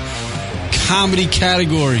 Podcast, Comedy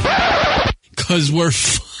category. Because we're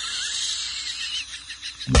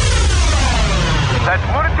That's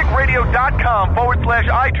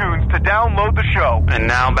lunaticradio.com/iTunes to download the show. And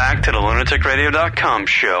now back to the lunaticradio.com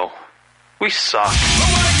show. We suck.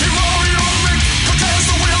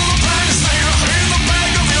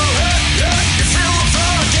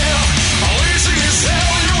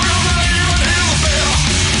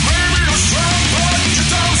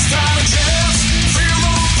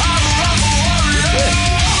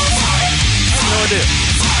 do.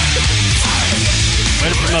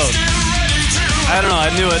 Way to promote. I don't know.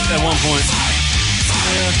 I knew it at one point.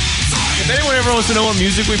 If anyone ever wants to know what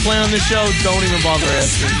music we play on this show, don't even bother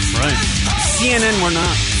asking. Right. CNN, we're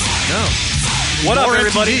not. No. What up, More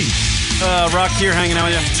everybody? Rock here, hanging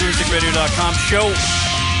out with you. LunaticRadio.com show.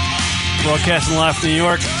 Broadcasting live from New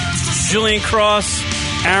York. Julian Cross,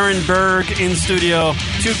 Aaron Berg in studio.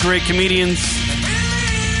 Two great comedians.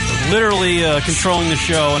 Literally controlling the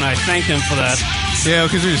show, and I thank them for that. Yeah,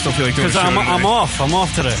 because we just don't feel like doing it. Because I'm off. I'm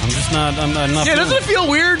off today. I'm just not. I'm not. Yeah, doesn't it feel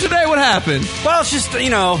weird today? What happened? Well, it's just,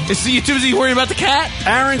 you know. Is you too busy worrying about the cat?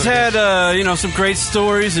 Aaron's had, some great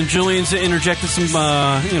stories, and Julian's interjected some,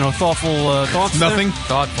 thoughtful thoughts. Nothing? There.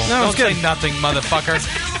 Thoughtful. No, don't say nothing, motherfucker.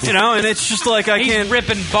 And it's just like I He's can't.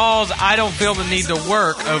 ripping balls. I don't feel the need to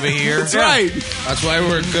work over here. That's right. That's why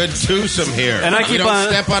we're a good twosome here. And I keep we don't on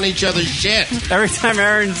step on each other's shit. Every time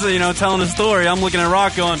Aaron's, telling a story, I'm looking at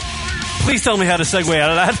Rock going, please tell me how to segue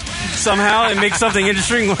out of that somehow and make something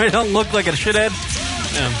interesting where I don't look like a shithead.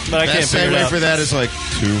 Yeah, but I can't figure it out. For that is like,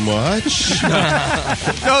 too much?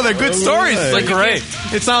 No, they're good stories. They're great.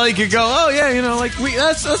 It's not like you go, oh yeah,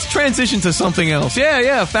 let's transition to something else.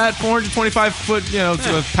 Yeah, fat 425 foot,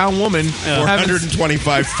 to a pound woman.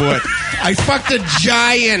 425 foot. I fucked a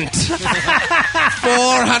giant.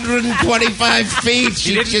 425 feet.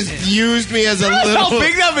 She just used me as a little. How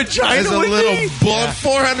big that vagina as a would little be? bull.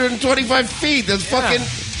 425 feet. That's fucking.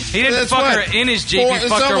 He didn't fuck her in his Jeep. He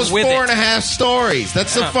fucked her with it. It's almost 4.5 stories.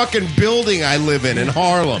 That's the fucking building I live in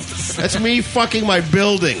Harlem. That's me fucking my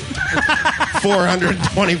building.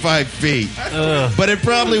 425 feet. But it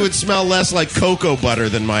probably would smell less like cocoa butter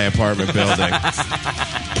than my apartment building.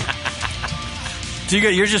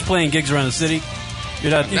 You're just playing gigs around the city? You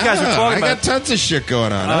guys are talking about. I got tons of shit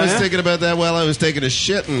going on. I was thinking about that while I was taking a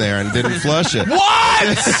shit in there and didn't flush it.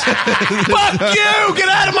 What? Fuck you! Get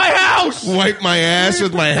out of my house! Wiped my ass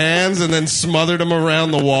with my hands and then smothered them around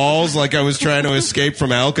the walls like I was trying to escape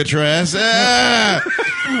from Alcatraz. Help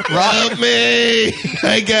me!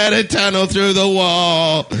 I got to tunnel through the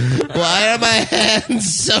wall. Why are my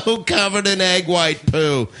hands so covered in egg white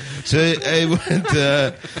poo? So I went,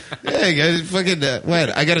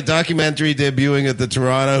 I got a documentary debuting at the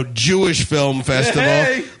Toronto Jewish Film Festival.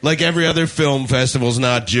 Hey. Like every other film festival's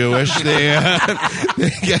not Jewish.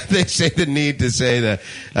 They say the need to say that.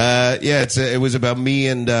 It was about me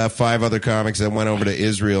and 5 other comics that went over to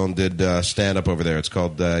Israel and did stand-up over there. It's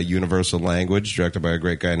called Universal Language, directed by a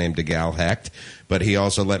great guy named DeGal Hecht. But he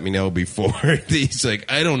also let me know before. He's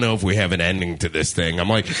like, I don't know if we have an ending to this thing. I'm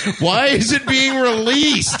like, why is it being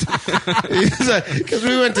released? Because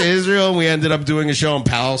we went to Israel and we ended up doing a show in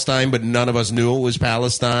Palestine, but none of us knew it was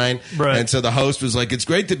Palestine. Right. And so the host was like, it's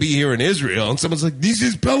great to be here in Israel. And someone's like, this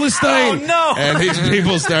is Palestine. Oh, no. And these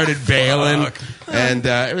people started bailing. And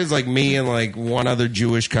it was like me and like one other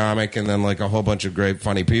Jewish comic and then like a whole bunch of great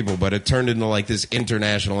funny people. But it turned into like this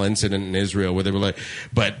international incident in Israel where they were like,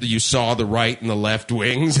 but you saw the right and the left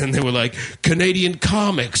wings and they were like, Canadian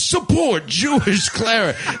comics support Jewish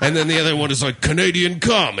Clara. And then the other one is like, Canadian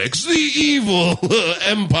comics, the evil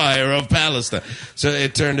empire of Palestine. So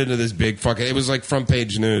it turned into this big fucking, it was like front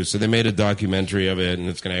page news. So they made a documentary of it and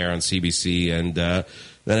it's going to air on CBC. And then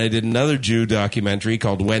I did another Jew documentary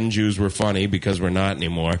called When Jews Were Funny, because we're not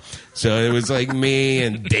anymore. So it was like me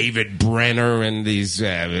and David Brenner and these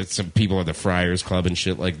some people at the Friars Club and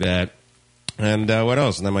shit like that. And what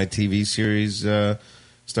else? And then my TV series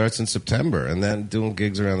starts in September. And then doing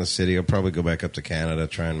gigs around the city. I'll probably go back up to Canada,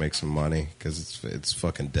 try and make some money, because it's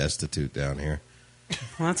fucking destitute down here.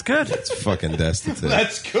 Well, that's good. It's fucking destitute.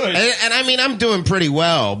 That's good. And I mean, I'm doing pretty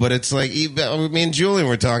well, but it's like, me and Julian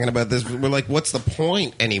were talking about this. We're like, what's the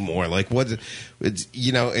point anymore? Like,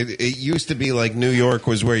 it used to be like New York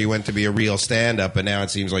was where you went to be a real stand-up, and now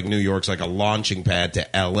it seems like New York's like a launching pad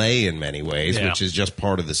to L.A. in many ways, which is just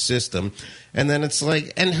part of the system. And then it's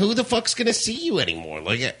like, and who the fuck's going to see you anymore?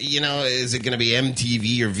 Like, is it going to be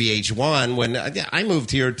MTV or VH1? When I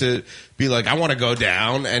moved here to be like, I want to go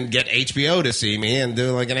down and get HBO to see me and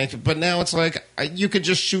do like but now it's like, you could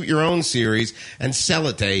just shoot your own series and sell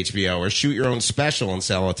it to HBO, or shoot your own special and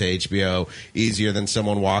sell it to HBO easier than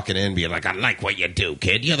someone walking in and being like, I like what you do,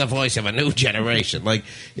 kid. You're the voice of a new generation. Like,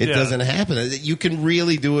 it doesn't happen. You can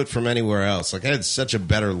really do it from anywhere else. Like, I had such a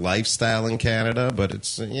better lifestyle in Canada, but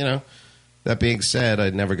it's, that being said, I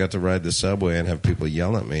never got to ride the subway and have people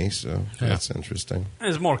yell at me, so that's interesting.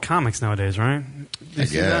 There's more comics nowadays, right? I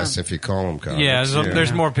guess, if you call them comics. Yeah,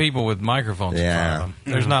 there's more people with microphones in front of them.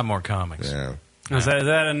 There's not more comics. Yeah. Does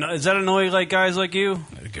that annoy like guys like you?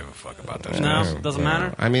 I don't give a fuck about that. No, doesn't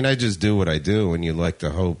matter. I mean, I just do what I do, and you like to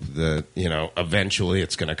hope that, eventually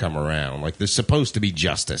it's going to come around. Like, there's supposed to be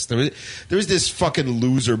justice. There was this fucking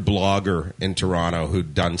loser blogger in Toronto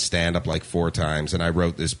who'd done stand-up like 4 times, and I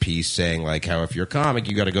wrote this piece saying, like, how if you're a comic,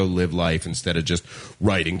 you got to go live life instead of just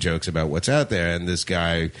writing jokes about what's out there. And this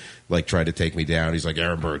guy, like, tried to take me down. He's like,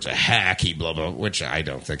 Aaron Burr's a hack, he blah, blah, which I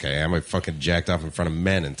don't think I am. I fucking jacked off in front of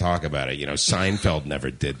men and talk about it. Seinfeld never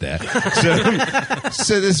did that.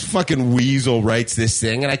 So this fucking weasel writes this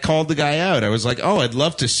thing, and I called the guy out. I was like, oh, I'd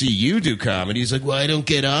love to see you do comedy. He's like, well, I don't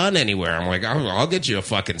get on anywhere. I'm like, I'll get you a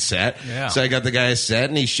fucking set. Yeah. So I got the guy a set,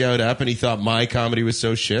 and he showed up, and he thought my comedy was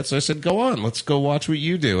so shit. So I said, go on, let's go watch what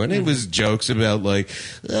you do. And it was jokes about, like,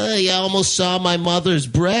 you almost saw my mother's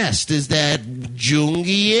breast. Is that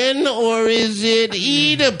Jungian or is it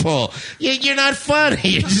Oedipal? You're not funny.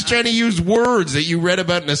 You're just trying to use words that you read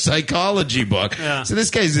about in a psychology book. Yeah. So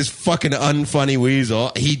this guy's this fucking unfunny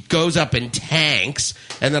weasel. He goes up and tanks,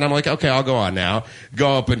 and then I'm like, okay, I'll go on now.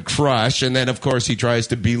 Go up and crush, and then, of course, he tries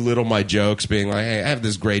to belittle my jokes, being like, hey, I have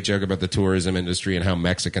this great joke about the tourism industry and how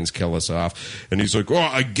Mexicans kill us off. And he's like, oh,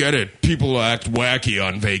 I get it. People act wacky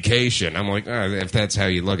on vacation. I'm like, oh, if that's how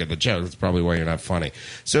you look at the joke, that's probably why you're not funny.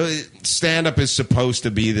 So stand-up is supposed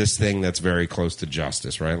to be this thing that's very close to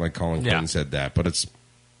justice, right? Like Colin Quinn said that. But it's...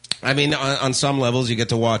 I mean, on some levels, you get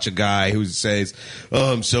to watch a guy who says,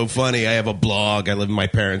 oh, I'm so funny. I have a blog. I live in my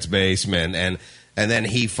parents' basement. And then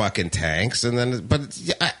he fucking tanks. But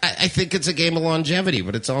I think it's a game of longevity.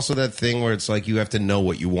 But it's also that thing where it's like you have to know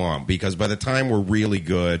what you want. Because by the time we're really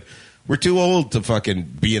good, we're too old to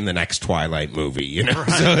fucking be in the next Twilight movie, Right.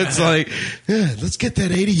 So it's like, let's get that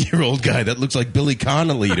 80-year-old guy that looks like Billy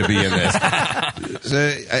Connolly to be in this.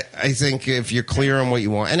 So I think if you're clear on what you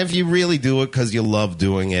want, and if you really do it because you love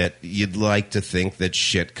doing it, you'd like to think that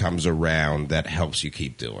shit comes around that helps you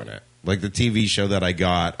keep doing it. Like the TV show that I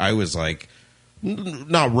got, I was like,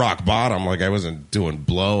 not rock bottom, like I wasn't doing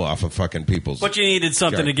blow off of fucking people's... But you needed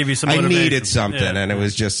something to give you some motivation. I needed something, and it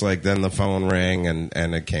was just like, then the phone rang,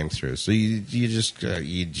 and it came through. So you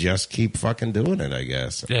just keep fucking doing it, I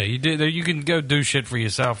guess. Yeah, you do. You can go do shit for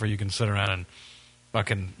yourself, or you can sit around and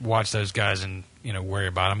fucking watch those guys and, worry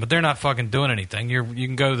about them. But they're not fucking doing anything. You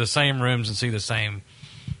can go to the same rooms and see the same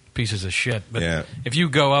pieces of shit. But if you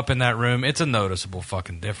go up in that room, it's a noticeable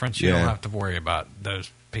fucking difference. You don't have to worry about those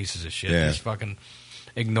pieces of shit. Just fucking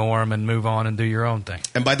ignore them and move on and do your own thing.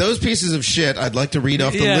 And by those pieces of shit, I'd like to read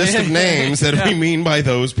off the list of names that we mean by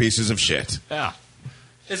those pieces of shit. Yeah.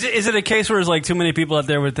 Is it a case where there's like too many people out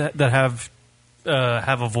there with that have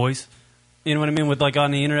a voice? You know what I mean? With like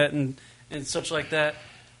on the internet and such like that.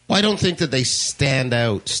 Well, I don't think that they stand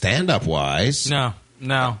out stand-up wise. No.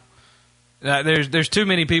 There's too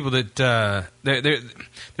many people that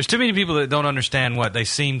there's too many people that don't understand what they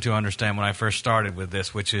seem to understand when I first started with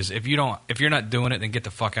this, which is if you're not doing it, then get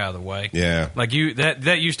the fuck out of the way. Yeah, like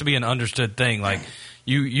that used to be an understood thing. Like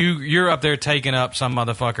you're up there taking up some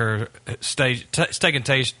motherfucker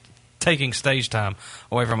taking stage time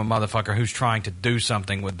away from a motherfucker who's trying to do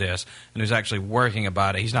something with this and who's actually working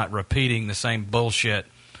about it. He's not repeating the same bullshit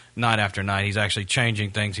night after night. He's actually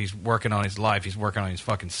changing things. He's working on his life. He's working on his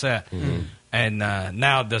fucking set. Mm-hmm. And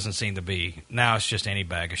now it doesn't seem to be. Now it's just any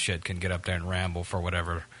bag of shit can get up there and ramble for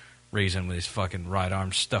whatever reason with his fucking right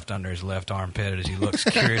arm stuffed under his left armpit as he looks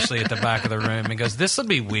curiously at the back of the room and goes, this will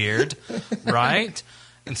be weird, right?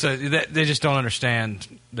 And so they just don't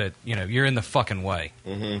understand that, you're in the fucking way.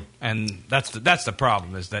 Mm-hmm. And that's the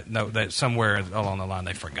problem is that somewhere along the line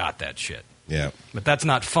they forgot that shit. Yeah. But that's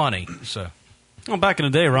not funny, so... Well, back in the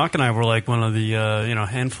day, Rock and I were like one of the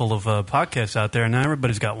handful of podcasts out there, and now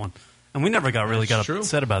everybody's got one. And we never got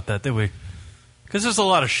upset about that, did we? Because there's a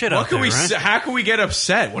lot of shit out there, right? How can we get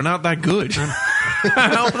upset? We're not that good.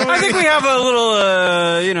 I think we have a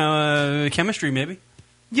little, chemistry, maybe.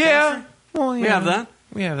 Yeah. Well, yeah. We have that.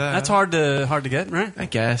 We have that. That's hard to get, right? I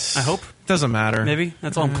guess. I hope. Doesn't matter. Maybe.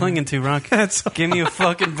 That's all I'm clinging to, Rock. Give me a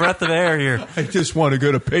fucking breath of air here. I just want to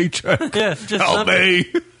get a paycheck. Yeah, just help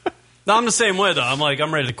me. No, I'm the same way though.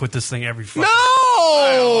 I'm ready to quit this thing every fucking.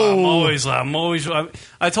 No, I'm always.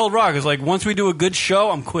 I told Rock, I was like, once we do a good show,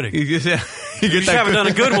 I'm quitting. You just haven't done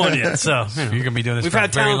a good one yet, so you're gonna be doing this for a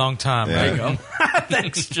very long time. Yeah. There you go.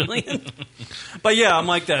 Thanks, Julian. But yeah, I'm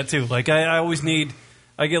like that too. Like I always need.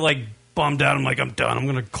 I get like bummed out. I'm like, I'm done. I'm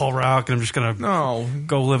gonna call Rock and I'm just gonna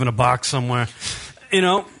go live in a box somewhere.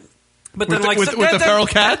 But then, with the feral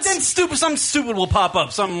cats, then something stupid will pop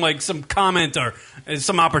up. Something like some comment or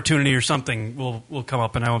some opportunity or something will come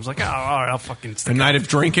up, and I was like, all right, I'll fucking stick a night of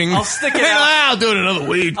drinking. I'll stick it out. I'll do it another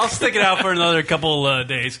week. I'll stick it out for another couple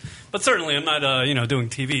days. But certainly, I'm not doing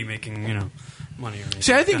TV, making money or anything.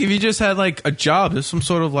 See, I think if you just had like a job, there's some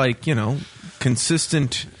sort of like,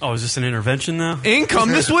 consistent. Oh, is this an intervention now? Income.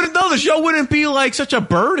 The show wouldn't be like such a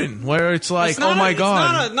burden where it's like, oh my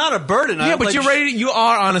god, it's not a burden. Yeah, but you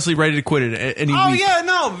are honestly ready to quit it any week. Yeah,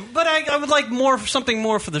 no, but I would like something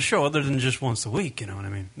more for the show other than just once a week. You know what I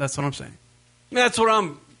mean? That's what I'm saying. That's what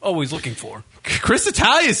I'm always looking for. Chris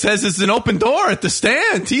Italia says it's an open door at the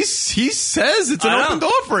stand. He says it's an open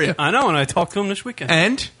door for you. I know, and I talked to him this weekend.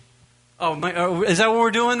 And? Oh, is that what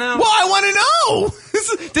we're doing now? Well, I want to know.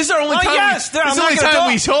 This is our only time. Yes, this is the only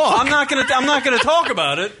time we talk. I'm not going to talk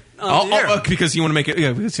about it. Because you want to make it.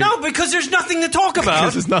 Yeah, because there's nothing to talk about.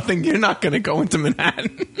 Because there's nothing. You're not going to go into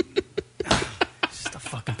Manhattan. Just a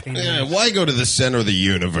fucking pain. Yeah, why go to the center of the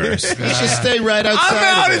universe? You should stay right outside. I'm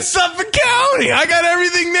out in Suffolk County. I got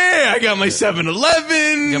everything there. I got my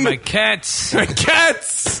 7-Eleven. Got my cats.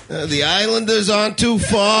 The Islanders aren't too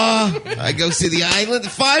far. I go see the Island.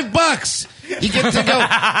 $5. You get to go.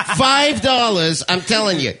 $5. I'm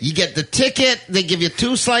telling you. You get the ticket. They give you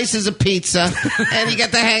 2 slices of pizza, and you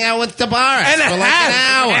get to hang out with the bars and for like an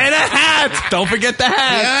hour. And a hat. Don't forget the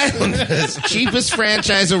hat. The Islanders, cheapest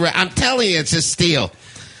franchise around. I'm telling you, it's a steal.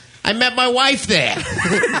 I met my wife there.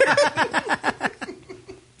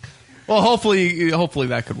 Well, hopefully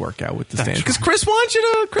that could work out with the stand because Chris wants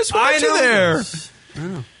you there.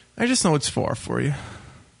 I just know it's far for you.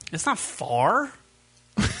 It's not far.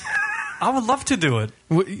 I would love to do it.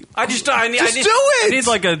 I need do it. I need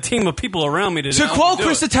like a team of people around me to To quote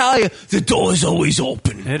Chris Italia, the door is always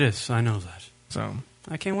open. It is. I know that. So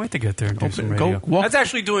I can't wait to get there and do some radio. That's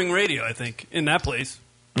actually doing radio, I think, in that place.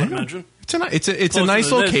 I imagine. It's a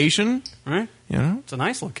nice location, right? It's a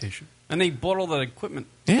nice location, and they bought all that equipment.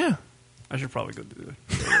 Yeah, I should probably go do it.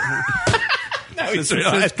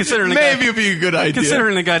 Considering maybe it'd be a good idea.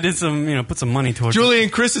 Considering the guy did put some money towards Julian,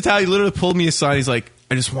 Chris Italia literally pulled me aside. He's like,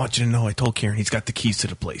 I just want you to know I told Karen he's got the keys to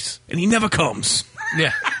the place. And he never comes.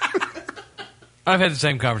 Yeah. I've had the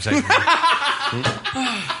same conversation.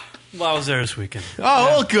 Well, I was there this weekend. Oh,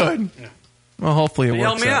 well, good. Yeah. Well, hopefully it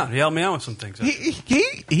works out. He helped me out with some things.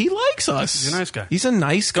 He likes us. He's a nice guy. He's a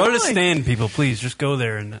nice guy. Go to the stand, people, please. Just go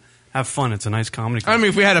there and have fun. It's a nice comedy club. I mean,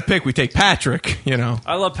 if we had a pick, we'd take Patrick,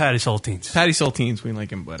 I love Patty Saltines. Patty Saltines, we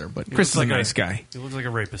like him better. But Chris is a nice guy. He looks like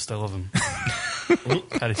a rapist. I love him.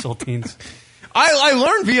 Patty Saltines. I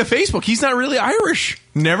learned via Facebook he's not really Irish.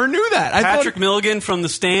 Never knew that. Patrick Milligan from the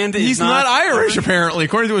stand. He's not Irish, apparently,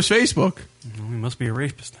 according to his Facebook. Well, he must be a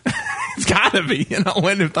rapist. It's got to be.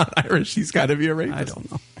 When if not Irish, he's got to be a rapist. I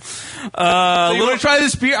don't know. So you want to try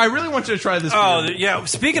this beer? I really want you to try this beer. Oh, yeah.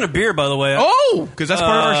 Speaking of beer, by the way. Oh, because that's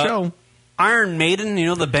part of our show. Iron Maiden, you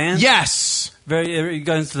know the band? Yes. You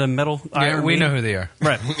guys into the metal? Yeah, we know who they are.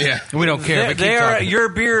 Right. Yeah. We don't care. They are. You're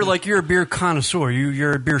a beer connoisseur.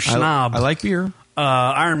 You're a beer snob. I like beer.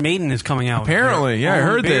 Iron Maiden is coming out. Apparently, I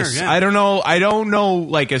heard this. Yeah. I don't know.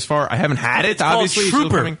 Like as far, I haven't had it. It's obviously,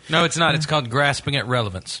 called Trooper. No, it's not. It's called Grasping at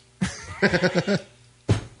Relevance. You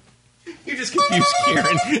just confused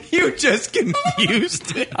Kieran. You just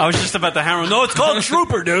confused him. I was just about to hammer. No, it's called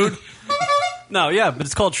Trooper, dude. No, yeah, but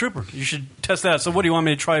it's called Trooper. You should test that. So, what do you want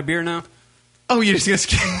me to try a beer now? Oh, you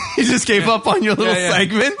just gave up on your little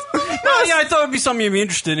segment? I thought it'd be something you'd be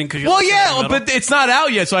interested in. But it's not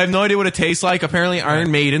out yet, so I have no idea what it tastes like. Apparently,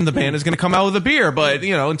 Iron Maiden, the band, is going to come out with a beer, but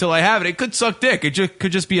until I have it, it could suck dick. It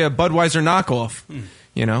could just be a Budweiser knockoff.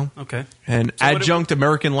 Okay. An adjunct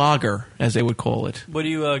American lager, as they would call it. What are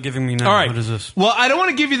you giving me now? All right. What is this? Well, I don't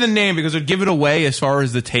want to give you the name because it would give it away as far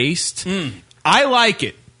as the taste. I like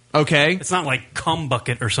it. Okay. It's not like Cum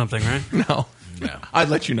Bucket or something, right? No. I'd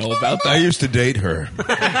let you know about that. I used to date her.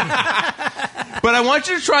 But I want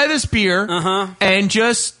you to try this beer and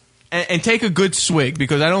just and take a good swig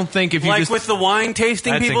because I don't think if you just with the wine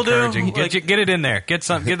tasting people do. Get it in there. Get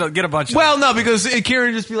a bunch. Well, no, because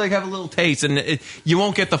Kieran just be like have a little taste and you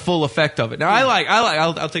won't get the full effect of it. Now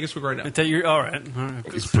I'll take a swig right now. All right.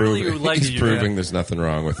 He's proving there's nothing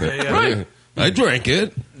wrong with it. Yeah. Right. I drank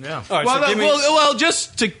it. Yeah. All right, well,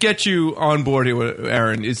 just to get you on board here,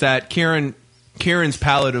 Aaron, is that Kieran's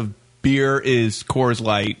palate of beer is Coors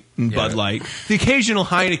Light and Bud Light, the occasional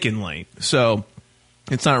Heineken Light. So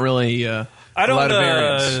it's not really a lot of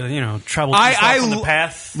variance. travel on the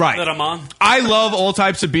path that I'm on. I love all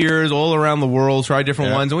types of beers all around the world. Try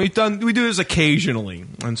different ones, and we do this occasionally.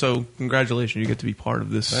 And so, congratulations, you get to be part of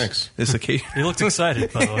this. Thanks. This occasion. He looks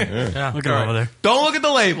excited, by the way. Yeah. Look at him over there. Don't look at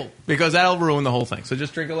the label because that'll ruin the whole thing. So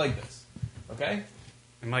just drink it like this. Okay.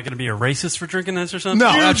 Am I going to be a racist for drinking this or something?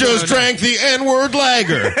 No, you just drank the N-word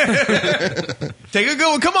lager. Take a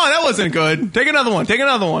good one. Come on, that wasn't good. Take another one.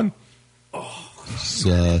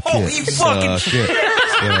 Suck Holy fucking shit.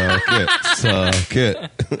 Suck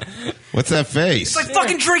it. What's that face? It's like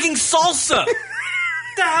fucking drinking salsa.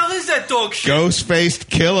 The hell is that dog shit? Ghost-faced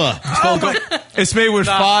killer. It's made with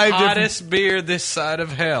The five hottest beer this side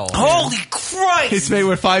of hell. Holy Christ! It's made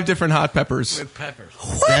with 5 different hot peppers. With peppers.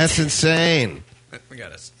 That's insane. We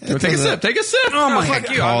got us. Take a sip. Take a sip. Oh my Fuck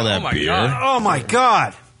you. Call Oh that my beer. God. Oh my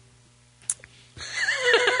God!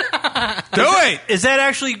 Do it. Is that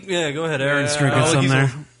actually? Yeah, go ahead, Aaron's drinking some he's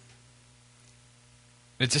there.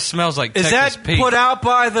 It just smells like Is Texas that Pete. put out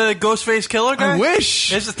by the Ghostface Killer guy? I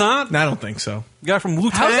wish. Is it not? I don't think so. Guy from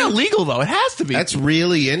Wu-Tang? How's that legal though? It has to be. That's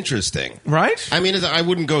really interesting, right? I mean, I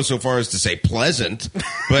wouldn't go so far as to say pleasant,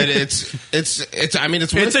 but it's. I mean,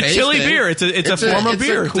 it's. It's a chili beer. It's a form of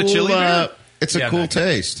beer. It's a chili beer. It's a cool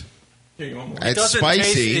taste. It's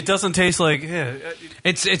spicy. It doesn't taste like. Yeah.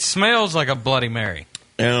 It smells like a Bloody Mary.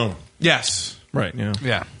 Yeah. Yes. Right. Yeah.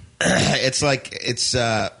 Yeah. It's like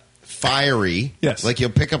fiery. Yes. Like you'll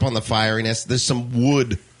pick up on the fieriness. There's some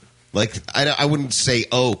wood. Like I wouldn't say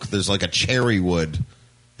oak. There's like a cherry wood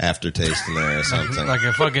aftertaste in there or something. Like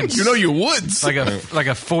a fucking. your woods. Like a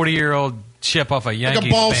 40-year-old chip off a Yankees Like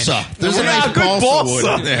a balsa. bench. There's a nice good balsa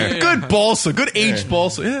wood in there. Good balsa. Good aged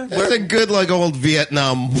balsa. Yeah. There's a good like old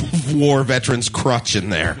Vietnam War veteran's crutch in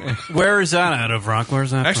there. Where is that out of, Rock? Where's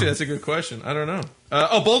that Actually, from? that's a good question. I don't know.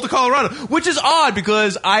 Boulder, Colorado, which is odd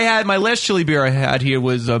because I had my last chili beer I had here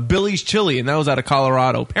was Billy's Chili, and that was out of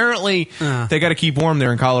Colorado. Apparently, they got to keep warm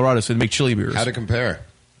there in Colorado, so they make chili beers. How to compare?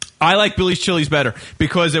 I like Billy's Chili's better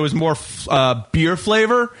because there was more beer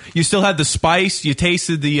flavor. You still had the spice. You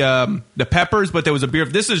tasted the peppers, but there was a beer.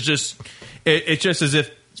 This is just it's just as if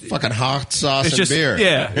fucking hot sauce it's and just, beer.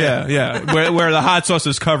 Yeah. where the hot sauce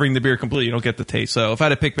is covering the beer completely, you don't get the taste. So if I had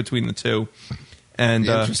to pick between the two, and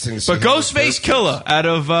Interesting to see but how Ghostface Killer out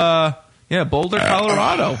of Boulder,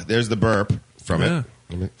 Colorado. There's the burp from it.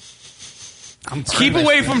 Keep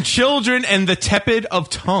away from children and the tepid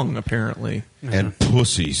of tongue, apparently. And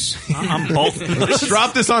pussies. I'm both. Let's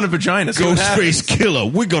drop this on a vagina. See what happens. Ghostface Killer,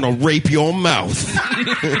 we're gonna rape your mouth.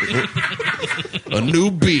 A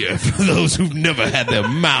new beer for those who've never had their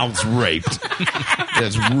mouths raped.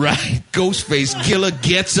 That's right. Ghostface Killer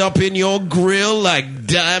gets up in your grill like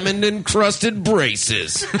diamond encrusted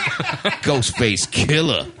braces. Ghostface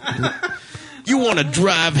Killer. You want to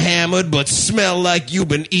drive hammered but smell like you've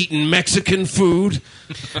been eating Mexican food?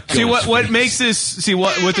 See what makes this? See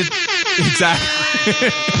what the exactly?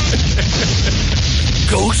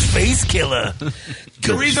 Ghostface Killer.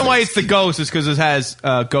 The reason why it's the ghost is because it has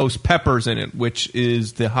ghost peppers in it, which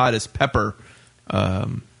is the hottest pepper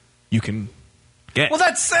you can get. Well,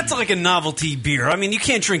 that's like a novelty beer. I mean, you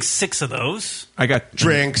can't drink 6 of those. I got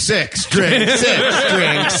drink 6, drink 6,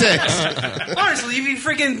 drink 6. Honestly, you'd be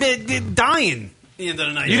freaking dying at the end of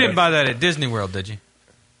the night. You didn't buy that at Disney World, did you?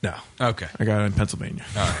 No. Okay. I got it in Pennsylvania.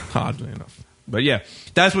 All right. Oddly enough. But yeah,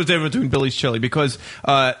 that's what's different between Billy's Chili because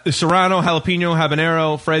the Serrano, Jalapeno,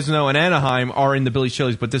 Habanero, Fresno, and Anaheim are in the Billy's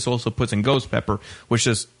Chili's, but this also puts in ghost pepper, which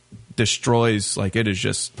just destroys, like it is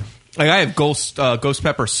just, like I have ghost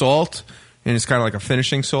pepper salt, and it's kind of like a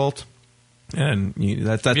finishing salt. And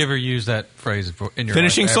that's Have you ever used that phrase in your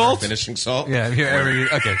finishing life? salt? Finishing salt? Yeah, have you ever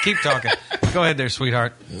used, okay, keep talking. Go ahead there,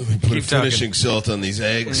 sweetheart. Put Keep finishing salt on these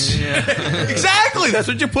eggs. Exactly, that's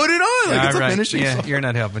what you put it on. Like it's All a right. finishing Yeah, salt. you're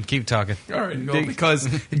not helping. Keep talking. All right, no, because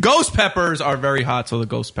ghost peppers are very hot, so the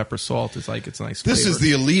ghost pepper salt is like it's nice. This flavor. is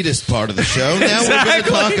the elitist part of the show. Now we're going to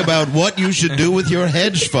Exactly. talk about what you should do with your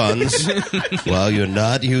hedge funds while you're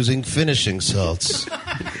not using finishing salts.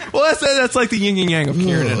 Well, that's like the yin and yang of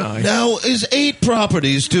Kieran and I. Now, is 8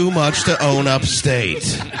 properties too much to own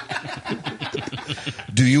upstate?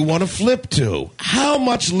 Do you want to flip to? How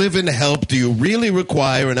much live-in help do you really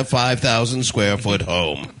require in a 5,000 square foot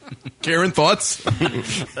home? Kieran, thoughts?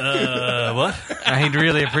 What? He'd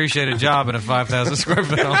really appreciate a job in a 5,000 square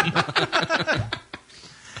foot home.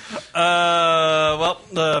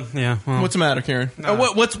 Yeah. Well. What's the matter, Kieran?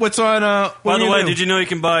 What's on? By the way, did you know you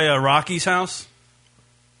can buy Rocky's house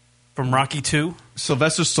from Rocky 2?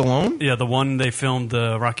 Sylvester Stallone? Yeah, the one they filmed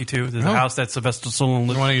Rocky 2. There's a house that Sylvester Stallone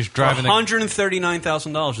lived. The one he was driving.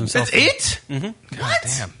 $139,000 in South That's Philly. it? Mm-hmm. God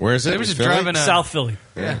damn. Where is it? They were just Philly? driving South Philly.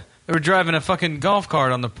 Yeah. They were driving a fucking golf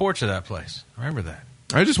cart on the porch of that place. I remember that.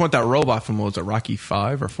 I just want that robot from, what was it, Rocky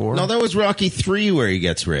 5 or 4? No, that was Rocky 3 where he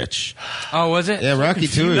gets rich. Oh, was it? Yeah, Rocky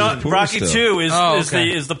 2 is poor Rocky still. 2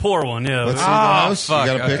 is the poor one. Yeah. Let's see the house. fuck,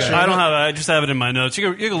 You got a picture? okay. I don't have. I just have it in my notes.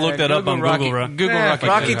 You can look that up on Google. Right? Google Rocky.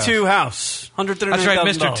 Rocky 2 2 house. $139,000. That's right.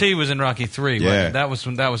 Mr. T was in Rocky 3. Yeah. That was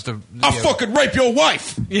the. I'll fucking rape your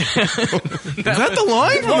wife! Is that the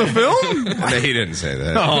line from the film? No, he didn't say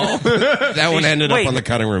that. Oh. That one ended Wait. up on the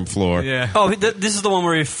cutting room floor. Yeah. Oh, this is the one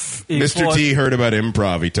where he Mr. T heard about improv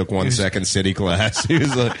improv. He took 1 second city class. He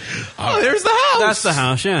was like, oh, there's the house. That's the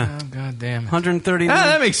house, yeah. Oh, God damn it. 139.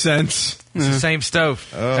 That makes sense. It's the same stove.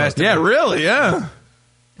 Yeah, really, yeah.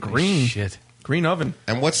 Green. Shit. Green oven.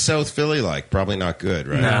 And what's South Philly like? Probably not good,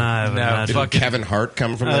 right? No. Did Fucking Kevin Hart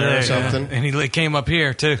come from there or something? And he came up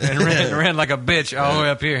here, too, and ran like a bitch all the way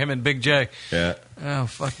up here, him and Big J. Yeah. Oh,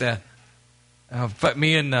 fuck that. But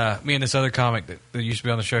me and this other comic that used to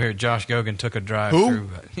be on the show here, Josh Gogan, took a drive through.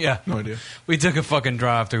 Yeah. No idea. We took a fucking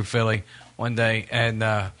drive through Philly one day,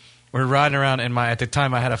 and we're riding around at the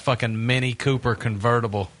time I had a fucking Mini Cooper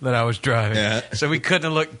convertible that I was driving. Yeah. So we couldn't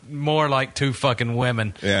have looked more like two fucking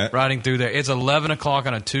women riding through there. It's 11 o'clock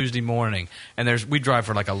on a Tuesday morning, and we drive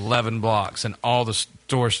for like 11 blocks, and all the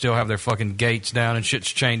stores still have their fucking gates down and shit's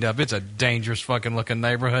chained up. It's a dangerous fucking looking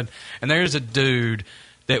neighborhood. And there's a dude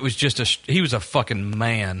that was he was a fucking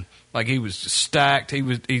man. Like, he was stacked. He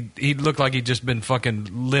looked like he'd just been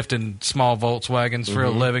fucking lifting small Volkswagens for a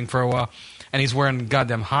living for a while. And he's wearing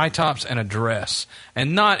goddamn high tops and a dress.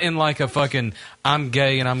 And not in like a fucking, I'm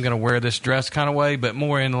gay and I'm going to wear this dress kind of way, but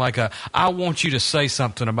more in like I want you to say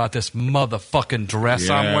something about this motherfucking dress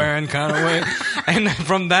I'm wearing kind of way. And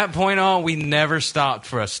from that point on, we never stopped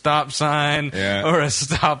for a stop sign or a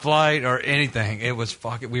stoplight or anything. It was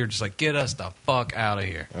fucking, we were just like, get us the fuck out of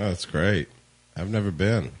here. Oh, that's great. I've never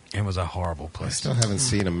been. It was a horrible place. I still haven't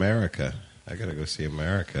seen America. I gotta go see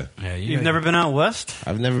America. Yeah, You've never been out west?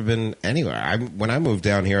 I've never been anywhere. When I moved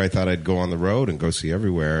down here, I thought I'd go on the road and go see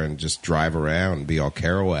everywhere and just drive around and be all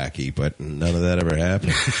Kerouac-y, but none of that ever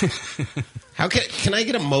happened. How can I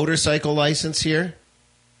get a motorcycle license here?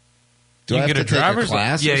 Do I have to take a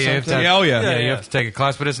class or something? Yeah, you have to take a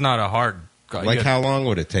class, but it's not a hard. Like, how long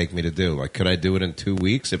would it take me to do? Like, could I do it in 2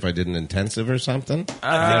 weeks if I did an intensive or something?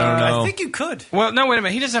 I don't know. I think you could. Well, no, wait a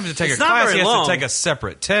minute. He doesn't have to take a class. He has to take a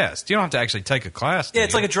separate test. You don't have to actually take a class. Yeah,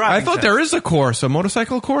 it's like a driving I thought test. there is a course, a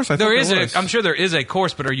motorcycle course. I'm sure there is a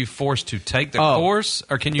course, but are you forced to take the course,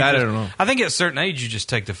 or can you? I don't know. I think at a certain age you just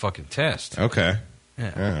take the fucking test. Okay.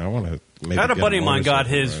 Yeah. I want to. I had a buddy of mine got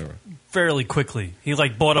his fairly quickly. He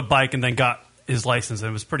like bought a bike and then got his license, and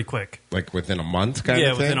it was pretty quick. Like within a month, kind of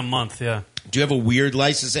thing? Yeah, within a month. Yeah. Do you have a weird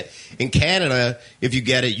license? In Canada, if you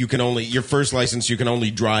get it, you can only your first license you can only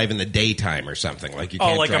drive in the daytime or something. Like you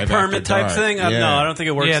can't like drive a permit after type dark. thing. No, I don't think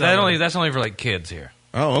it works. Yeah, that way. that's only for like kids here.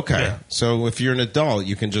 Oh, okay. Yeah. So if you're an adult,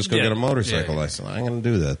 you can just go get a motorcycle license. I'm going to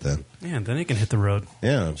do that then. Yeah, then you can hit the road.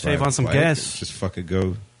 Yeah, save on some bike, gas. Just fucking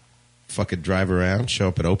drive around, show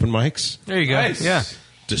up at open mics. There you go. Nice. Yeah.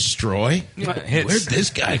 Destroy? Where'd this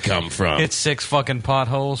guy come from? Hit 6 fucking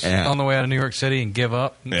potholes on the way out of New York City and give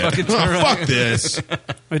up. Yeah. Fuck this.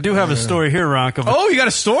 I do have a story here, Rock. Of you got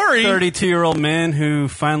a story? 32-year-old man who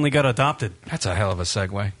finally got adopted. That's a hell of a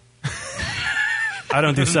segue. I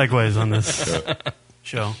don't do segues on this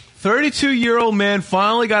show. 32-year-old man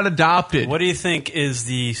finally got adopted. What do you think is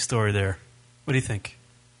the story there? What do you think?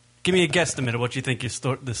 Give me a guesstimate of what you think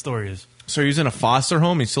the story is. So he's in a foster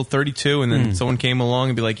home. He's still 32, and then someone came along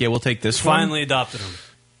and be like, "Yeah, we'll take this one." Finally adopted him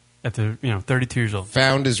at 32 years old.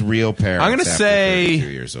 Found his real parents. I'm going to say 32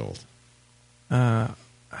 years old. I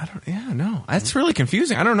don't. Yeah, no, that's really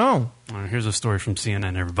confusing. I don't know. All right, here's a story from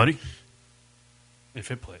CNN. Everybody, if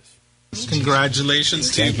it plays.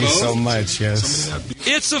 Congratulations to you both. Thank you so much, yes.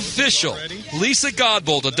 It's official. Lisa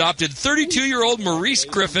Godbold adopted 32-year-old Maurice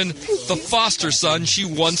Griffin, the foster son she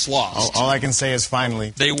once lost. All I can say is finally.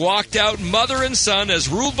 They walked out mother and son as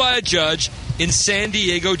ruled by a judge in San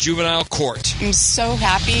Diego Juvenile Court. I'm so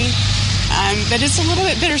happy, but it's a little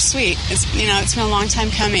bit bittersweet. It's been a long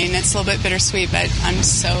time coming. It's a little bit bittersweet, but I'm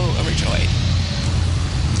so overjoyed.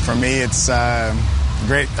 For me, it's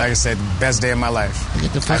great. Like I said, best day of my life.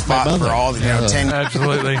 I fought for all 10 years.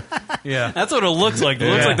 Absolutely. Yeah. That's what it looks like. It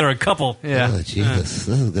looks like they're a couple. Yeah. Oh, Jesus.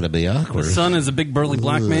 This is going to be awkward. The son is a big burly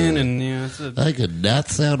black man, and I could not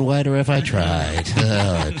sound whiter if I tried.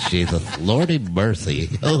 Oh, Jesus. Lordy mercy.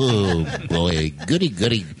 Oh, boy. Goody,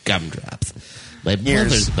 goody gumdrops. My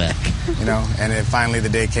brother's back. And then finally the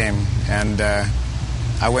day came. And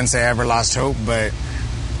I wouldn't say I ever lost hope, but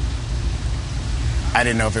I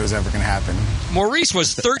didn't know if it was ever going to happen. Maurice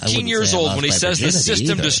was 13 years old when he says the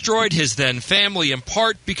system destroyed his then family in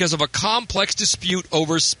part because of a complex dispute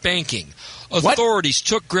over spanking. Authorities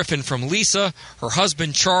took Griffin from Lisa, her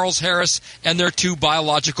husband Charles Harris, and their 2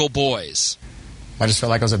 biological boys. I just felt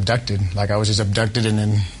like I was abducted. Like I was just abducted and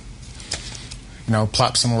then,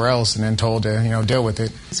 plopped somewhere else and then told to, deal with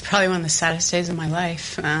it. It's probably one of the saddest days of my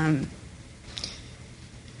life.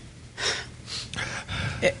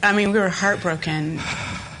 We were heartbroken.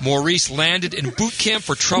 Maurice landed in boot camp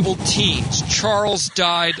for troubled teens. Charles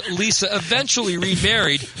died. Lisa eventually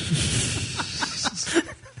remarried.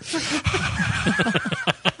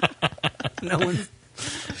 Ellen.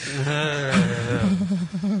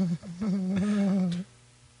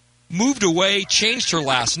 Moved away, changed her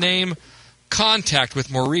last name. Contact with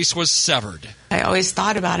Maurice was severed. I always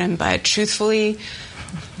thought about him, but truthfully,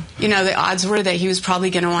 the odds were that he was probably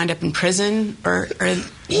going to wind up in prison or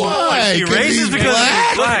Why? She raises because black?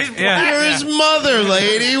 he's black. Yeah. You're his mother,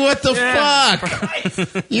 lady. What the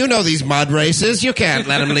fuck? You know these mud races. You can't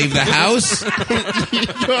let him leave the house.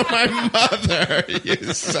 You're my mother,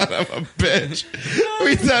 you son of a bitch.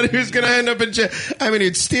 We thought he was going to end up in jail. I mean,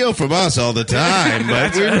 he'd steal from us all the time,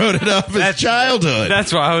 but we wrote it off as childhood.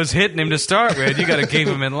 That's why I was hitting him to start with. You got to keep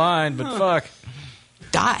him in line, but fuck.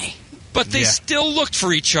 Die. But they still looked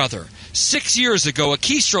for each other. 6 years ago, a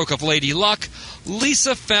keystroke of Lady Luck,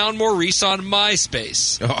 Lisa found Maurice on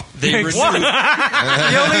MySpace. They renewed.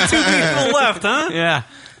 The only two people left, huh? Yeah.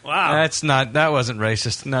 Wow. That wasn't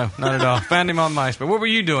racist. No, not at all. Found him on MySpace. What were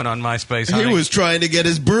you doing on MySpace, honey? He was trying to get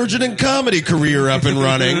his burgeoning comedy career up and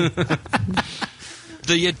running.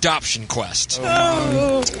 The adoption quest.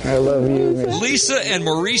 I love you. Lisa and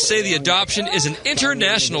Maurice say the adoption is an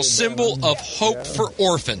international symbol of hope for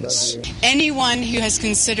orphans. Anyone who has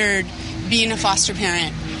considered being a foster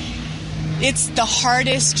parent, it's the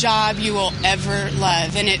hardest job you will ever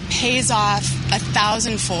love, and it pays off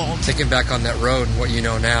 1,000-fold. Thinking back on that road and what you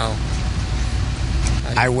know now,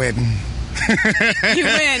 I win. You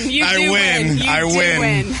win. You do win. You I do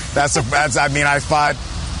win. I fought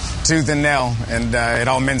tooth and nail, and it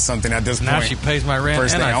all meant something at this point. Now she pays my rent.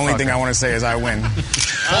 First and thing, I only fuck thing her. I want to say is I win.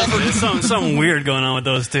 There's something weird going on with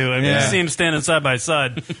those two. I mean, you see them standing side by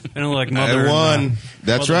side. They don't look like mother. I won. And,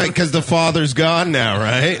 That's mother. right, because the father's gone now,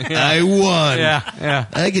 right? Yeah. I won. Yeah.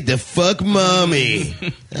 I get to fuck mommy.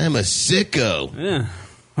 I'm a sicko.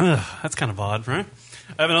 Yeah. That's kind of odd, right?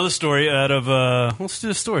 I have another story out of... let's do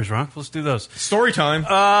the stories, Rock. Let's do those. Story time.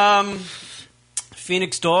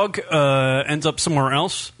 Phoenix dog ends up somewhere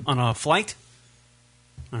else on a flight.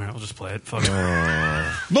 All right, we'll just play it. Fuck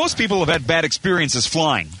it. Most people have had bad experiences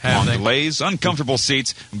flying. Long delays, uncomfortable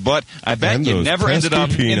seats, but I bet And you those never ended up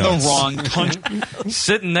pesky in the peanuts. wrong country.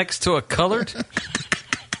 Sitting next to a colored?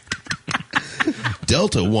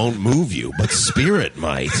 Delta won't move you, but Spirit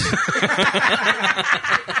might.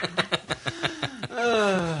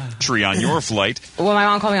 Tree on your flight. When my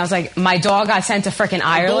mom called me, I was like, my dog got sent to frickin'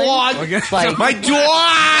 Ireland. Like, My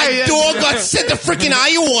dog got sent to freaking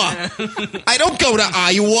Iowa. I don't go to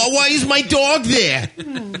Iowa. Why is my dog there?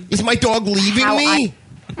 Is my dog leaving me?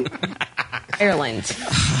 Ireland.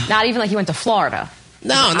 Not even like he went to Florida.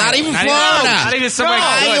 No, not even Not Florida. even- not even somebody-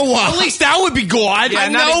 Iowa. At least that would be good. I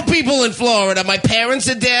know people in Florida. My parents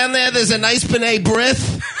are down there. There's a nice B'nai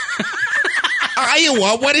B'rith.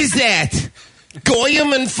 Iowa, what is that?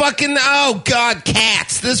 Goyim and fucking, oh, God,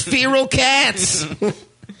 cats. There's feral cats.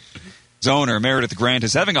 His owner, Meredith Grant,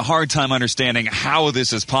 is having a hard time understanding how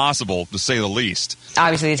this is possible, to say the least.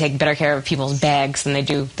 Obviously, they take better care of people's bags than they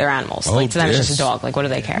do their animals. Oh, Like, to them, it's just yes. a dog. Like, what do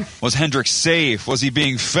they care? Was Hendrix safe? Was he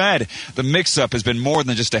being fed? The mix-up has been more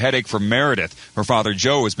than just a headache for Meredith. Her father,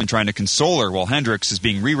 Joe, has been trying to console her while Hendrix is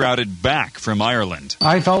being rerouted back from Ireland.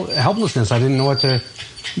 I felt helplessness. I didn't know what to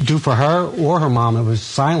do for her or her mom. It was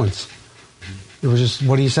silence. It was just,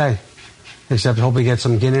 what do you say? Except hope we get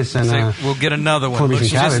some Guinness and we'll get another one. Cornish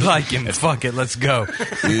Looks and just cabbage. like him. Fuck it, let's go.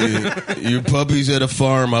 You puppies at a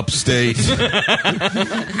farm upstate.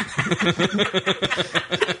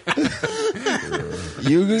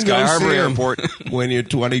 You can Sky go Harbor see 'em Airport. when you're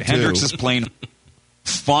 22. Hendrix's plane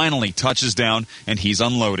finally touches down, and he's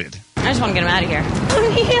unloaded. I just want to get him out of here.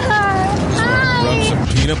 Rub some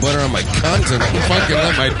peanut butter on my cunt and fucking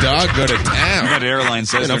let my dog go to town. United Airlines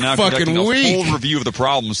says In they're a now fucking conducting a week. full review of the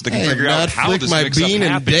problem so they can I figure have out not how flicked this my mix-up bean in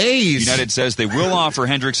happened. days. United says they will offer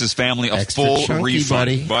Hendrix's family a Extra full chunky, refund,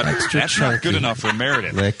 buddy. but Extra that's not good chunky. enough for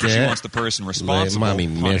Meredith. Lick She it. wants the person responsible Mommy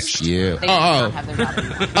punished. missed you. They do not have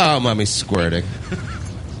their Oh, mommy's squirting.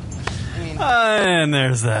 And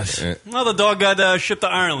there's that. Well, the dog got shipped to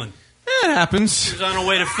Ireland. It happens. He was on her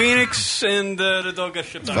way to Phoenix, and the dog got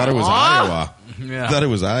shipped to Thought it Ireland. was Iowa. Yeah. Thought it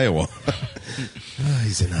was Iowa. Oh,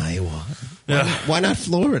 he's in Iowa. Yeah. Why not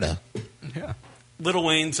Florida? Little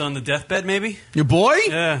Wayne's on the deathbed, maybe? Your boy?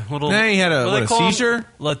 Yeah. Little. Nah, he had what do they a call him? seizure?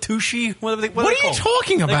 Latouche? What are they? What are you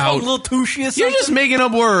talking They call about? him Little Tushy or something? You're just making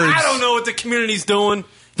up words. I don't know what the community's doing.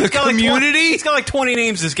 The He's got like community? he's got like 20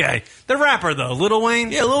 names, this guy. The rapper, though. Lil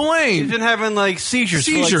Wayne? Yeah, Lil Wayne. He's been having like seizures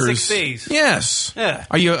for like 6 days. Yes. Yeah.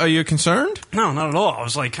 Are you concerned? No, not at all. I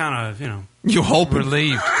was like kind of, You hope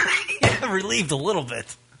relieved. relieved a little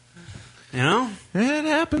bit. You know? It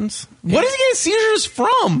happens. What is he getting seizures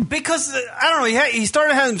from? Because, I don't know, he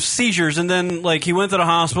started having seizures, and then like he went to the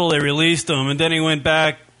hospital, they released him, and then he went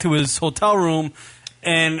back to his hotel room,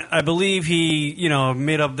 and I believe he,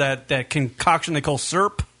 made up that concoction they call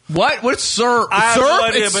syrup. What? What's syrup? I have no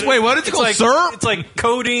idea, It's- but wait, what is it it's called? like, Syrup? It's like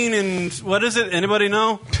codeine and what is it? Anybody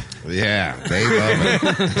know? Yeah, they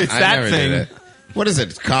love it. It's I that never thing. did it. What is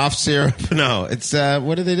it? Cough syrup? No, it's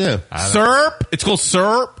what do they do? Syrup? It's called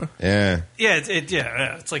syrup? Yeah. Yeah,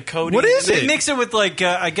 it's like codeine. What is They it? mix it with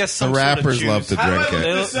I guess some The rappers sort of love to juice. drink How do I it.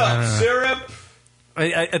 look this up? Syrup?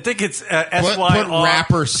 I think it's Put SYR.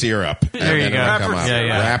 rapper syrup. There you and go. it'll come up.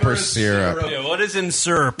 Yeah. Rapper syrup. Yeah, what is in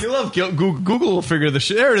syrup? You love Google will figure the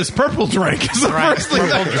shit. There it is. Purple drink. It's the first thing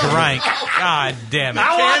that Purple drink. God damn it.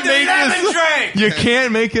 I want the make lemon this- drink. You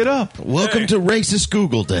can't make it up. Welcome to Racist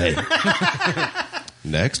Google Day.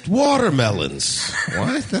 Next, watermelons.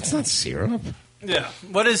 What? That's not syrup. Yeah.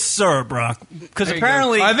 What is syrup, Rock? Because There you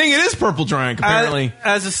apparently, go. I think it is purple drink. Apparently,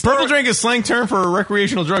 as a purple drink is slang term for a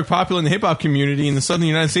recreational drug popular in the hip hop community in the southern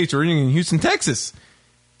United States, originating in Houston, Texas.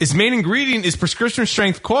 Its main ingredient is prescription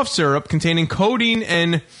strength cough syrup containing codeine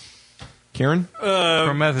and Karen.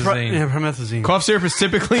 Promethazine. promethazine. Cough syrup is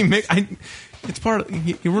typically mixed. It's part of.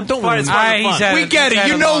 Don't worry. It's part of the fun. We get it.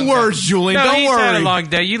 You know words, Julian. No, Don't he's had a worry. long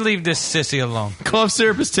day. You leave this sissy alone. Cough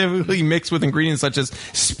syrup is typically mixed with ingredients such as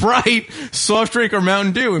Sprite, soft drink, or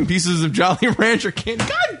Mountain Dew, and pieces of Jolly Rancher candy.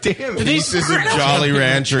 God damn it! Pieces of Jolly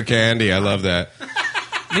Rancher candy. I love that.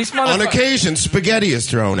 These On occasion, spaghetti is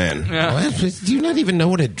thrown in. Yeah. What? Do you not even know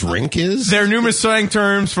what a drink is? There are numerous slang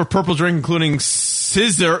terms for purple drink, including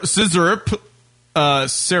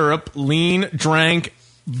syrup, lean, drank,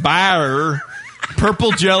 bar,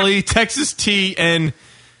 purple jelly, Texas tea, and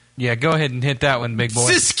Yeah, go ahead and hit that one, big boy.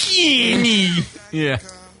 Siskini. Yeah.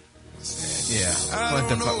 Yeah. What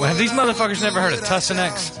the fuck? Have these motherfuckers never heard of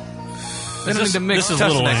Tussanex? They don't need to mix this is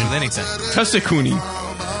Little Tussanex Wayne. with anything. Tuscany.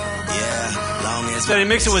 So he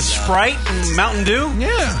mixed it with Sprite and Mountain Dew?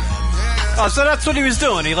 Yeah. Oh, so that's what he was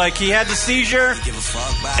doing. He had the seizure,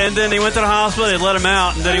 and then he went to the hospital. They let him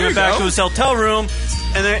out, and then he went back to his hotel room,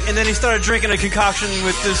 and then he started drinking a concoction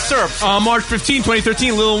with this syrup. On March 15,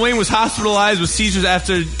 2013, Lil Wayne was hospitalized with seizures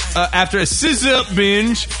after a scissor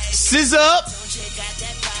binge. Scissor.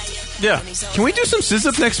 Yeah. Can we do some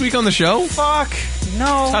scissor next week on the show? Fuck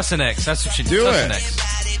no. Tussanex. That's what you Do it. Tussanex.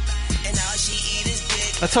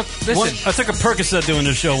 I took a Percocet doing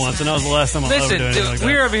this show once, and that was the last time I'll ever Listen, do anything like that.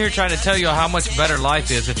 we're over here trying to tell you how much better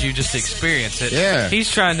life is if you just experience it. Yeah. He's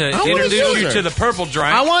trying to wanna introduce do you it. to the purple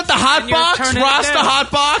drink. I want the hot and you're box, turning it Rasta down.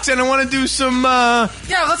 hot box, and I want to do some. Yeah,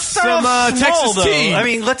 let's start some, off small, Texas though. tea. I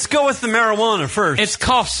mean, let's go with the marijuana first. It's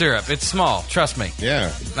cough syrup. It's small. Trust me.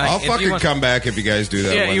 Yeah. Like, I'll if you fucking want- come back if you guys do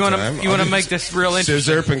that Yeah, one you wanna- time. you wanna I'll make just this real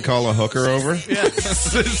interesting. Scissor and call a hooker over? Yeah.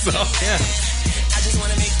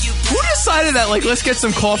 Who decided that? Like, let's get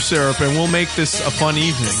some cough syrup and we'll make this a fun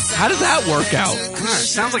evening. How does that work out?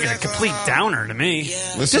 Sounds like a complete downer to me.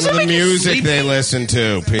 Listen Does to it the make you music sleepy? they listen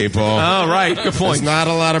to, people. Oh, right. Good point. There's not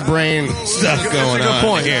a lot of brain stuff going That's a good on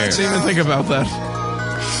point. here. Didn't even think about that.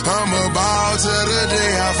 I'm about to the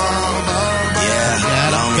day I found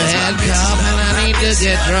Got a bad cough and I need to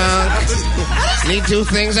get drunk. Need two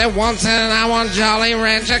things at once and I want Jolly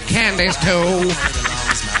Rancher candies too.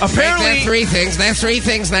 Apparently, There's three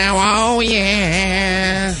things now. Oh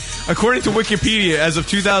yeah. according to Wikipedia, as of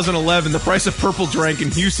 2011, the price of purple drink in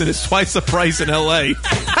Houston is twice the price in LA.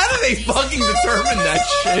 How do they fucking determine that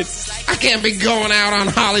shit? I can't be going out on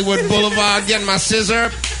Hollywood Boulevard getting my scissor.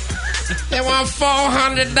 They want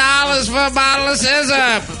 $400 for a bottle of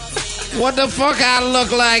scissor. What the fuck I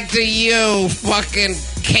look like to you, fucking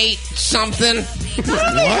Kate something?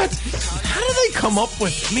 What? How do they come up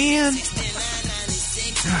with, man?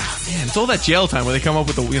 Man, it's all that jail time where they come up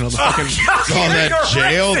with the fucking all that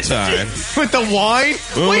jail time with the wine.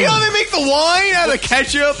 Well, you know they make the wine out of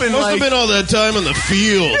ketchup and Must like. have been all that time in the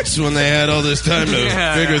fields when they had all this time to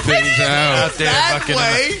figure things out. Out there, fucking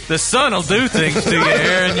way. the sun will do things to you,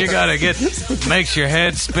 Aaron. You gotta makes your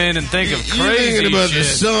head spin and think of You're crazy thinking about shit. the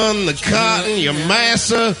sun, the cotton, your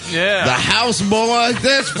massa, Yeah. the houseboy.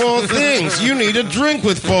 That's four things. You need a drink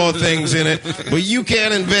with four things in it, but you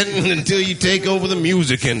can't invent it until you take over the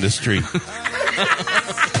music industry.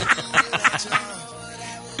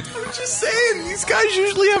 I'm just saying, these guys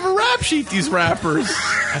usually have a rap sheet. These rappers.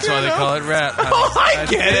 That's why they call it rap. Oh, I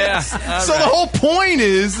get it. Yeah, So all the right. whole point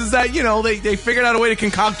is that they figured out a way to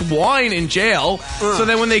concoct wine in jail. So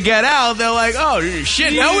then when they get out, they're like, oh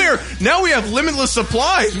shit! Now we have limitless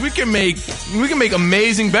supplies. We can make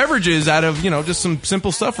amazing beverages out of just some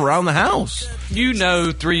simple stuff around the house. You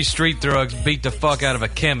know, 3 street thugs beat the fuck out of a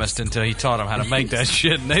chemist until he taught them how to make that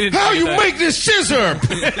shit. And they didn't How figure you that- make this scissor?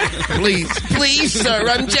 Please, sir,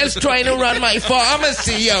 I'm just trying to run my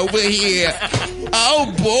pharmacy over here. Oh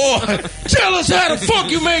boy! Tell us how the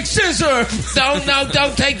fuck you make scissor.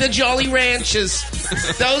 Don't take the Jolly Ranchers.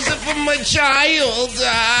 Those are from my child.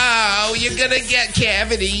 Oh, you're gonna get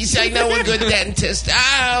cavities. I know a good dentist.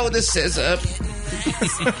 Oh, the scissor.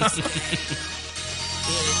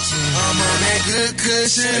 I'm on that good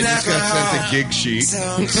cushion. I just got sent a gig sheet.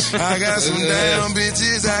 I got some damn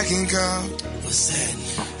bitches I can call.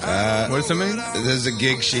 What does that mean? There's a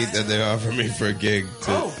gig sheet that they offer me for a gig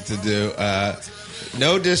to do.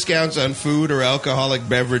 No discounts on food or alcoholic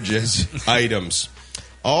beverages items.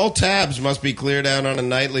 All tabs must be cleared out on a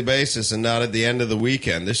nightly basis and not at the end of the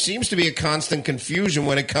weekend. There seems to be a constant confusion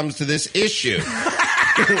when it comes to this issue.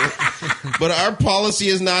 But our policy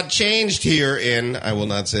has not changed here in, I will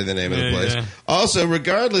not say the name of the place. Yeah. Also,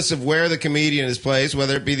 regardless of where the comedian is placed,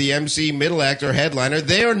 whether it be the MC, middle act, or headliner,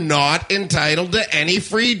 they are not entitled to any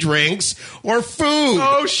free drinks or food.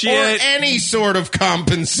 Oh, shit. Or any sort of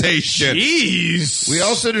compensation. Jeez. We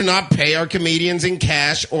also do not pay our comedians in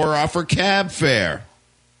cash or offer cab fare.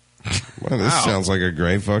 Well, this sounds like a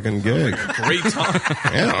great fucking gig. Great time.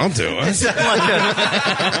 Yeah, I'll do it.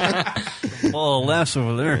 Well, laughs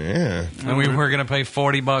over there. Yeah. And we're going to pay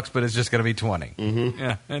 $40, but it's just going to be $20. Mm-hmm.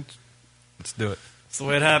 Yeah, let's do it. That's the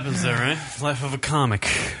way it happens there, right? Life of a comic.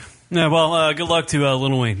 Yeah, well, good luck to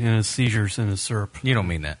Lil Wayne and his seizures and his syrup. You don't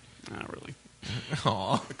mean that. Not really.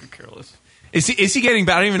 Aw. Careless. Is he getting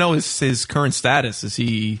bad? I don't even know his current status. Is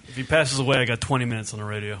he... If he passes away, I got 20 minutes on the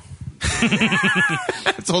radio.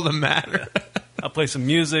 That's all that matters. I'll play some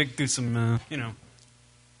music, do some,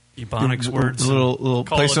 Ebonics words. Little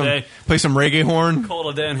call play it a some day. play some reggae horn. Call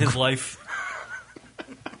it a day in his life.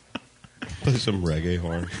 Play some reggae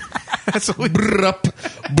horn. That's what we... Brup,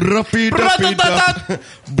 bruppy, duppy, dup.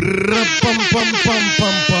 Brup, bum, bum, bum,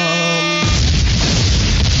 bum, bum.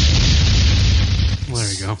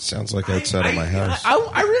 There you go. Sounds like outside of my house.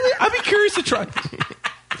 I'd be curious to try.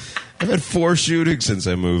 I've had 4 shootings since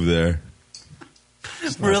I moved there.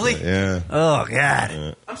 Really? Yeah. Oh,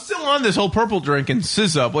 God. I'm still on this whole purple drink and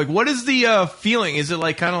sizz up. Like, what is the feeling? Is it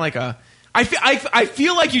like kind of like a... I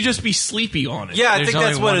feel like you just be sleepy on it. Yeah, I think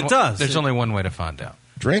that's what it does. There's only one way to find out.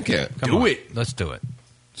 Drink it. Do it. Let's do it.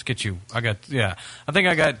 Let's get you... I think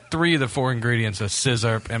I got 3 of the 4 ingredients of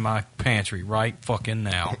scissor in my pantry right fucking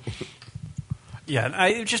now. Yeah,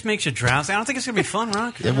 it just makes you drowsy. I don't think it's going to be fun,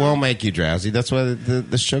 Rock. It won't make you drowsy. That's why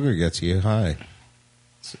the sugar gets you high.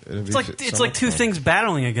 It's like two things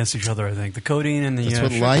battling against each other, I think. The codeine and the... That's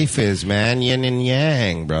what sugar. life is, man. Yin and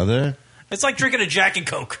yang, brother. It's like drinking a Jack and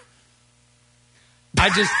Coke. I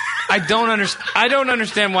don't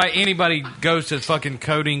understand why anybody goes to fucking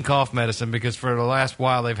codeine cough medicine, because for the last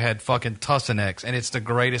while they've had fucking Tussinex, and it's the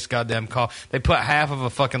greatest goddamn cough. They put half of a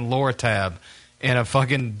fucking Loratab in a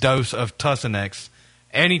fucking dose of Tussinex.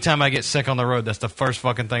 Anytime I get sick on the road, that's the first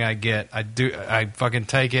fucking thing I get. I fucking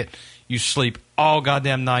take it. You sleep all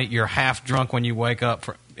goddamn night. You're half drunk when you wake up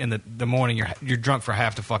in the morning. You're drunk for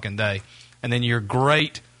half the fucking day, and then you're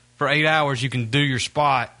great for 8 hours. You can do your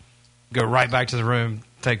spot, go right back to the room,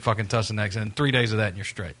 take fucking Tussinex, and 3 days of that, and you're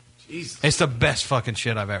straight. Jesus. It's the best fucking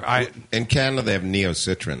shit I've ever. In Canada, they have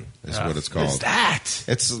Neocitrin, is what it's called. What's that?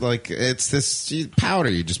 It's this powder.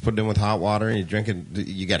 You just put it in with hot water and you drink it.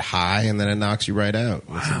 You get high, and then it knocks you right out.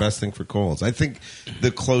 Wow. It's the best thing for colds. I think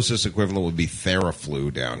the closest equivalent would be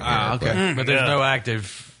Theraflu down here. Okay. But there's no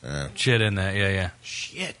active shit in that. Yeah.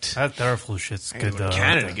 Shit. That Theraflu shit's good.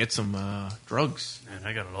 Canada, get some drugs. Man,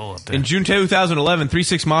 I got it all up there. In June 2011, 3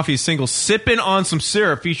 6 Mafia's single "Sippin' on Some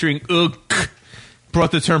Syrup" featuring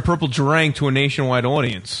brought the term purple drink to a nationwide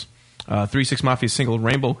audience. 3 6 Mafia's single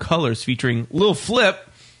 "Rainbow Colors" featuring Lil Flip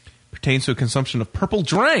pertains to a consumption of purple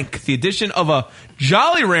drink. The addition of a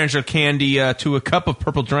Jolly Rancher candy to a cup of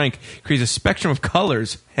purple drink creates a spectrum of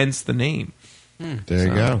colors, hence the name. There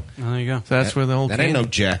you go. There you go. So that's where the whole that ain't no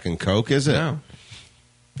Jack and Coke, is it? No.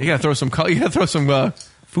 You gotta throw some color. You gotta throw some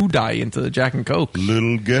food dye into the Jack and Coke.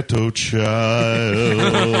 Little ghetto child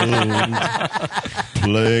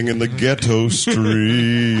playing in the ghetto streets.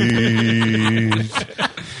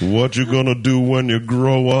 What you gonna do when you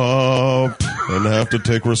grow up and have to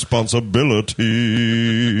take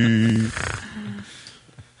responsibility?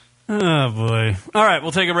 Oh, boy. All right,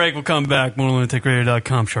 we'll take a break. We'll come back. More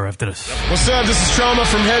lunaticradio.com show after this. What's up? This is Trauma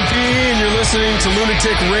from Head P, and you're listening to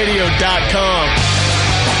lunaticradio.com.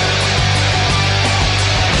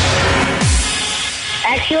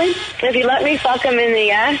 Actually, if you let me fuck him in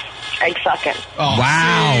the ass, like sucking. Oh,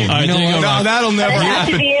 wow! right, no, that'll never I have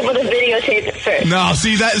happen. to be able to videotape it first. No,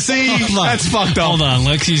 that's fucked up. Hold on,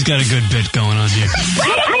 Lexi's got a good bit going on here.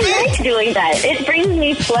 I like doing that. It brings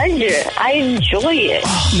me pleasure. I enjoy it.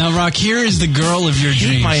 Now, Rock, here is the girl of your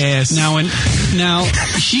dreams. my ass. Now,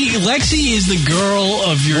 Lexi is the girl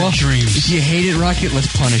of your dreams. If you hate it, Rocket, let's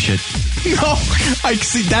punish it. No, I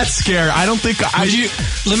see. That's scary. I don't think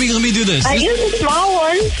Let me do this. I use the small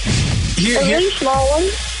ones. The really small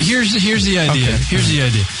ones. Here's the idea. Okay. Here's the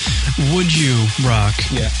idea. Would you, Rock?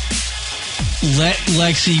 Yeah. Let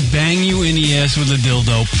Lexi bang you in the ass with a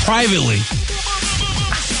dildo privately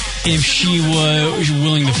if she was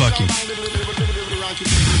willing to fuck you.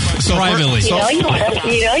 So privately. You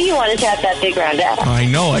know you want to tap that big round ass. I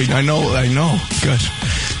know. Good.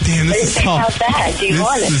 Damn, this is tough. How bad do you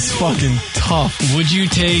want it? This is fucking tough. Would you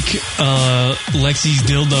take Lexi's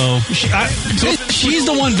dildo? She's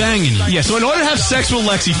the one banging you. Yeah, so in order to have sex with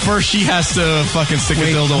Lexi, first she has to fucking stick a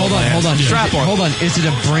dildo Hold in my on. ass. Strap on. Hold on. Is it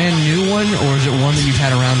a brand new one, or is it one that you've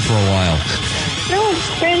had around for a while? No, it's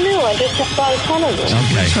brand new. I just bought a ton of them. Okay.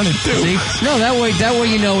 What are you trying to do? See? No, that way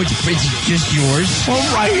you know it's just yours. All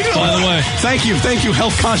right. By the way, thank you,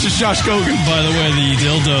 health conscious Josh Gogan. By the way, the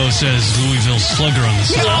dildo says Louisville Slugger on the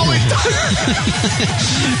side. No, it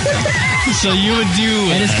So you would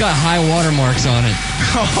do, and it's got high watermarks on it.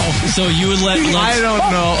 Oh. So you would let I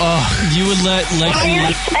don't know. You would let Lexi.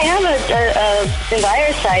 I have a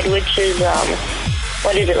Envirocide, which is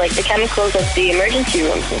what is it, like the chemicals at the emergency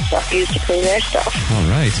rooms and stuff used to clean their stuff. All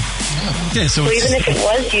right. Yeah, so even if it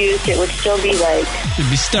was used, it would still be like it'd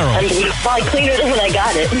be sterile. Probably cleaner than when I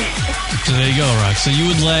got it. So there you go, Rock. So you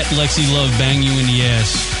would let Lexi Love bang you in the ass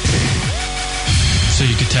so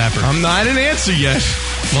you could tap her. I didn't answer yet.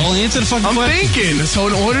 Well, answer the fucking question. I'm thinking. So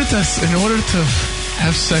in order to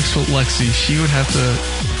have sex with Lexi, she would have to.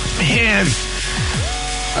 Man.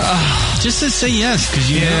 Just to say yes, because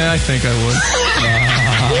you. Yeah, I think I would.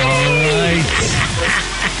 All right.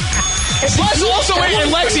 Plus, also, wait,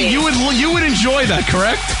 and Lexi, you would enjoy that,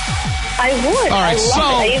 correct? I would. All right, I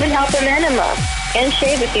love it. I even help him enema and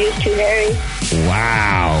shave if he was too hairy.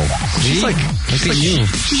 Wow. She's like, look at you.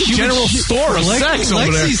 She's general store of sex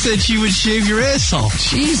over there. Lexi said she would shave your asshole.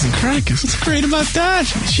 Jeez and crackers. What's great about that?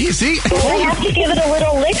 Jeez, see? I have to give it a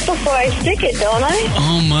little lick before I stick it, don't I?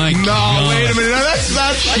 Oh my God. No, wait a minute. No, that's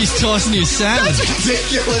not. She's tossing you salad. That's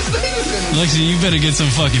ridiculous. Lexi, you better get some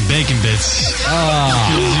fucking bacon bits.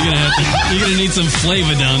 You're gonna need some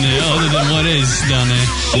flavor down there, other than what is down there.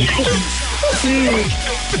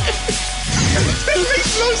 That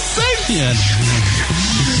makes no sense. Yeah.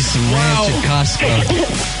 Some ranch at Costco.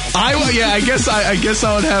 I guess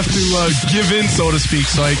I would have to give in, so to speak,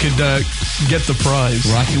 so I could get the prize.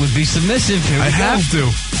 Rocky would be submissive. Here we I'd go. have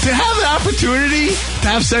to have the opportunity to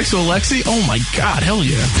have sex with Lexi. Oh my God, hell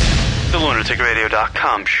yeah! The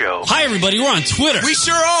lunaticradio.com show. Hi, everybody. We're on Twitter. We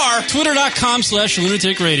sure are.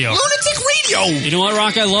 Twitter.com/lunaticradio. Lunatic Radio. You know what,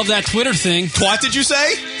 Rock? I love that Twitter thing. What did you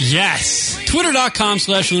say? Yes.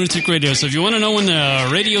 Twitter.com/lunaticradio. So if you want to know when the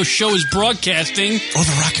radio show is broadcasting. Oh,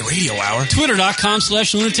 the Rocket Radio Hour.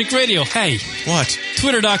 Twitter.com/lunaticradio. Hey. What?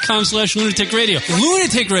 Twitter.com/lunaticradio.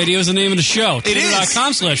 Lunatic Radio is the name of the show. It is.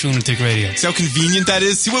 Twitter.com/lunaticradio. See how convenient that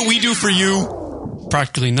is? See what we do for you?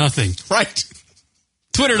 Practically nothing. Right.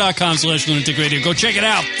 Twitter.com/lunaticradio. Go check it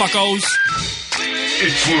out, fuckos.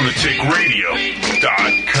 It's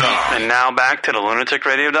lunaticradio.com. And now back to the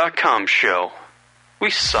lunaticradio.com show. We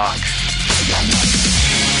suck.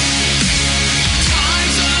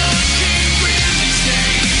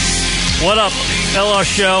 What up, LR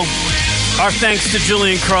Show? Our thanks to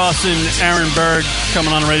Julian Cross and Aaron Berg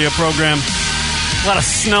coming on the radio program. A lot of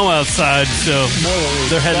snow outside, so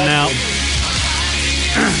they're heading out.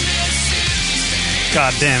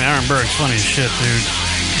 God damn, Aaron Berg's funny as shit, dude.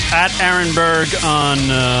 At Aaron Berg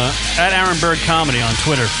at Aaron Berg Comedy on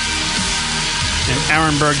Twitter. And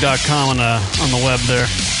AaronBerg.com on the web there.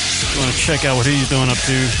 If you want to check out what he's doing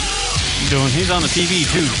he's on the TV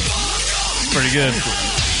too. Pretty good.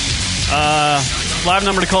 Live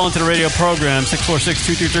number to call into the radio program,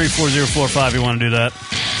 646-233-4045. You want to do that.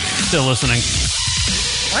 Still listening.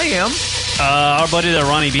 I am. Our buddy there,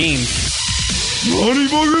 Ronnie Beans. Ronnie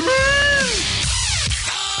Beans!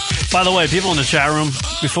 By the way, people in the chat room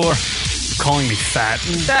before calling me fat.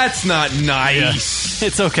 That's not nice. Yeah,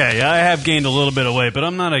 it's okay. I have gained a little bit of weight, but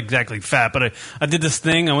I'm not exactly fat. But I did this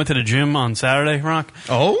thing. I went to the gym on Saturday, Rock.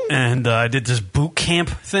 Oh? And I did this boot camp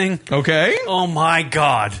thing. Okay. Oh, my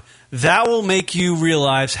God. That will make you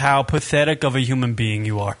realize how pathetic of a human being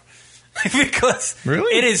you are. Because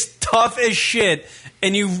really? It is tough as shit.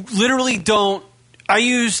 And you literally don't... I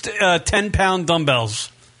used 10-pound dumbbells.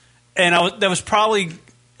 And that was probably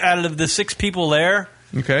out of the 6 people there,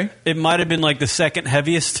 okay, it might have been like the second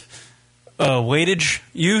heaviest weightage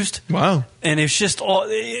used. Wow. And it's just all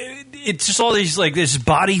these like this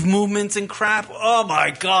body movements and crap. Oh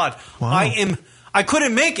my God. Wow. I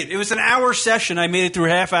couldn't make it. It was an hour session. I made it through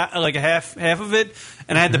half of it,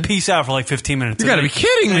 and I had to peace out for like 15 minutes. You got to be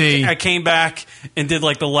kidding me. I came back and did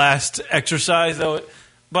like the last exercise though.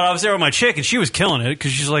 But I was there with my chick, and she was killing it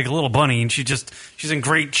because she's like a little bunny, and she's in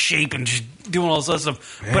great shape, and she's doing all this other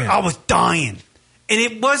stuff. Man. But I was dying, and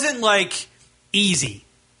it wasn't like easy.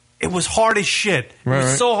 It was hard as shit. It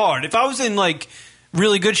was so hard. If I was in like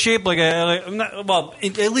really good shape, it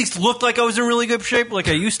at least looked like I was in really good shape, like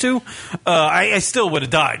I used to, I still would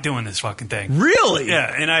have died doing this fucking thing. Really?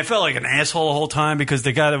 Yeah, and I felt like an asshole the whole time because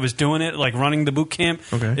the guy that was doing it, like running the boot camp,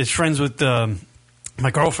 is friends with my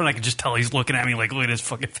girlfriend. I could just tell he's looking at me like, look at this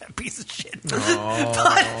fucking fat piece of shit. He's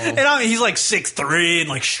like 6'3" and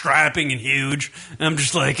like strapping and huge. And I'm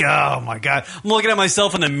just like, oh my God. I'm looking at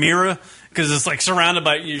myself in the mirror because it's like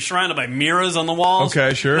you're surrounded by mirrors on the walls.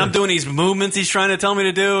 Okay, sure. And I'm doing these movements he's trying to tell me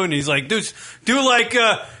to do. And he's like, dude, do like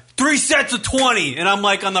 3 sets of 20. And I'm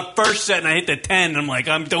like on the first set and I hit the 10. And I'm like,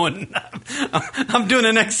 I'm doing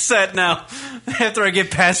the next set now after I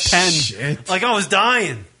get past 10. Shit. Like I was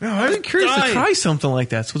dying. No, I'm curious to try something like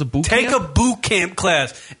that. So it's a boot camp? Take a boot camp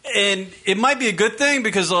class. And it might be a good thing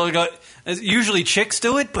because usually chicks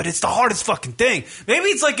do it, but it's the hardest fucking thing. Maybe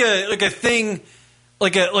it's like a thing,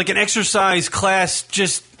 like an exercise class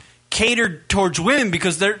just catered towards women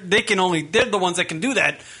because they're the ones that can do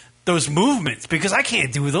those movements because I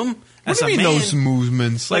can't do them. What do you mean those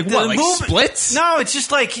movements? Like what? Like splits? No, it's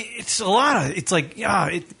just like it's a lot of. It's like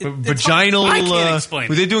vaginal. I can't explain.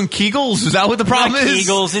 Were they doing Kegels? Is that what the problem is?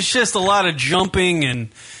 Kegels. It's just a lot of jumping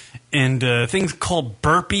and things called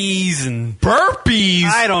burpees and burpees.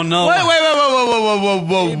 I don't know.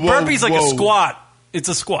 Whoa! Burpees like a squat. It's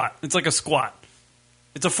a squat. It's like a squat.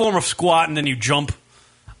 It's a form of squat, and then you jump.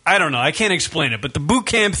 I don't know. I can't explain it. But the boot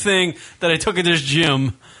camp thing that I took at this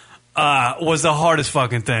gym was the hardest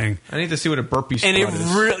fucking thing. I need to see what a burpee squat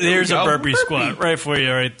is. There's a burpee burpee squat right for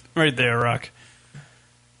you, right there, Rock.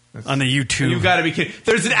 On the YouTube. You got to be kidding.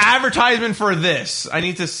 There's an advertisement for this. I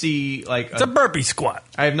need to see like it's a burpee squat.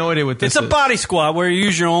 I have no idea what this is. It's a body squat where you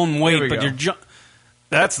use your own weight, but go. you're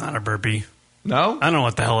that's not a burpee. No? I don't know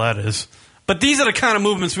what the hell that is. But these are the kind of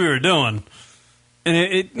movements we were doing.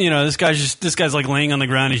 And this guy's like laying on the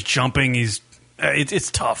ground, he's jumping,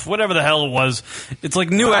 it's tough. Whatever the hell it was. It's like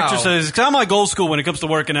new exercises. Cause I'm like old school when it comes to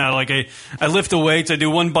working out. Like I lift the weights, I do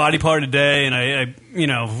one body part a day, and I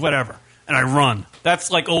whatever. And I run. That's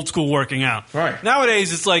like old school working out. Right.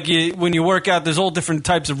 Nowadays, it's like when you work out, there's all different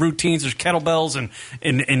types of routines. There's kettlebells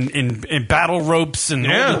and battle ropes and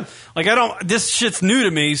this shit's new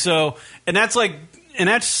to me. So that's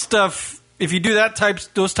stuff. If you do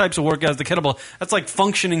those types of workouts, the kettlebell, that's like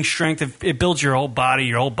functioning strength. It builds your whole body.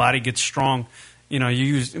 Your whole body gets strong. I'm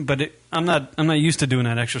not used to doing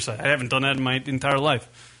that exercise. I haven't done that in my entire life.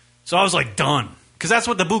 So I was like done. Because that's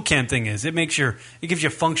what the boot camp thing is. It gives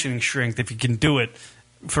you functioning strength. If you can do it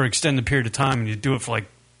for an extended period of time and you do it for like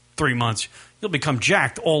 3 months, you'll become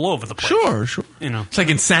jacked all over the place. Sure. It's like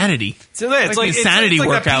insanity. So it's like insanity it's like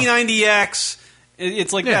workout. A P90X.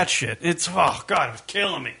 It's like that shit. It's oh god, it was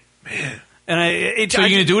killing me, man. And so you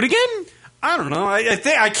gonna do it again? I don't know. I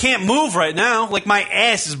think I can't move right now. Like my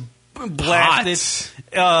ass is blasted.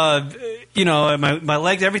 My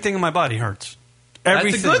legs, everything in my body hurts.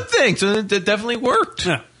 Everything. That's a good thing. So it definitely worked.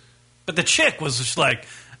 Yeah. But the chick was just like,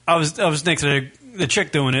 I was next to the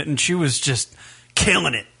chick doing it, and she was just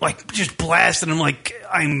killing it, like just blasting. I'm like,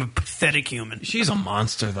 I'm a pathetic human. She's a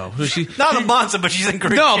monster, though. Not a monster, but she's in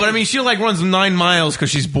great No, shape. but I mean, she like runs 9 miles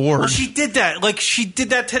because she's bored. Well, she did that. Like she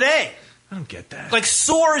did that today. I don't get that. Like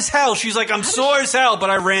sore as hell. She's like, I'm sore as hell,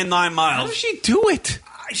 but I ran 9 miles. How does she do it?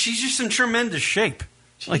 She's just in tremendous shape.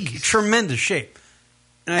 Jeez. Like tremendous shape.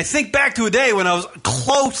 And I think back to a day when I was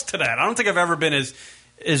close to that. I don't think I've ever been as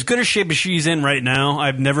good a shape as she's in right now.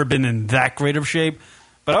 I've never been in that great of shape,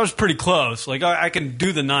 but I was pretty close. Like I can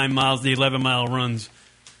do the 9 miles, the 11-mile runs,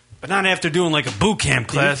 but not after doing like a boot camp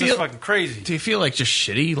class. That's fucking crazy. Do you feel like just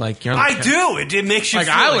shitty? Like you're I do. It makes you like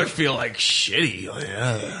feel I would feel like shitty.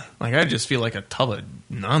 Like I just feel like a tub of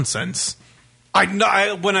nonsense. When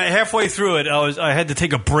I halfway through it, I had to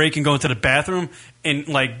take a break and go into the bathroom and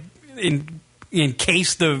like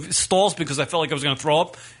encase the stalls because I felt like I was going to throw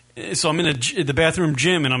up. So I'm in the bathroom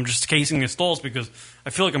gym and I'm just casing the stalls because I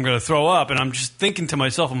feel like I'm going to throw up. And I'm just thinking to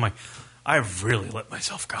myself, I'm like, I've really let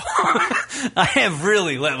myself go. I have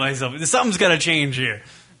really let myself. Something's got to change here.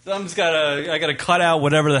 I got to cut out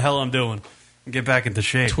whatever the hell I'm doing and get back into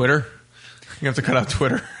shape. Twitter? You have to cut out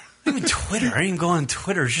Twitter. Even Twitter. I didn't go on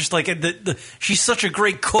Twitter. It's just like she's such a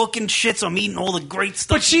great cook and shit, so I'm eating all the great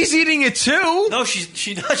stuff. But she's eating it too. No,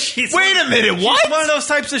 she does. Wait a minute, what? She's one of those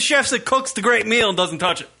types of chefs that cooks the great meal and doesn't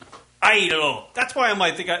touch it. I eat it all. That's why I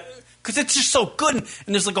might think because it's just so good, and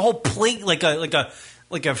there's like a whole plate, like a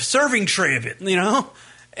serving tray of it, you know.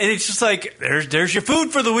 And it's just like, there's your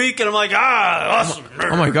food for the week. And I'm like, awesome.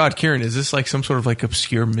 Oh my God, Kieran, is this like some sort of like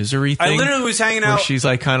obscure misery thing? I literally was hanging where out. She's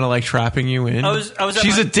like kind of like trapping you in.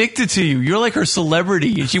 She's addicted to you. You're like her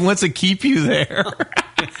celebrity and she wants to keep you there.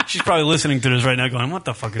 She's probably listening to this right now going, what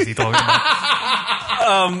the fuck is he talking about?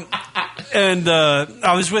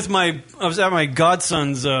 I was at my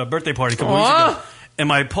godson's birthday party a couple weeks ago. And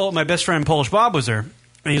my best friend Polish Bob was there.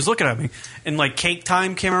 And he was looking at me, and like cake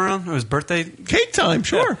time came around. It was birthday cake time,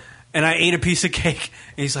 sure. Yeah. And I ate a piece of cake,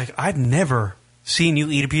 and he's like, "I've never seen you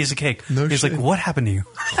eat a piece of cake." No he's shit. like, "What happened to you?"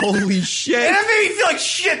 Holy shit! And that made me feel like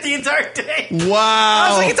shit the entire day. Wow! I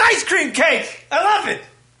was like, "It's ice cream cake. I love it."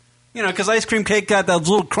 You know, because ice cream cake got those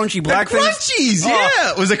little crunchy black things. Crunchies,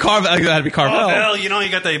 yeah. Was it Carvel? It had to be Carvel. Oh, hell, you know,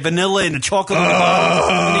 you got the vanilla and the chocolate on the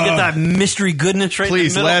bottom, and you get that mystery goodness right in the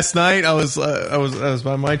middle. Last night I was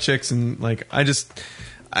by my chicks, and like I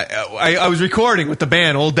was recording with the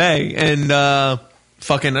band all day, and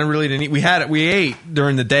fucking I really didn't eat. We ate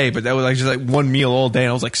during the day, but that was like just like one meal all day,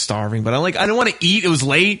 and I was like starving. But I didn't want to eat. It was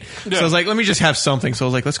late, so I was like, let me just have something. So I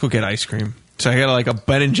was like, let's go get ice cream. So I got like a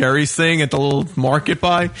Ben and Jerry's thing at the little market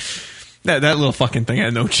buy. That little fucking thing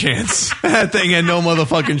had no chance. That thing had no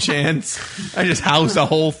motherfucking chance. I just housed the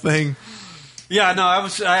whole thing. Yeah, no,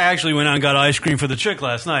 I actually went out and got ice cream for the chick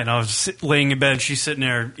last night. And I was laying in bed. She's sitting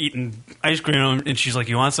there eating ice cream, and she's like,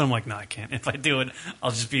 "You want some?" I'm like, "No, I can't. If I do it,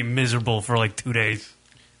 I'll just be miserable for like 2 days."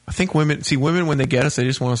 I think women when they get us, they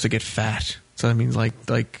just want us to get fat. So I mean, like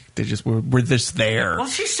they just we're just there. Well,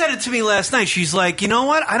 she said it to me last night. She's like, "You know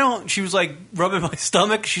what? I don't." She was like rubbing my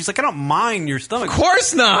stomach. She's like, "I don't mind your stomach, of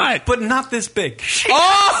course not, but not this big."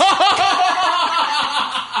 Oh!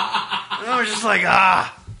 I was just like,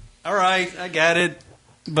 all right, I get it,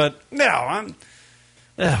 but no, I'm.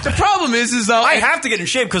 The problem is though I have to get in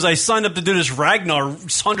shape because I signed up to do this Ragnar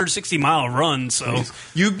 160-mile run. So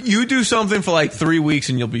you do something for like 3 weeks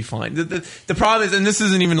and you'll be fine. The problem is, and this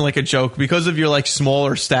isn't even like a joke, because of your like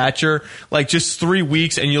smaller stature, like just 3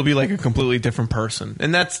 weeks and you'll be like a completely different person.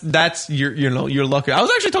 And that's you're lucky. I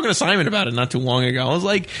was actually talking to Simon about it not too long ago. I was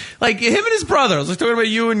like him and his brother. I was like talking about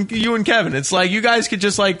you and Kevin. It's like you guys could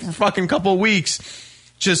just like for fucking couple of weeks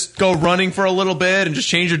just go running for a little bit and just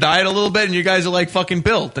change your diet a little bit, and you guys are like fucking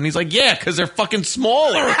built. And he's like, yeah, because they're fucking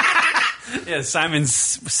smaller. Yeah, Simon's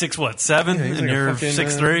 6'7", Yeah, and like you're fucking,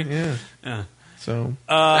 6'3". Yeah. So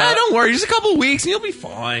don't worry, just a couple of weeks and you'll be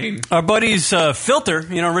fine. Our buddies Filter,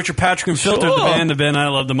 Richard Patrick and Filter, Sure. the band I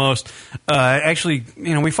love the most. Actually,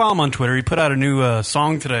 we follow him on Twitter. He put out a new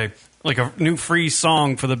song today, like a new free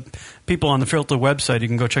song for the people on the Filter website. You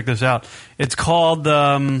can go check this out. It's called.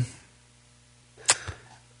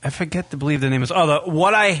 I forget to believe the name is.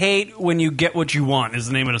 What I Hate When You Get What You Want is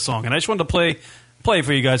the name of the song. And I just wanted to play it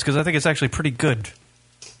for you guys because I think it's actually pretty good.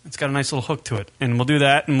 It's got a nice little hook to it. And we'll do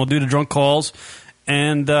that, and we'll do the drunk calls,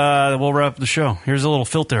 and we'll wrap up the show. Here's a little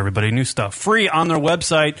Filter, everybody. New stuff. Free on their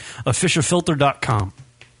website, officialfilter.com.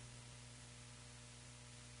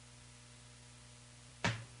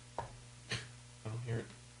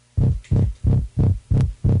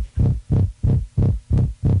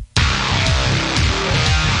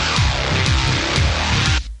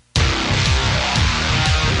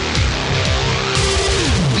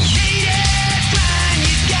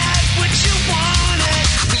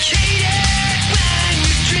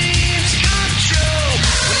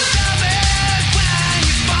 When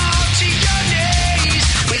you fall to your knees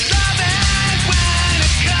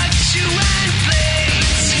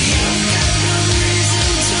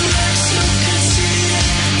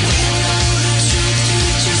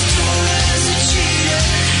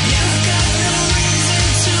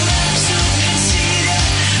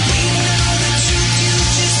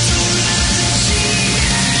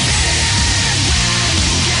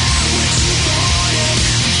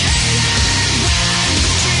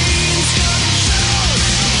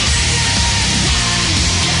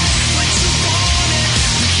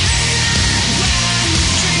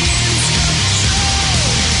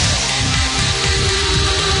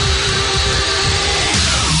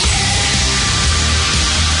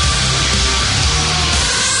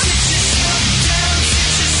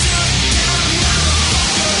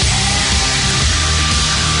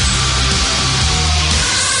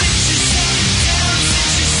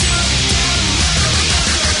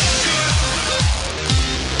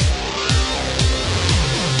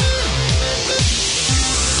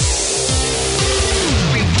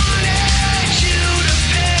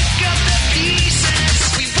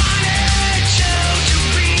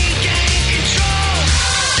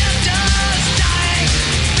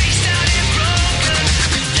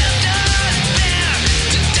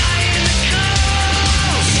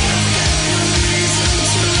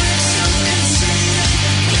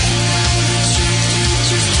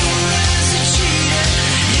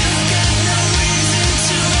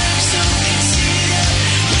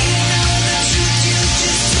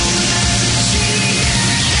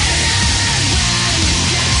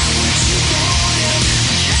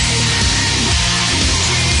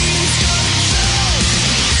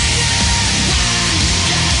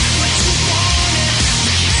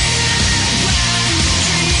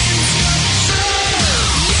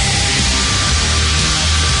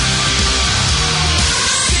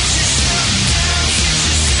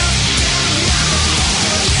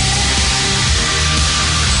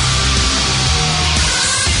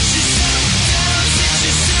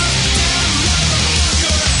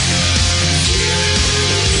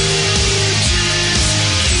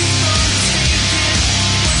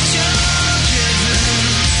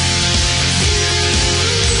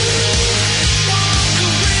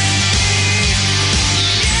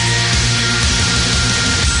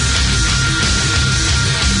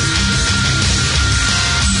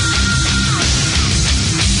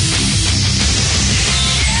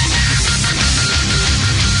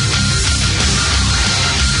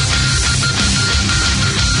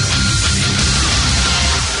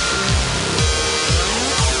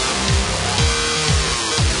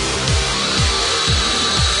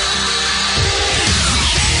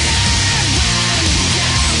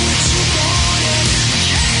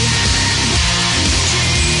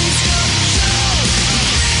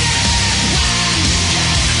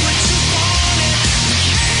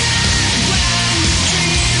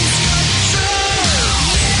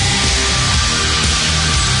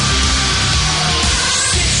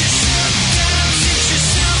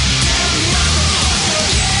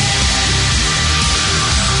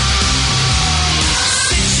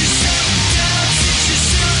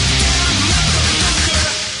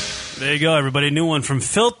There you go, everybody. New one from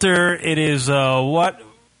Filter. It is what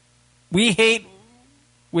we hate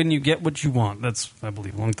when you get what you want. That's, I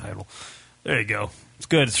believe, long title. There you go. It's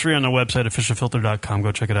good. It's free on their website, officialfilter.com.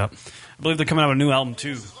 Go check it out. I believe they're coming out with a new album,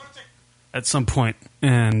 too, at some point.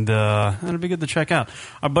 And it'll be good to check out.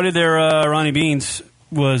 Our buddy there, Ronnie Beans,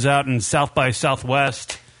 was out in South by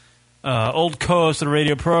Southwest. Old co-host of the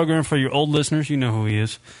radio program. For your old listeners, you know who he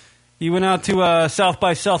is. He went out to South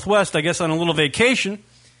by Southwest, I guess, on a little vacation.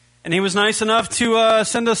 And he was nice enough to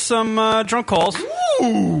send us some drunk calls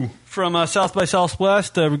from South by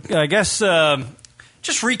Southwest. I guess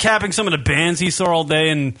just recapping some of the bands he saw all day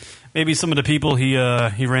and maybe some of the people he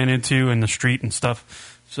ran into in the street and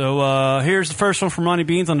stuff. So here's the first one from Ronnie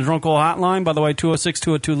Beans on the Drunk Call Hotline. By the way,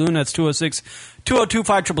 206-202-LUNA. That's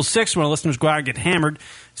 206-202-5066 when our listeners go out and get hammered.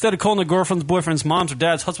 Instead of calling their girlfriends, boyfriends, moms, or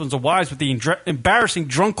dads, husbands, or wives with the embarrassing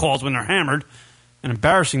drunk calls when they're hammered and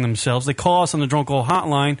embarrassing themselves, they call us on the Drunk Call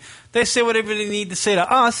Hotline. They say whatever they need to say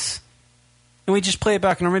to us, and we just play it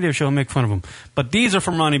back on our radio show and make fun of them. But these are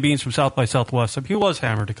from Ronnie Beans from South by Southwest. He was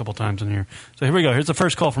hammered a couple times in here. So here we go. Here's the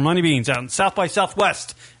first call from Ronnie Beans out in South by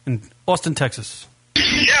Southwest in Austin, Texas. Yo,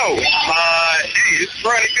 hey, this is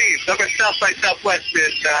Ronnie Beans. I'm at South by Southwest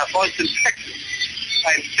in Austin, Texas.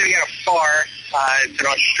 I'm sitting at a bar. It's an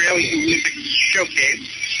Australian music showcase.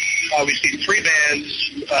 We see three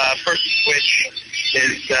bands, first of which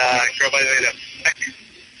is a girl by the name of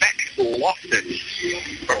Beck Lawson,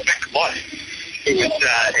 or Beck Lawson, who was a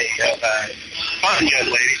fun young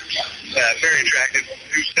lady, very attractive,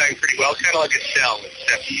 who sang pretty well, kind of like Adele,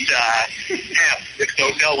 except half.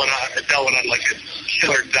 Adele went on like a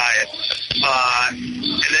killer diet.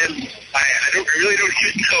 And then I really don't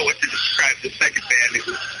even know what to describe the second band. It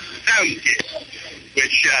was Soundscape,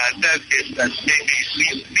 which Soundscape made me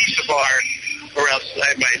leave the bar, or else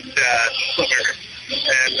I might slither.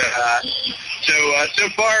 And so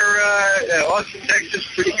far, Austin, Texas,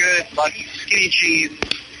 pretty good. Lots of skinny jeans,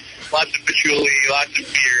 lots of patchouli, lots of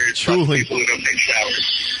beers, lots of people who don't take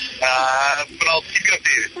showers. But I'll keep you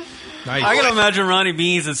updated. Nice. I can imagine Ronnie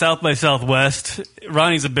Beans at South by Southwest.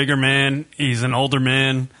 Ronnie's a bigger man. He's an older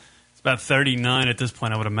man. He's about 39 at this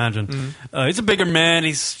point, I would imagine. Mm-hmm. He's a bigger man.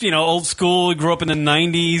 He's, old school. He grew up in the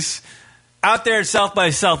 90s. Out there at South by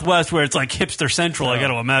Southwest, where it's like hipster central, I got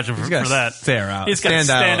to imagine for that. He's got to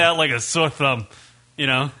stand out like a sore thumb.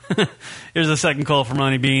 Here's the second call from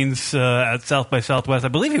Ronnie Beans at South by Southwest. I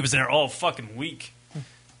believe he was there all fucking week.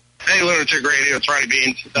 Hey, Lunatic Radio, it's Ronnie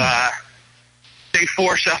Beans. Day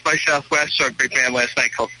 4, South by Southwest. Saw a great band last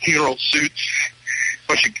night called Funeral Suits. A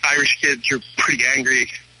bunch of Irish kids who are pretty angry.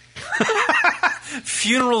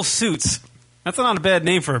 Funeral Suits. That's not a bad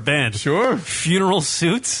name for a band. Sure. Funeral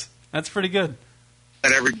Suits. That's pretty good.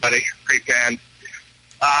 And everybody, great band.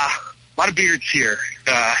 A lot of beards here.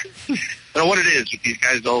 I don't know what it is with these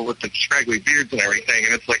guys all with the scraggly beards and everything.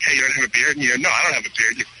 And it's like, hey, you don't have a beard? And you go, no, I don't have a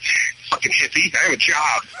beard. You fucking hippie. I have a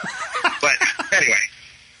job. But anyway,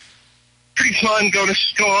 pretty fun. Go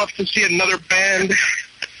off to see another band.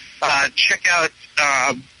 Check out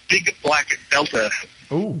Big Black Delta.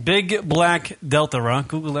 Ooh. Big Black Delta, Ron.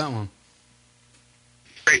 Google that one.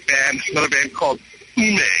 Great band. Another band called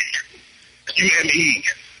Ume. U-M-E.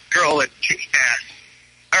 Girl that kicks ass.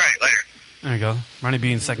 All right, later. There you go. Ronnie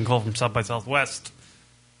Bean's second call from South by Southwest.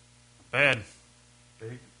 Bad.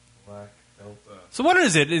 Big Black Delta. So what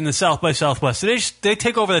is it in the South by Southwest? Do they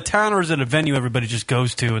take over the town, or is it a venue everybody just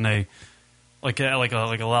goes to and they like a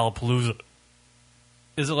Lollapalooza?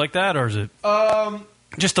 Is it like that, or is it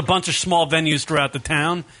just a bunch of small venues throughout the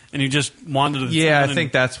town, and you just wander to the town? Yeah, I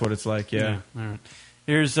think that's what it's like. Yeah. All right.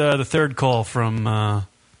 Here's the third call from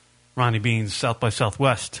Ronnie Beans, South by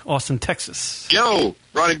Southwest, Austin, Texas. Yo,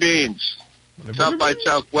 Ronnie Beans, South by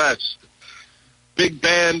Southwest. Big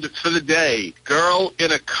band for the day. Girl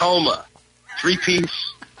in a Coma.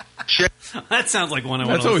 3-piece chick. That sounds like one I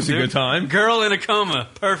want That's to always a listen to. good time. Girl in a Coma.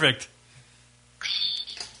 Perfect.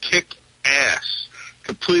 Kick ass.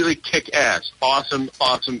 Completely kick ass. Awesome,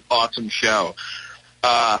 awesome, awesome show.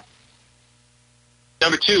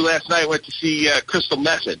 Number 2, last night went to see Crystal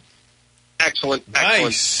Method. Excellent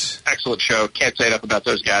show. Can't say enough about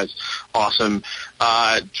those guys. Awesome.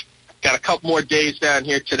 Got a couple more days down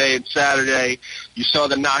here today and Saturday. You saw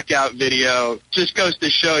the knockout video. Just goes to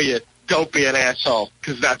show you, don't be an asshole,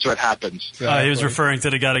 because that's what happens. He was referring to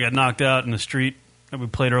the guy that got knocked out in the street that we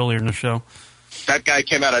played earlier in the show. That guy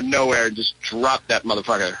came out of nowhere and just dropped that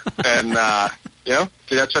motherfucker. And,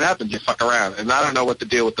 that's what happens. You fuck around. And I don't know what the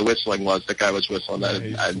deal with the whistling was. The guy was whistling.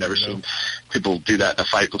 I've never seen people do that in a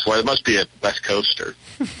fight before. It must be a West Coast or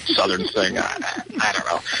Southern thing. I don't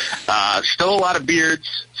know. Still a lot of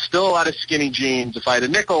beards. Still a lot of skinny jeans. If I had a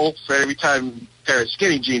nickel for every time pair of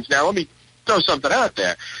skinny jeans. Now, let me throw something out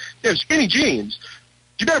there. You have skinny jeans,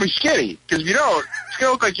 you better be skinny, because if you don't, it's going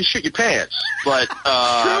to look like you shit your pants. But,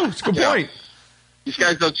 true. It's a good point. These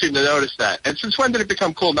guys don't seem to notice that. And since when did it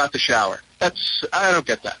become cool not to shower? I don't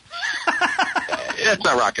get that. That's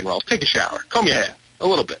not rock and roll. Take a shower. Comb your hair. A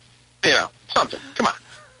little bit. Something. Come on.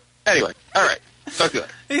 Anyway, all right. Talk to you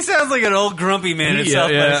later. He sounds like an old grumpy man at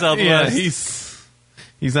South by Southwest. Yeah,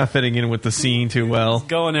 he's not fitting in with the scene too well. He's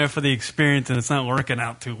going there for the experience, and it's not working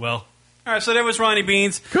out too well. All right, so there was Ronnie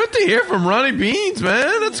Beans. Good to hear from Ronnie Beans,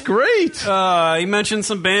 man. That's great. He mentioned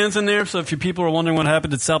some bands in there, so if you people are wondering what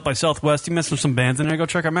happened at South by Southwest, he mentioned some bands in there. Go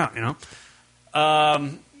check them out,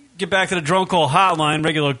 Get back to the drunk call hotline,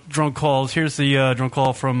 regular drunk calls. Here's the drunk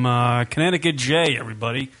call from Connecticut Jay,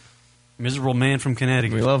 everybody. Miserable man from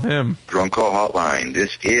Connecticut. We love him. Drunk call hotline.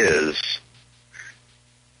 This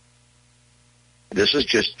is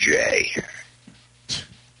just Jay.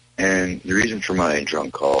 And the reason for my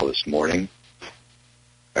drunk call this morning,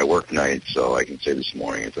 I work nights, so I can say this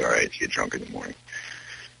morning, it's all right to get drunk in the morning.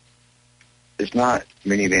 It's not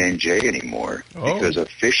Minivan Jay anymore, because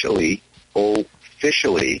officially,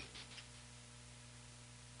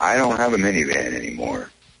 I don't have a minivan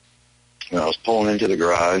anymore. When I was pulling into the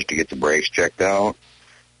garage to get the brakes checked out,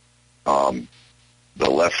 the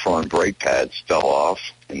left front brake pads fell off,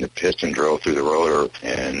 and the piston drove through the rotor,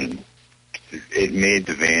 and it made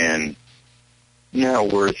the van not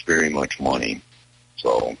worth very much money.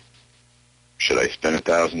 So, should I spend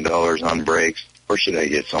 $1,000 on brakes, or should I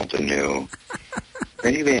get something new?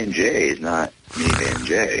 Minivan J is not Minivan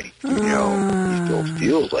J. He still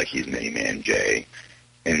feels like he's Minivan J.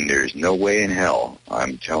 And there's no way in hell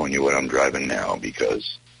I'm telling you what I'm driving now,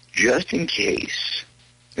 because just in case,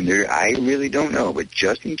 and I really don't know, but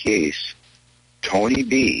just in case Tony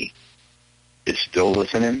B is still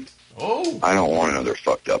listening, I don't want another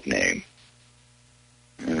fucked up name.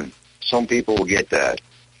 Some people will get that.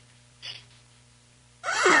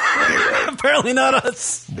 Anyway. Apparently not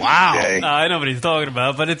us. Wow. I know what he's talking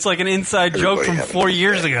about, but it's like an inside joke from 4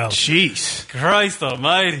 years ago. Jeez. Christ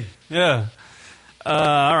almighty. Yeah.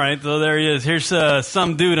 All right, so there he is. Here's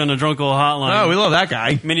some dude on the drunk call hotline. Oh, we love that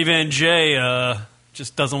guy. Minivan J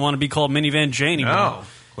just doesn't want to be called Minivan J anymore. No,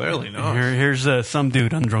 clearly not. Here's some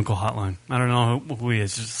dude on the drunk call hotline. I don't know who he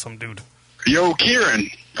is, just some dude. Yo, Kieran,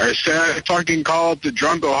 I said I fucking called the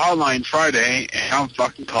Drunko hotline Friday, and I'm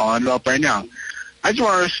fucking calling it up right now. I just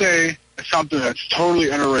want to say something that's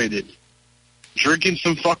totally underrated. Drinking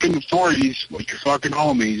some fucking 40s with your fucking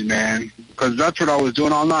homies, man. Because that's what I was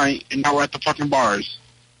doing all night, and now we're at the fucking bars.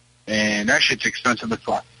 And that shit's expensive as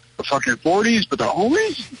fuck. The fucking 40s, but the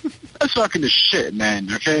homies? That's fucking the shit, man,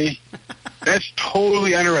 okay? That's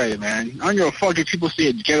totally underrated, man. I don't give a fuck if people say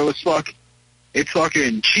it's ghetto as fuck. It's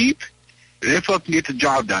fucking cheap, and it fucking gets the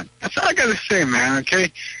job done. That's all I gotta say, man, okay?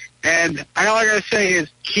 And all I gotta say is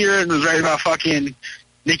Kieran was right about fucking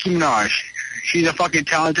Nicki Minaj. She's a fucking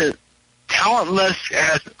talentless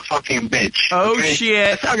ass fucking bitch. Oh, okay? shit.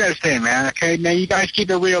 That's all I gotta say, man, okay? Now, you guys keep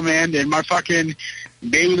it real, man. And my fucking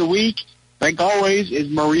baby of the week, like always, is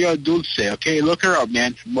Maria Dulce, okay? Look her up,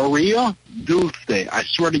 man. Maria Dulce. I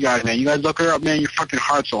swear to God, man. You guys look her up, man. Your fucking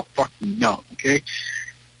hearts will fucking melt, okay?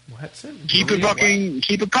 What's it? Keep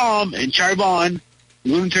it calm and chive on.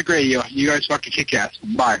 Lunatic Radio. You guys fucking kick ass.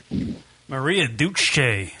 Bye. Maria Duce,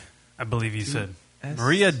 I believe you said.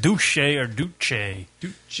 Maria Duce or Duce.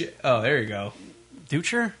 Oh, there you go.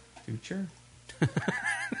 Ducher? Ducher?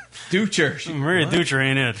 Ducher. Maria Ducher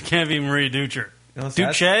ain't it. Can't be Maria Ducher.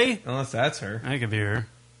 Duce? Unless that's her. That could be her.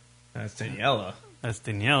 That's Daniela. That's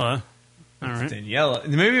Daniela. All right. Daniela.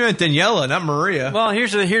 Maybe you meant Daniela, not Maria. Well,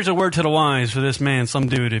 here's a word to the wise for this man, some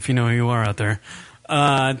dude, if you know who you are out there.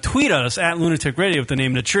 Tweet us at Lunatic Radio with the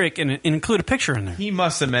name of the trick and include a picture in there. He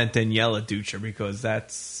must have meant Daniela Ducher because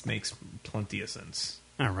that makes plenty of sense.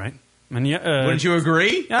 All right. Wouldn't you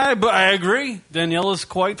agree? Yeah, but I agree. Daniela's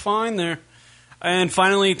quite fine there. And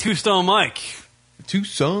finally, Two Stone Mike.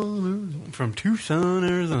 From Tucson,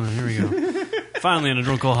 Arizona. Here we go. Finally on the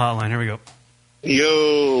Drunk Call Hotline. Here we go.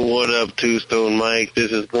 Yo, what up, Two Stone Mike? This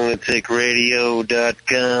is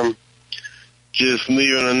lunaticradio.com. Just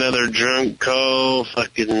me on another drunk call.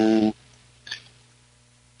 Fucking,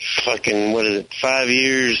 what is it, 5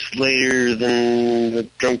 years later than the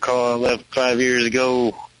drunk call I left 5 years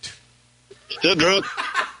ago. Still drunk.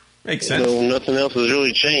 Makes sense. So nothing else has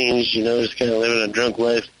really changed, just kind of living a drunk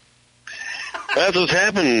life. That's what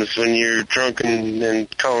happens when you're drunk and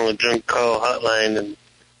calling a drunk call hotline and,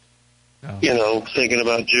 thinking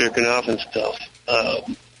about jerking off and stuff. At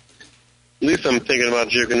least I'm thinking about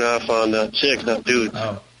jerking off on chicks, not dudes.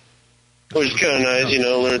 Oh. Which is kind of nice,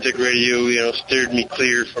 Lunatic Radio, steered me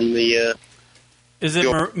clear from the Is it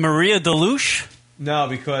Maria Deluche? No,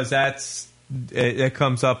 because it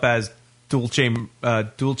comes up as Dulce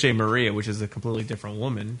Maria, which is a completely different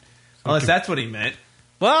woman. Unless that's what he meant.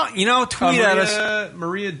 Well, tweet at us.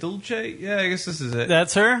 Maria Dulce? Yeah, I guess this is it.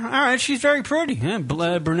 That's her? All right, she's very pretty. Yeah,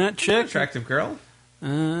 brunette chick. Attractive girl.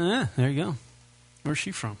 Yeah, there you go. Where's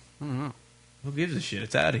she from? I don't know. Who gives a shit?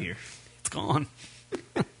 It's out of here. It's gone.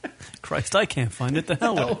 Christ, I can't find it. The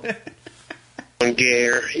hell with it.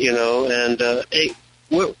 Gear, and hey,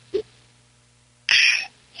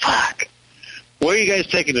 fuck. Where are you guys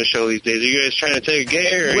taking the show these days? Are you guys trying to take a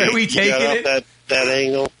gay, or where are we taking it? That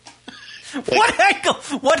angle? What angle?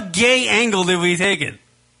 What gay angle did we take it?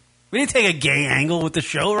 We didn't take a gay angle with the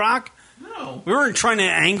show, Rock. No, we weren't trying to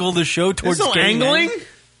angle the show towards There's no gay angling. men.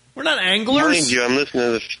 We're not anglers. Mind you, I'm listening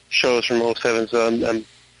to the shows from 07, so I'm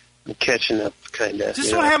catching up, kind of. This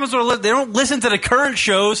is what happens when they don't listen to the current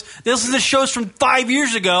shows. They listen to shows from 5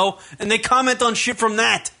 years ago, and they comment on shit from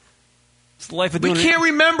that. It's the life of doing We can't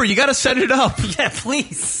remember. You got to set it up. Yeah,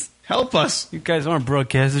 please. Help us. You guys aren't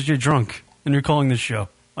broadcasters. You're drunk, and you're calling this show.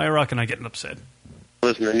 Why are Rock and I getting upset?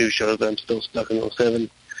 Listen to new shows, but I'm still stuck in 07,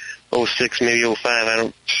 06, maybe 05. I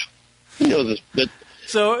don't... Who knows this? But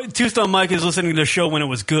so, Two-Stone Mike is listening to the show when it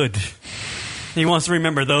was good. He wants to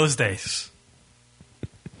remember those days.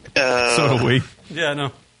 So do we. Yeah, I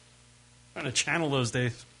know. Trying to channel those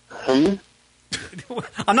days. I'm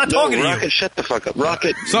not talking to you. Rocket, shut the fuck up.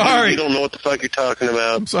 Rocket, sorry. You don't know what the fuck you're talking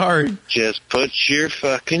about. I'm sorry. Just put your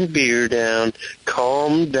fucking beer down.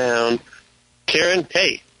 Calm down. Karen,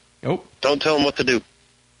 hey. Nope. Don't tell him what to do.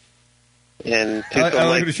 And I like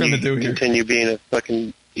what he's trying to do here. Continue being a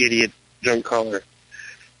fucking idiot drunk caller.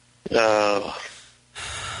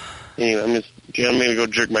 Anyway, I'm gonna go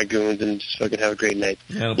jerk my goons and just fucking have a great night.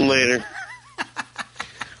 Later.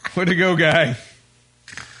 Way to go, guy.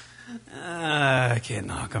 I can't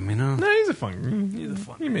knock him, No, he's a fun. He's a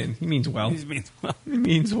fun. He means well. He means well. He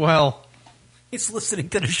means well. He's listening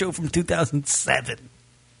to the show from 2007.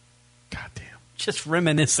 Goddamn. Just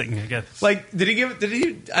reminiscing, I guess. Like, did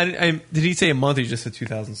he say a month? He just said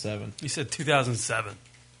 2007. He said 2007.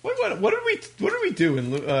 What did we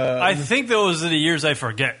do? I think those are the years I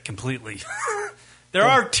forget completely. There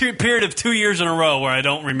are period of 2 years in a row where I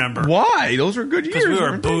don't remember. Why? Those were good years. Because we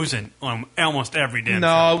were boozing on almost every damn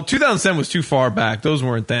No, 2007 was too far back. Those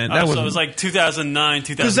weren't then. So it was like 2009,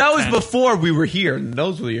 2010. Because that was before we were here, and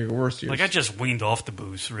those were your worst years. Like, I just weaned off the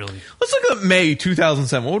booze, really. Let's look at May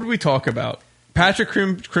 2007. What did we talk about? Patrick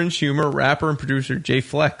Cringe Humor, rapper and producer Jay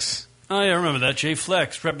Flex. Oh, yeah, I remember that. Jay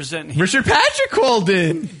Flex representing... Richard Patrick called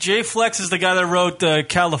in. Jay Flex is the guy that wrote the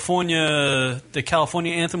California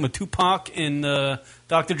anthem with Tupac and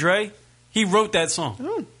Dr. Dre. He wrote that song.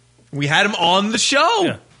 Oh. We had him on the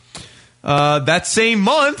show. Yeah. That same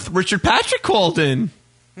month, Richard Patrick called in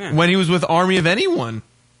when he was with Army of Anyone.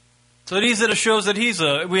 So these are the shows that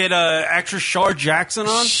we had actress Shar Jackson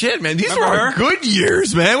on. Shit, man, these were good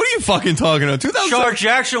years, man. What are you fucking talking about? Shar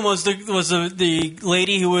Jackson was the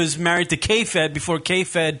lady who was married to K-Fed before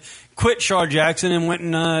K-Fed quit Shar Jackson and went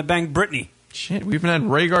and banged Britney. Shit, we even had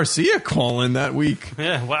Ray Garcia call in that week.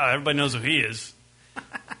 Yeah, wow, everybody knows who he is.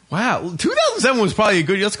 Wow, 2007 was probably a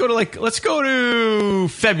good year. Let's go to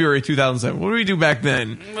February 2007. What did we do back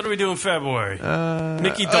then? What did we do in February?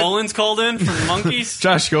 Mickey Dolenz called in from Monkeys.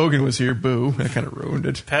 Josh Gogan was here. Boo, that kind of ruined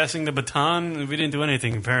it. Passing the baton. We didn't do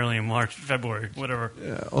anything apparently in February, whatever.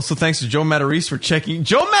 Also, thanks to Joe Matarese for checking.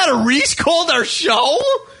 Joe Matarese called our show.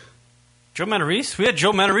 Joe Matarese? We had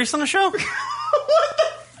Joe Matarese on the show. What the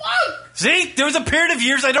fuck? See, there was a period of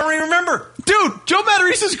years I don't even remember. Dude, Joe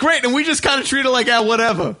Matarese is great, and we just kind of treat it like,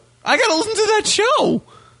 whatever. I gotta listen to that show.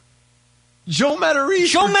 Joe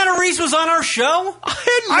Matarese was on our show?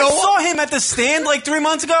 I saw him at the stand like 3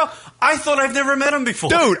 months ago. I thought I've never met him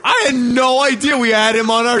before. Dude, I had no idea we had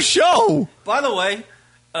him on our show. By the way,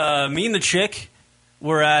 me and the chick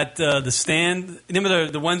were at the stand.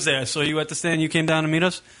 Remember the Wednesday I saw you at the stand? You came down to meet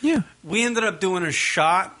us? Yeah. We ended up doing a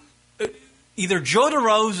shot. Either Joe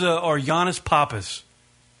DeRosa or Giannis Papas.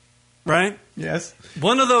 Right? Yes.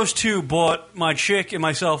 One of those two bought my chick and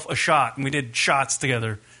myself a shot, and we did shots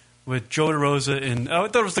together with Joe DeRosa, and I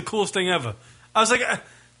thought it was the coolest thing ever. I was like,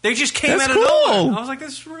 they just came out of nowhere. I was like,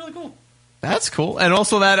 this is really cool. That's cool. And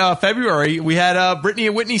also that February, we had Brittany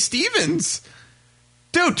and Whitney Stevens.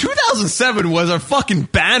 Dude, 2007 was a fucking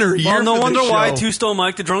banner year. Well, no for wonder this why show. Two Stone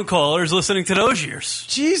Mike, the drunk caller, is listening to those years.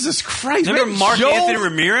 Jesus Christ. Remember We had Mark Joe- Anthony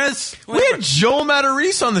Ramirez? We had Joel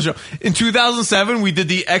Matarese on the show. In 2007, we did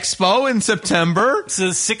the Expo in September. It's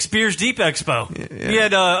a 6 Beers Deep Expo. We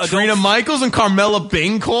had Trina Michaels and Carmella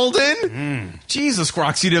Bing called in. Jesus,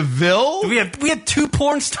 Roxy DeVille. We had 2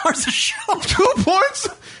 porn stars a show. 2 porn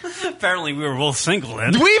stars? Apparently, we were both single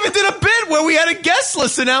then. We even did a bit where we had a guest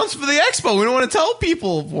list announced for the Expo. We don't want to tell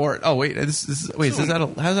people for it. Oh, wait. Is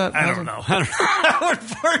that how's that? I don't know. I don't know how it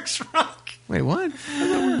works, Rock. Wait, what? How does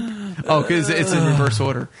that work? Oh, because it's in reverse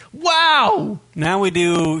order. Wow. Now we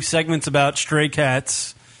do segments about stray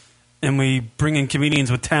cats, and we bring in comedians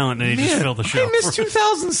with talent, and they just fill the show. I missed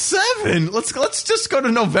 2007. Let's just go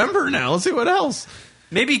to November now. Let's see what else.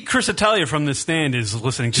 Maybe Chris Italia from the stand is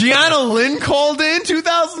listening to Gianna Lynn called in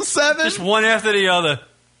 2007. Just one after the other.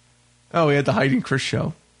 Oh, we had the Heidi and Chris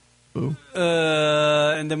show. Ooh.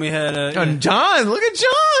 And then we had John. Look at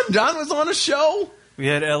John. John was on a show. We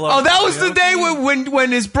had Ella. Oh, that was the day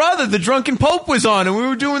when his brother, the Drunken Pope, was on, and we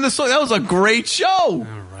were doing the song. That was a great show. All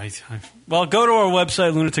right. Well, go to our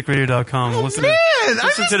website, lunaticradio.com. Oh, listen man,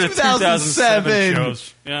 listen to the 2007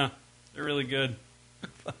 shows. Yeah, they're really good.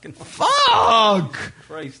 Fuck!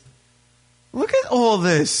 Christ. Look at all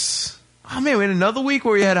this. Oh, man, we had another week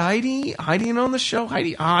where we had Heidi on the show.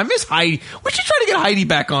 Heidi. Oh, I miss Heidi. We should try to get Heidi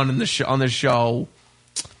back on the show.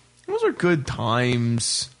 Those are good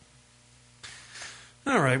times.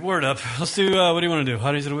 All right, word up. Let's do, what do you want to do?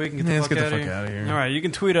 Hotties of the week? And let's get the fuck out of here. All right, you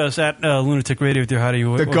can tweet us at Lunatic Radio with your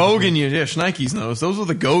Hottie. The Gogan years. Yeah, Schneikes knows. Those were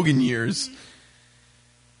the Gogan years.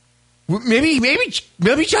 Maybe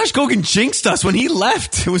Josh Gogan jinxed us when he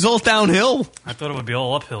left. It was all downhill. I thought it would be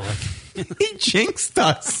all uphill. He jinxed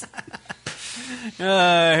us.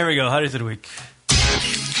 Here we go. Hotties of the week.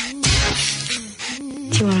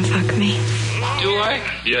 Do you want to fuck me? Do I?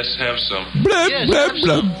 Yes, have some. Blub, Yes, blub, have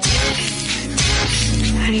blub.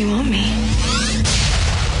 How do you want me?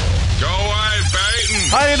 Go away,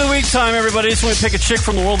 Peyton. Hottie of the week time, everybody. This is when we pick a chick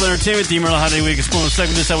from the world of entertainment. The Hottie of the week is one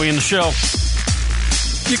segment. This is how we end the show.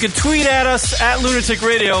 You can tweet at us at Lunatic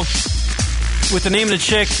Radio with the name of the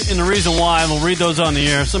chick and the reason why, and we'll read those on the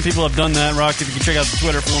air. Some people have done that. Rock, if you can check out the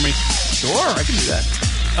Twitter for me. Sure, I can do that.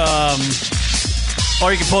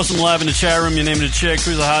 Or you can post them live in the chat room. Your name of the chick,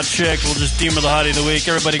 who's a hot chick. We'll just deem her the Hottie of the week.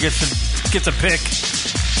 Everybody gets a pick.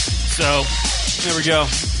 So, there we go.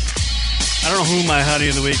 I don't know who my Hottie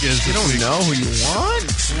of the week is. You don't know who you want?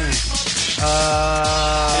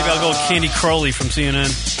 Maybe I'll go with Candy Crowley from CNN.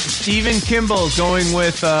 Stephen Kimball's going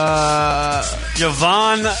with Yvonne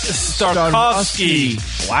Starkovsky.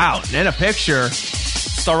 Wow, and a picture.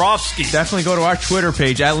 Starofsky. Definitely go to our Twitter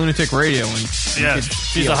page at Lunatic Radio. And Yes,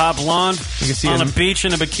 she's a hot blonde You can see on it. a beach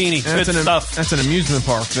in a bikini. Good stuff. That's an amusement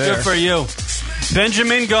park there. Good for you.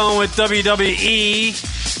 Benjamin going with WWE.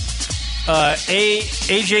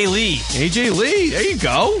 AJ Lee. AJ Lee, there you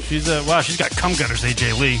go. She's she's got cum gutters,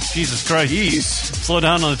 AJ Lee. Jesus Christ. Jeez. Slow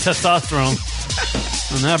down on the testosterone.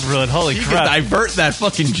 On that broad, holy You crap. can divert that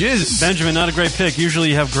fucking jizz. Benjamin, not a great pick. Usually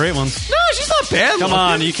you have great ones. No, she's not bad. Come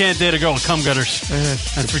on, you can't date a girl with cum gutters.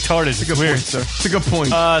 That's retarded. It's a good weird. point, sir. It's a good point.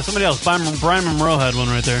 Somebody else. Brian Monroe had one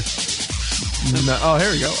right there. No, oh,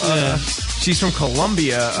 here we go. Yeah. She's from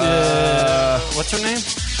Colombia. What's her name?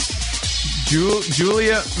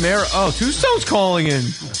 Julia Mara. Oh, Two Stones calling in.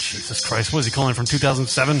 Oh, Jesus Christ. What is he calling from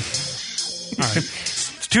 2007? All right.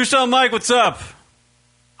 It's Two Stone Mike, what's up?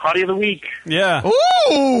 Hottie of the week. Yeah.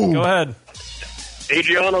 Ooh! Go ahead.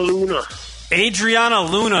 Adriana Luna. Adriana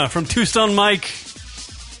Luna from Two Stone Mike.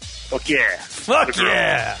 Fuck yeah. Fuck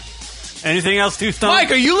yeah. Anything else, Two Stone?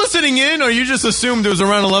 Mike, are you listening in, or you just assumed it was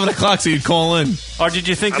around 11 o'clock so you'd call in? Or did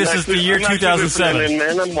you think this is the year 2007? In,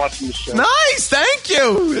 man. I'm watching the show. Nice, thank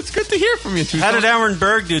you. It's good to hear from you, Two How did Stones. Aaron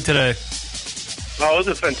Berg do today? Oh, it was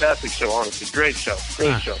a fantastic show, honestly. Great show.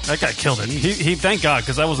 Great show. That guy killed it. He thank God,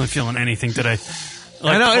 because I wasn't feeling anything today.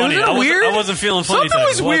 I know, funny. isn't it weird? I wasn't feeling funny Something today.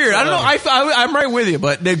 was weird. I don't know. I'm right with you,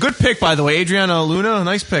 but a good pick, by the way. Adriana Luna,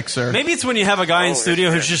 nice pick, sir. Maybe it's when you have a guy in studio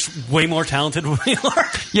who's just way more talented than we are.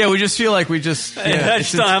 Yeah, we just feel like we just...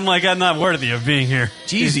 I'm like, I'm not worthy of being here.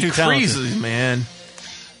 He's Jeez, too talented. crazy, man.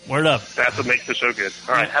 Word up. That's what makes the show good.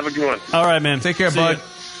 All right, have a good one. All right, man. Take care, See bud. ya.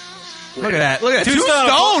 Look at that. Look at that. Two Two Stone.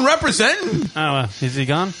 Stone representing. Oh, is he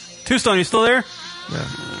gone? Two Stone, you still there? Yeah.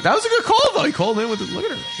 That was a good call, though. He called in with it. Look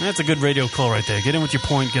at her. That's a good radio call right there. Get in with your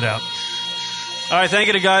point, get out. All right, thank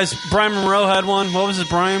you to guys. Brian Monroe had one. What was it,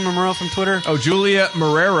 Brian Monroe from Twitter? Oh, Julia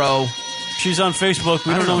Marrero. She's on Facebook.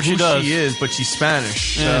 We I don't know what she who does. she is, but she's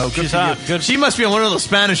Spanish. Yeah, so good she's for hot. you. Good. She must be on one of those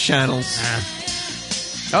Spanish channels.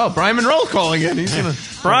 Oh, Brian Monroe calling in. He's gonna.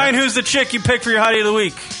 Brian, who's the chick you picked for your Hottie of the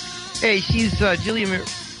Week? Hey, she's Julia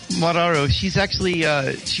Mararo. She's actually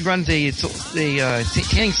she runs a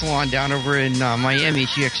tanning salon down over in Miami.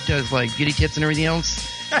 She actually does like beauty tips and everything else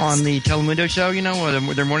on the Telemundo show. You know,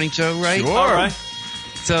 or their morning show, right? Sure. All right.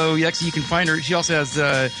 So actually, you can find her. She also has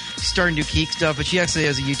she's starting to do Keek stuff, but she actually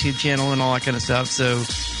has a YouTube channel and all that kind of stuff. So,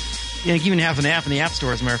 you know, even have an app in the App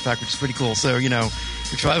Store, as a matter of fact, which is pretty cool. So, you know,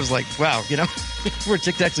 which I was like, wow, you know, we're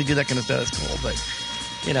chicks to actually do that kind of stuff. That's cool, but.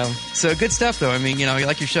 You know, so good stuff, though. I mean, you know, you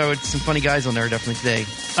like your show. It's some funny guys on there, definitely, today.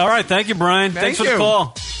 All right. Thank you, Brian. Thanks for the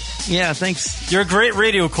call. Yeah, thanks. You're a great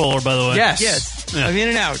radio caller, by the way. Yes. Yeah. I'm in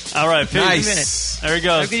and out. All right. Peace. Nice. There he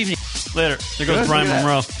goes. Have a good evening. Later. There goes Brian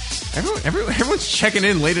Monroe. Everyone's checking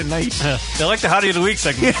in late at night. Yeah. They like the Hottie of the Week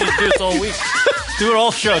segment. We should do this all week. Do it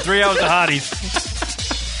all show. 3 hours of Hotties.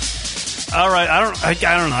 All right, I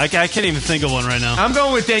don't know. I can't even think of one right now. I'm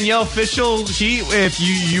going with Danielle Fishel. If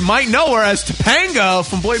you might know her as Topanga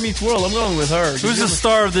from Boy Meets World. I'm going with her. Who's the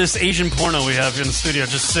star of this Asian porno we have in the studio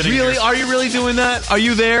just sitting Really? here? Are you really doing that? Are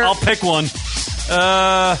you there? I'll pick one.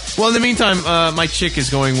 Well, in the meantime, my chick is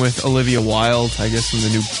going with Olivia Wilde, I guess, from the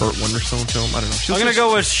new Burt Wonderstone film. I don't know. I'm going to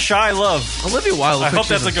go with Shy Love. Olivia Wilde. I hope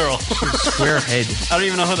that's a girl. Square head. I don't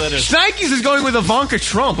even know who that is. Nikes is going with Ivanka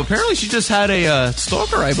Trump. Apparently, she just had a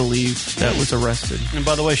stalker, I believe, that was arrested. And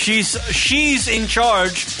by the way, she's in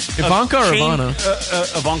charge. Ivanka or Ivana?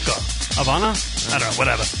 Ivanka. Ivana? I don't know.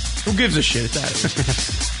 Whatever. Who gives a shit?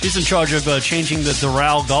 She's in charge of changing the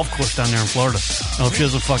Doral golf course down there in Florida. I hope she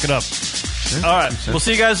doesn't fuck it up. All right. We'll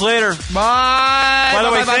see you guys later. Bye. By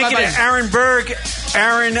the way, thank you to Aaron Berg.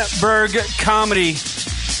 Aaron Berg Comedy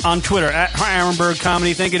on Twitter. At Aaron Berg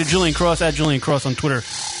Comedy. Thank you to Julian Cross. At Julian Cross on Twitter.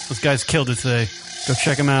 Those guys killed it today. Go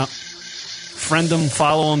check them out. Friend them.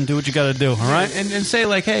 Follow them. Do what you got to do. All right? And say,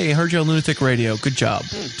 like, hey, I heard you on Lunatic Radio. Good job.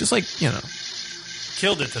 Just like, you know.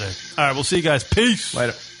 Killed it today. All right. We'll see you guys. Peace.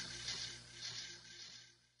 Later.